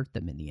really hurt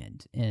them in the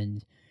end.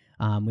 And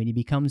when you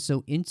become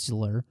so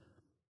insular,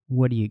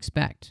 what do you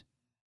expect?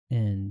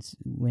 And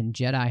when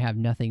Jedi have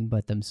nothing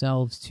but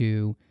themselves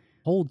to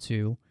hold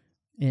to,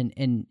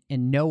 and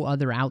no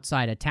other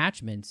outside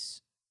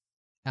attachments,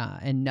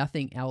 and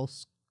nothing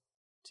else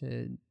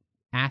to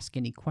ask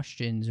any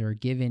questions or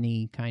give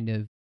any kind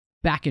of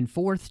back and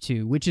forth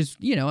to, which is,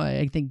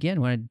 I think, again,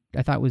 what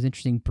I thought was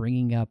interesting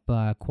bringing up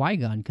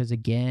Qui-Gon, because,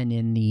 again,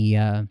 in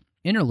the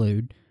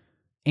interlude,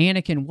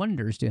 Anakin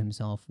wonders to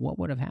himself, what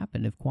would have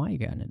happened if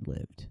Qui-Gon had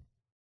lived?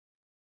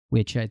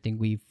 Which I think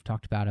we've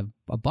talked about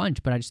a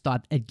bunch, but I just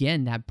thought,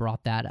 again, that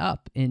brought that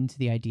up into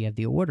the idea of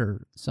the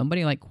Order.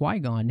 Somebody like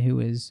Qui-Gon, who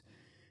is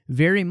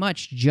very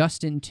much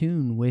just in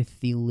tune with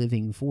the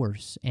living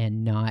Force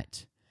and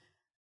not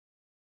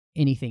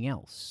anything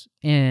else.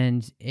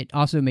 And it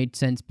also made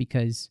sense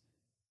because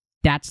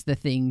that's the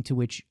thing to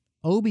which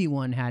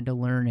Obi-Wan had to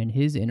learn in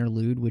his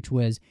interlude, which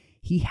was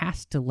he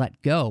has to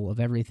let go of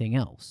everything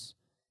else.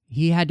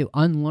 He had to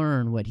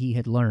unlearn what he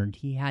had learned.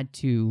 He had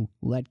to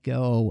let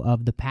go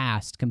of the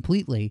past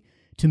completely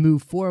to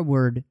move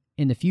forward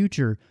in the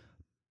future.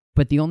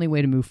 But the only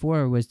way to move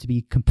forward was to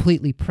be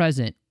completely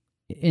present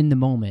in the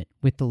moment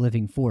with the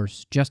living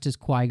Force, just as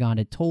Qui-Gon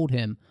had told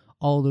him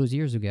all those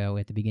years ago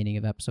at the beginning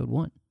of Episode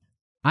 1.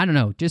 I don't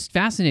know, just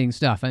fascinating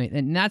stuff. I mean,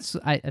 and that's,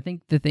 I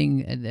think, the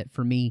thing that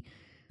for me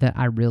that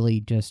I really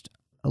just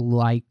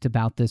liked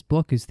about this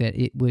book is that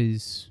it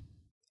was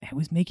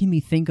making me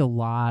think a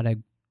lot of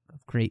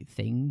great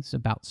things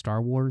about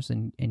Star Wars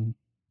and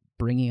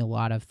bringing a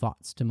lot of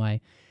thoughts to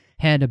my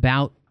head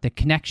about the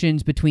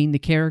connections between the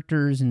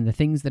characters and the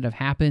things that have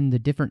happened, the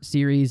different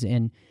series,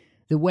 and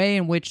the way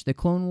in which the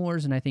Clone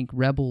Wars and I think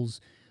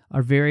Rebels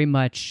are very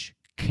much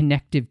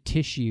connective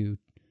tissue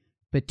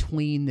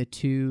between the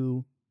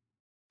two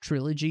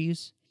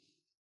trilogies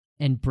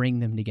and bring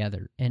them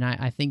together. And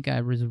I think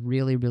I was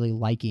really, really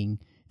liking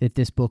that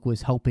this book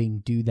was helping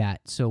do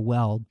that so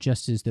well,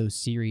 just as those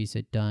series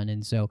had done.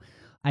 And so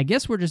I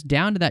guess we're just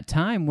down to that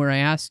time where I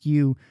ask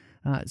you,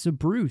 so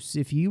Bruce,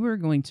 if you were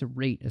going to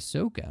rate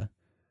Ahsoka,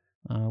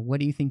 what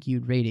do you think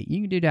you'd rate it?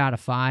 You can do it out of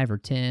 5 or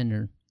 10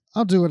 or...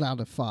 I'll do it out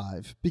of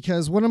 5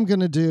 because what I'm going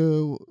to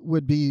do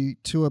would be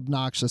too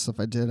obnoxious if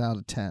I did out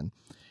of 10.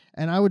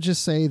 And I would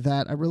just say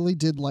that I really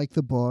did like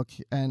the book,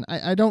 and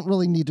I don't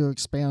really need to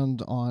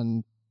expand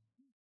on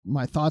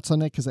my thoughts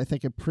on it because I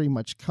think I pretty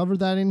much covered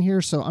that in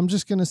here. So I'm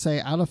just going to say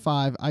out of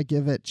 5, I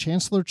give it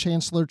Chancellor,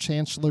 Chancellor,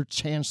 Chancellor,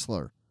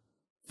 Chancellor.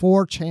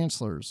 4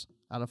 Chancellors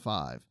out of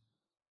 5.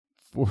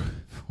 4.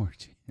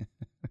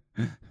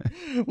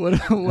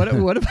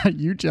 What about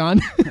you,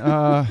 John?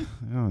 Oh,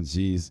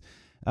 geez.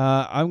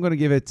 I'm going to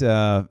give it,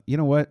 you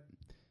know what?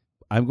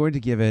 I'm going to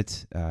give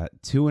it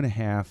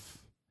 2.5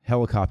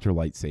 helicopter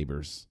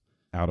lightsabers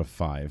out of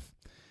 5.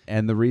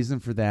 And the reason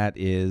for that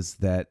is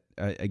that,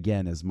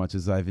 again, as much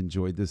as I've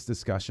enjoyed this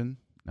discussion,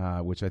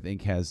 which I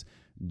think has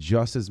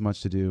just as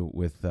much to do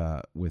with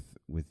the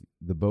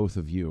both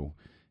of you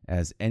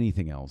as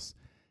anything else,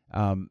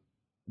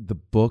 the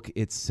book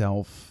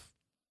itself,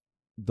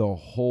 the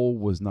whole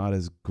was not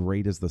as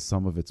great as the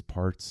sum of its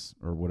parts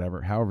or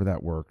whatever, however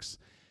that works.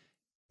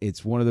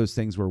 It's one of those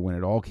things where when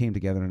it all came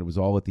together and it was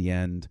all at the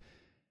end,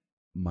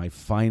 my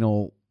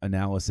final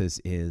analysis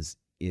is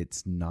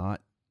it's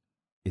not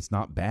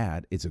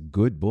bad. It's a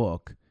good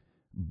book,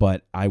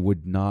 but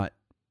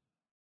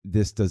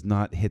this does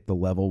not hit the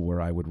level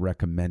where I would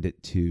recommend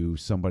it to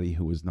somebody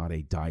who is not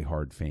a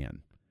diehard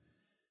fan.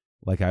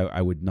 Like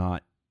I would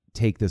not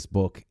take this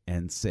book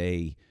and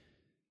say,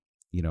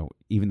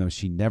 even though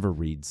she never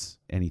reads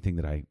anything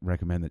that I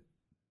recommend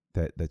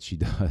that she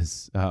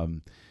does,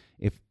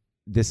 if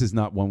this is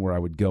not one where I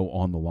would go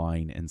on the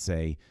line and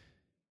say,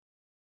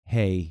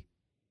 hey,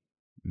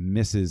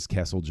 Mrs.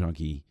 Kessel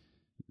Junkie,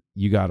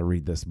 you got to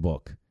read this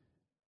book.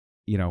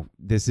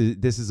 This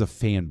is a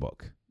fan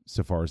book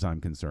so far as I'm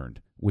concerned,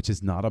 which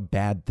is not a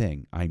bad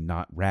thing. I'm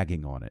not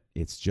ragging on it.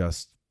 It's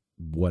just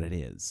what it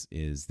is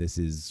this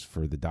is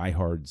for the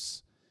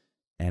diehards,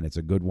 and it's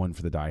a good one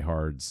for the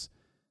diehards,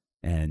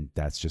 and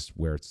that's just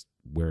where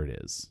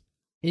it is.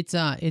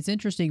 It's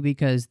interesting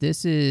because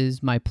this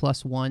is my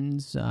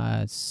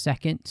 +1's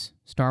second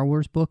Star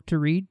Wars book to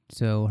read.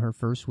 So her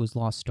first was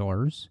Lost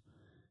Stars,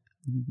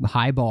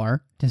 high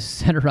bar to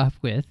set her up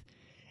with,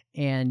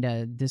 and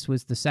this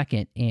was the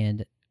second.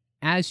 And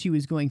as she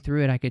was going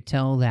through it, I could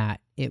tell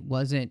that it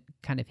wasn't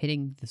kind of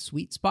hitting the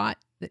sweet spot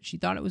that she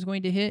thought it was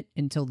going to hit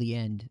until the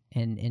end,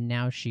 and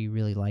now she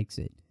really likes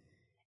it.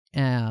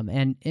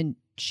 And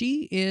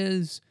she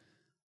is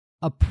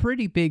a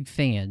pretty big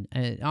fan.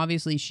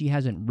 Obviously, she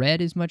hasn't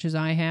read as much as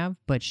I have,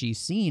 but she's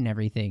seen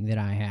everything that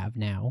I have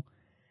now.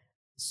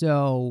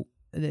 So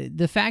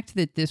the fact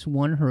that this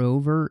won her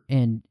over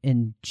and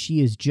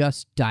she is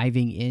just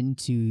diving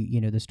into,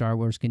 the Star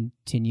Wars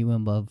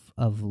continuum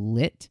of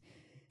lit,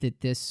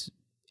 that this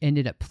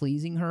ended up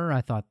pleasing her,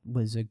 I thought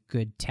was a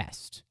good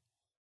test.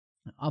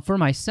 For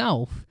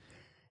myself,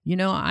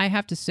 I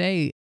have to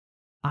say,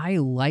 I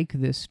like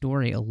this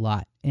story a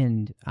lot,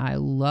 and I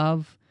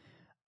love...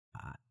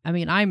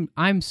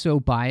 I'm so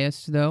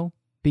biased though,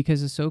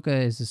 because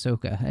Ahsoka is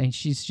Ahsoka, and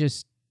she's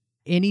just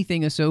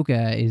anything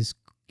Ahsoka is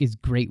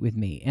great with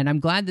me, and I'm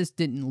glad this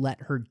didn't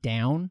let her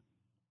down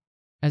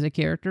as a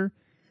character.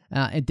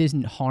 It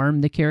didn't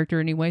harm the character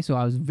anyway, so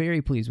I was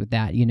very pleased with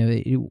that.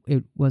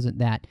 It wasn't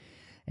that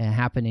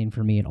happening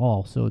for me at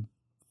all. So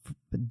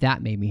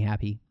that made me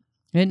happy.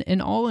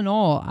 And all in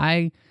all,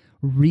 I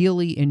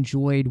really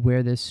enjoyed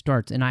where this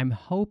starts, and I'm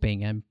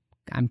hoping,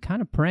 I'm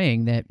kind of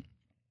praying that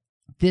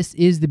this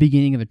is the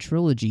beginning of a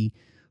trilogy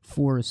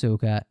for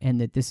Ahsoka, and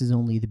that this is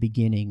only the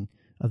beginning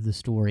of the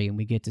story, and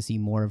we get to see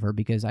more of her,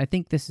 because I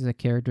think this is a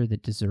character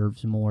that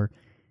deserves more.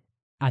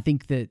 I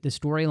think that the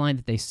storyline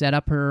that they set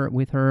up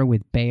with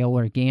Bail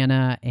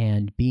Organa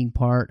and being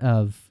part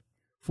of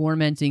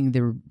fomenting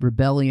the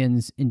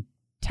rebellion's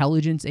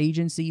intelligence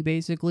agency,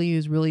 basically,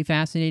 is really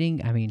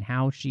fascinating. I mean,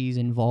 how she's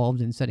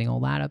involved in setting all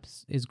that up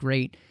is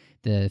great.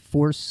 The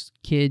Force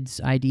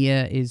Kids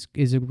idea is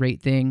a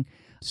great thing.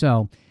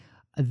 So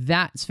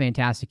that's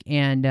fantastic.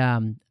 And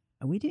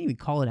we didn't even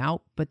call it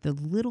out, but the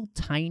little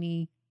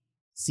tiny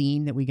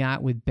scene that we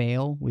got with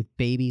Bail, with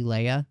baby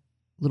Leia,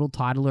 little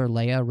toddler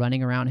Leia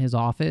running around his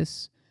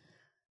office.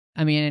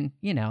 I mean,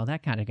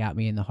 that kind of got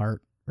me in the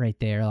heart right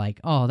there. Like,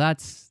 oh,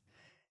 that's,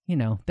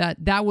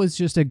 that was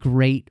just a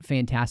great,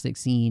 fantastic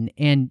scene.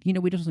 And,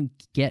 we don't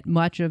get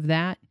much of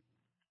that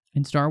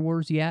in Star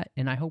Wars yet.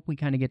 And I hope we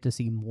kind of get to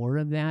see more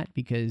of that,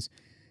 because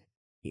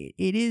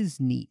it is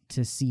neat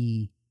to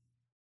see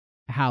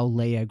how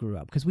Leia grew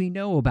up, because we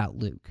know about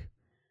Luke,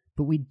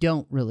 but we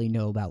don't really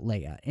know about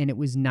Leia. And it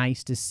was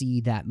nice to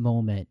see that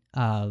moment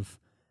of,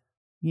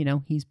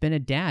 he's been a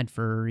dad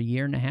for 1.5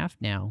 years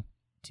now,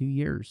 2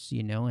 years,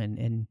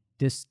 and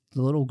this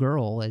little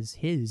girl is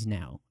his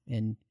now,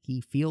 and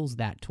he feels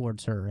that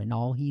towards her, and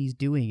all he's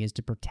doing is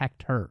to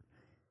protect her.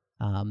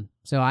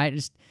 So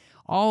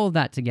all of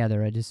that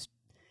together,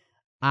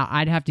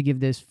 I'd have to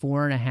give this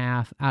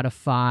 4.5 out of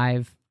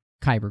 5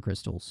 Kyber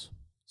Crystals.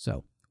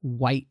 So,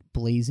 white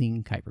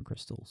blazing Kyber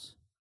Crystals.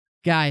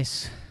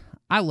 Guys,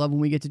 I love when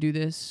we get to do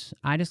this.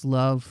 I just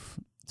love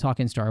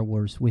talking Star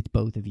Wars with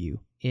both of you.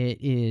 It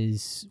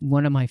is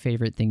one of my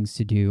favorite things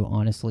to do,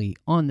 honestly,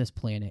 on this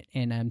planet,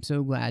 and I'm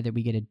so glad that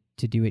we get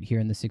to do it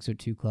here in the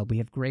 602 Club. We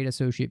have great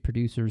associate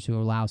producers who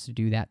allow us to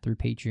do that through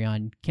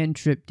Patreon. Ken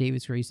Tripp,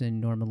 Davis Grayson,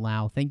 Norman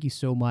Lau. Thank you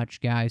so much,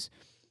 guys.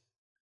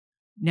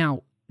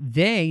 Now,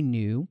 they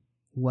knew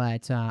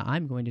what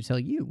I'm going to tell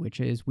you, which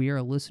is we are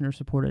a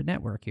listener-supported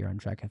network here on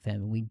Trek FM,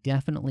 and we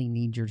definitely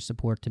need your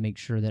support to make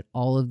sure that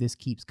all of this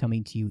keeps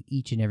coming to you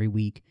each and every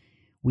week.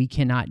 We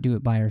cannot do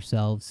it by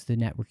ourselves. The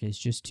network is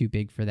just too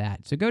big for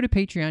that. So go to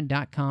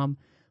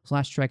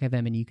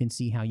patreon.com/TrekFM, and you can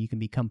see how you can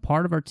become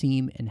part of our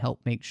team and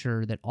help make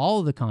sure that all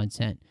of the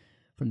content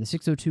from the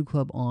 602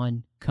 Club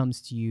on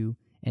comes to you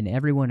and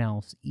everyone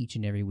else each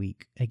and every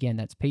week. Again,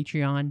 that's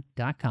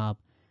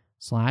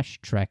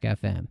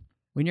patreon.com/TrekFM.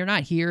 When you're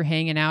not here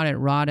hanging out at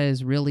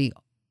Rada's really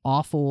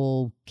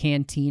awful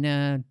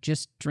cantina,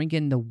 just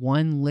drinking the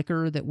one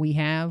liquor that we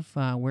have,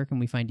 where can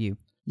we find you?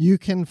 You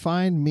can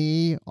find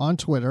me on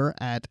Twitter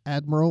at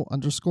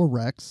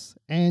Admiral_Rex,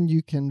 and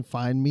you can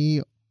find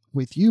me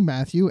with you,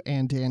 Matthew,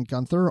 and Dan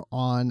Gunther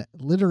on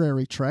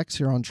Literary Treks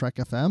here on Trek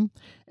FM,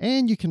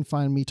 and you can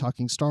find me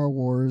talking Star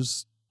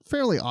Wars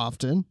fairly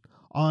often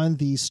on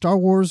the Star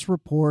Wars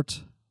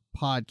Report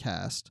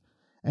podcast.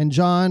 And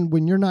John,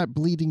 when you're not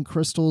bleeding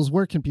crystals,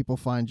 where can people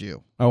find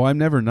you? Oh, I'm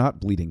never not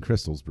bleeding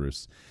crystals,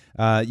 Bruce.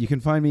 You can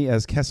find me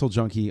as Kessel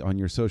Junkie on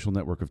your social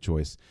network of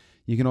choice.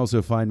 You can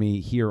also find me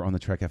here on the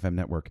Trek FM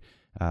network,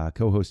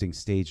 co-hosting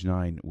Stage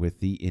 9 with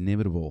the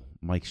inimitable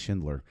Mike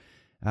Schindler.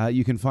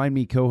 You can find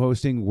me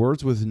co-hosting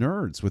Words with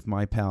Nerds with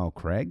my pal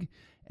Craig.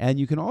 And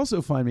you can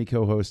also find me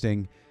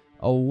co-hosting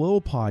a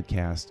little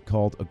podcast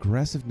called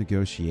Aggressive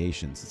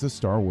Negotiations. It's a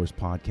Star Wars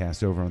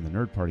podcast over on the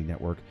Nerd Party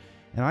Network.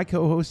 And I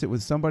co-host it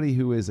with somebody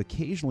who is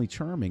occasionally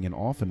charming and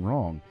often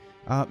wrong.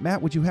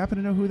 Matt, would you happen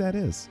to know who that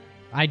is?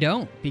 I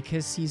don't,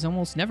 because he's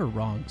almost never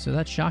wrong, so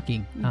that's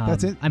shocking.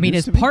 That's it. I mean,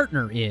 his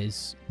partner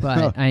is,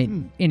 but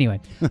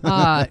anyway.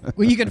 Well,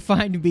 you can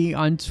find me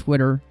on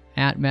Twitter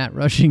at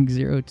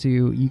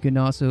MattRushing02. You can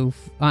also,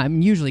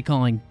 I'm usually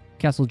calling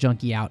Kessel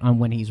Junkie out on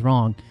when he's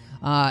wrong.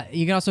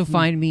 You can also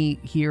find me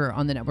here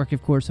on the network,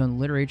 of course, on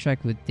Literary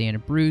Trek with Dan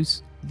and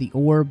Bruce, The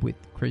Orb with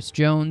Chris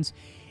Jones,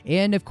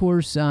 and of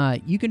course,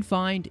 you can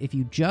find, if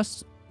you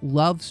just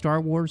love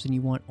Star Wars and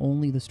you want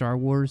only the Star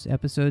Wars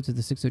episodes of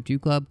the 602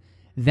 Club,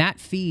 that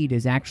feed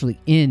is actually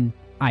in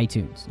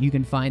iTunes. You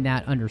can find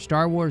that under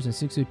Star Wars, a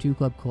 602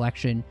 Club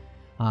collection.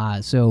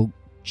 So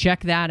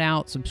check that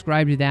out.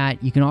 Subscribe to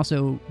that. You can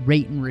also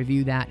rate and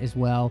review that as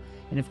well.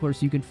 And of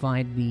course, you can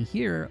find me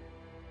here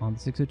on the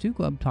 602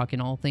 Club talking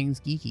all things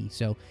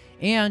geeky.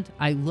 And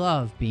I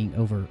love being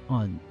over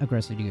on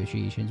Aggressive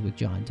Negotiations with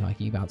John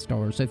talking about Star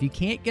Wars. So if you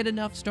can't get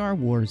enough Star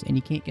Wars and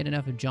you can't get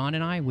enough of John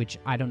and I, which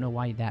I don't know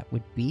why that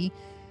would be,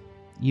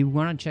 you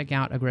want to check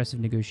out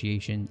Aggressive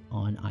Negotiation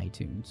on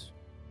iTunes.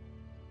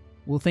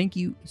 Well, thank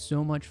you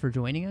so much for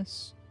joining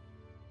us,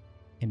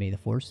 and may the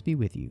Force be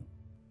with you.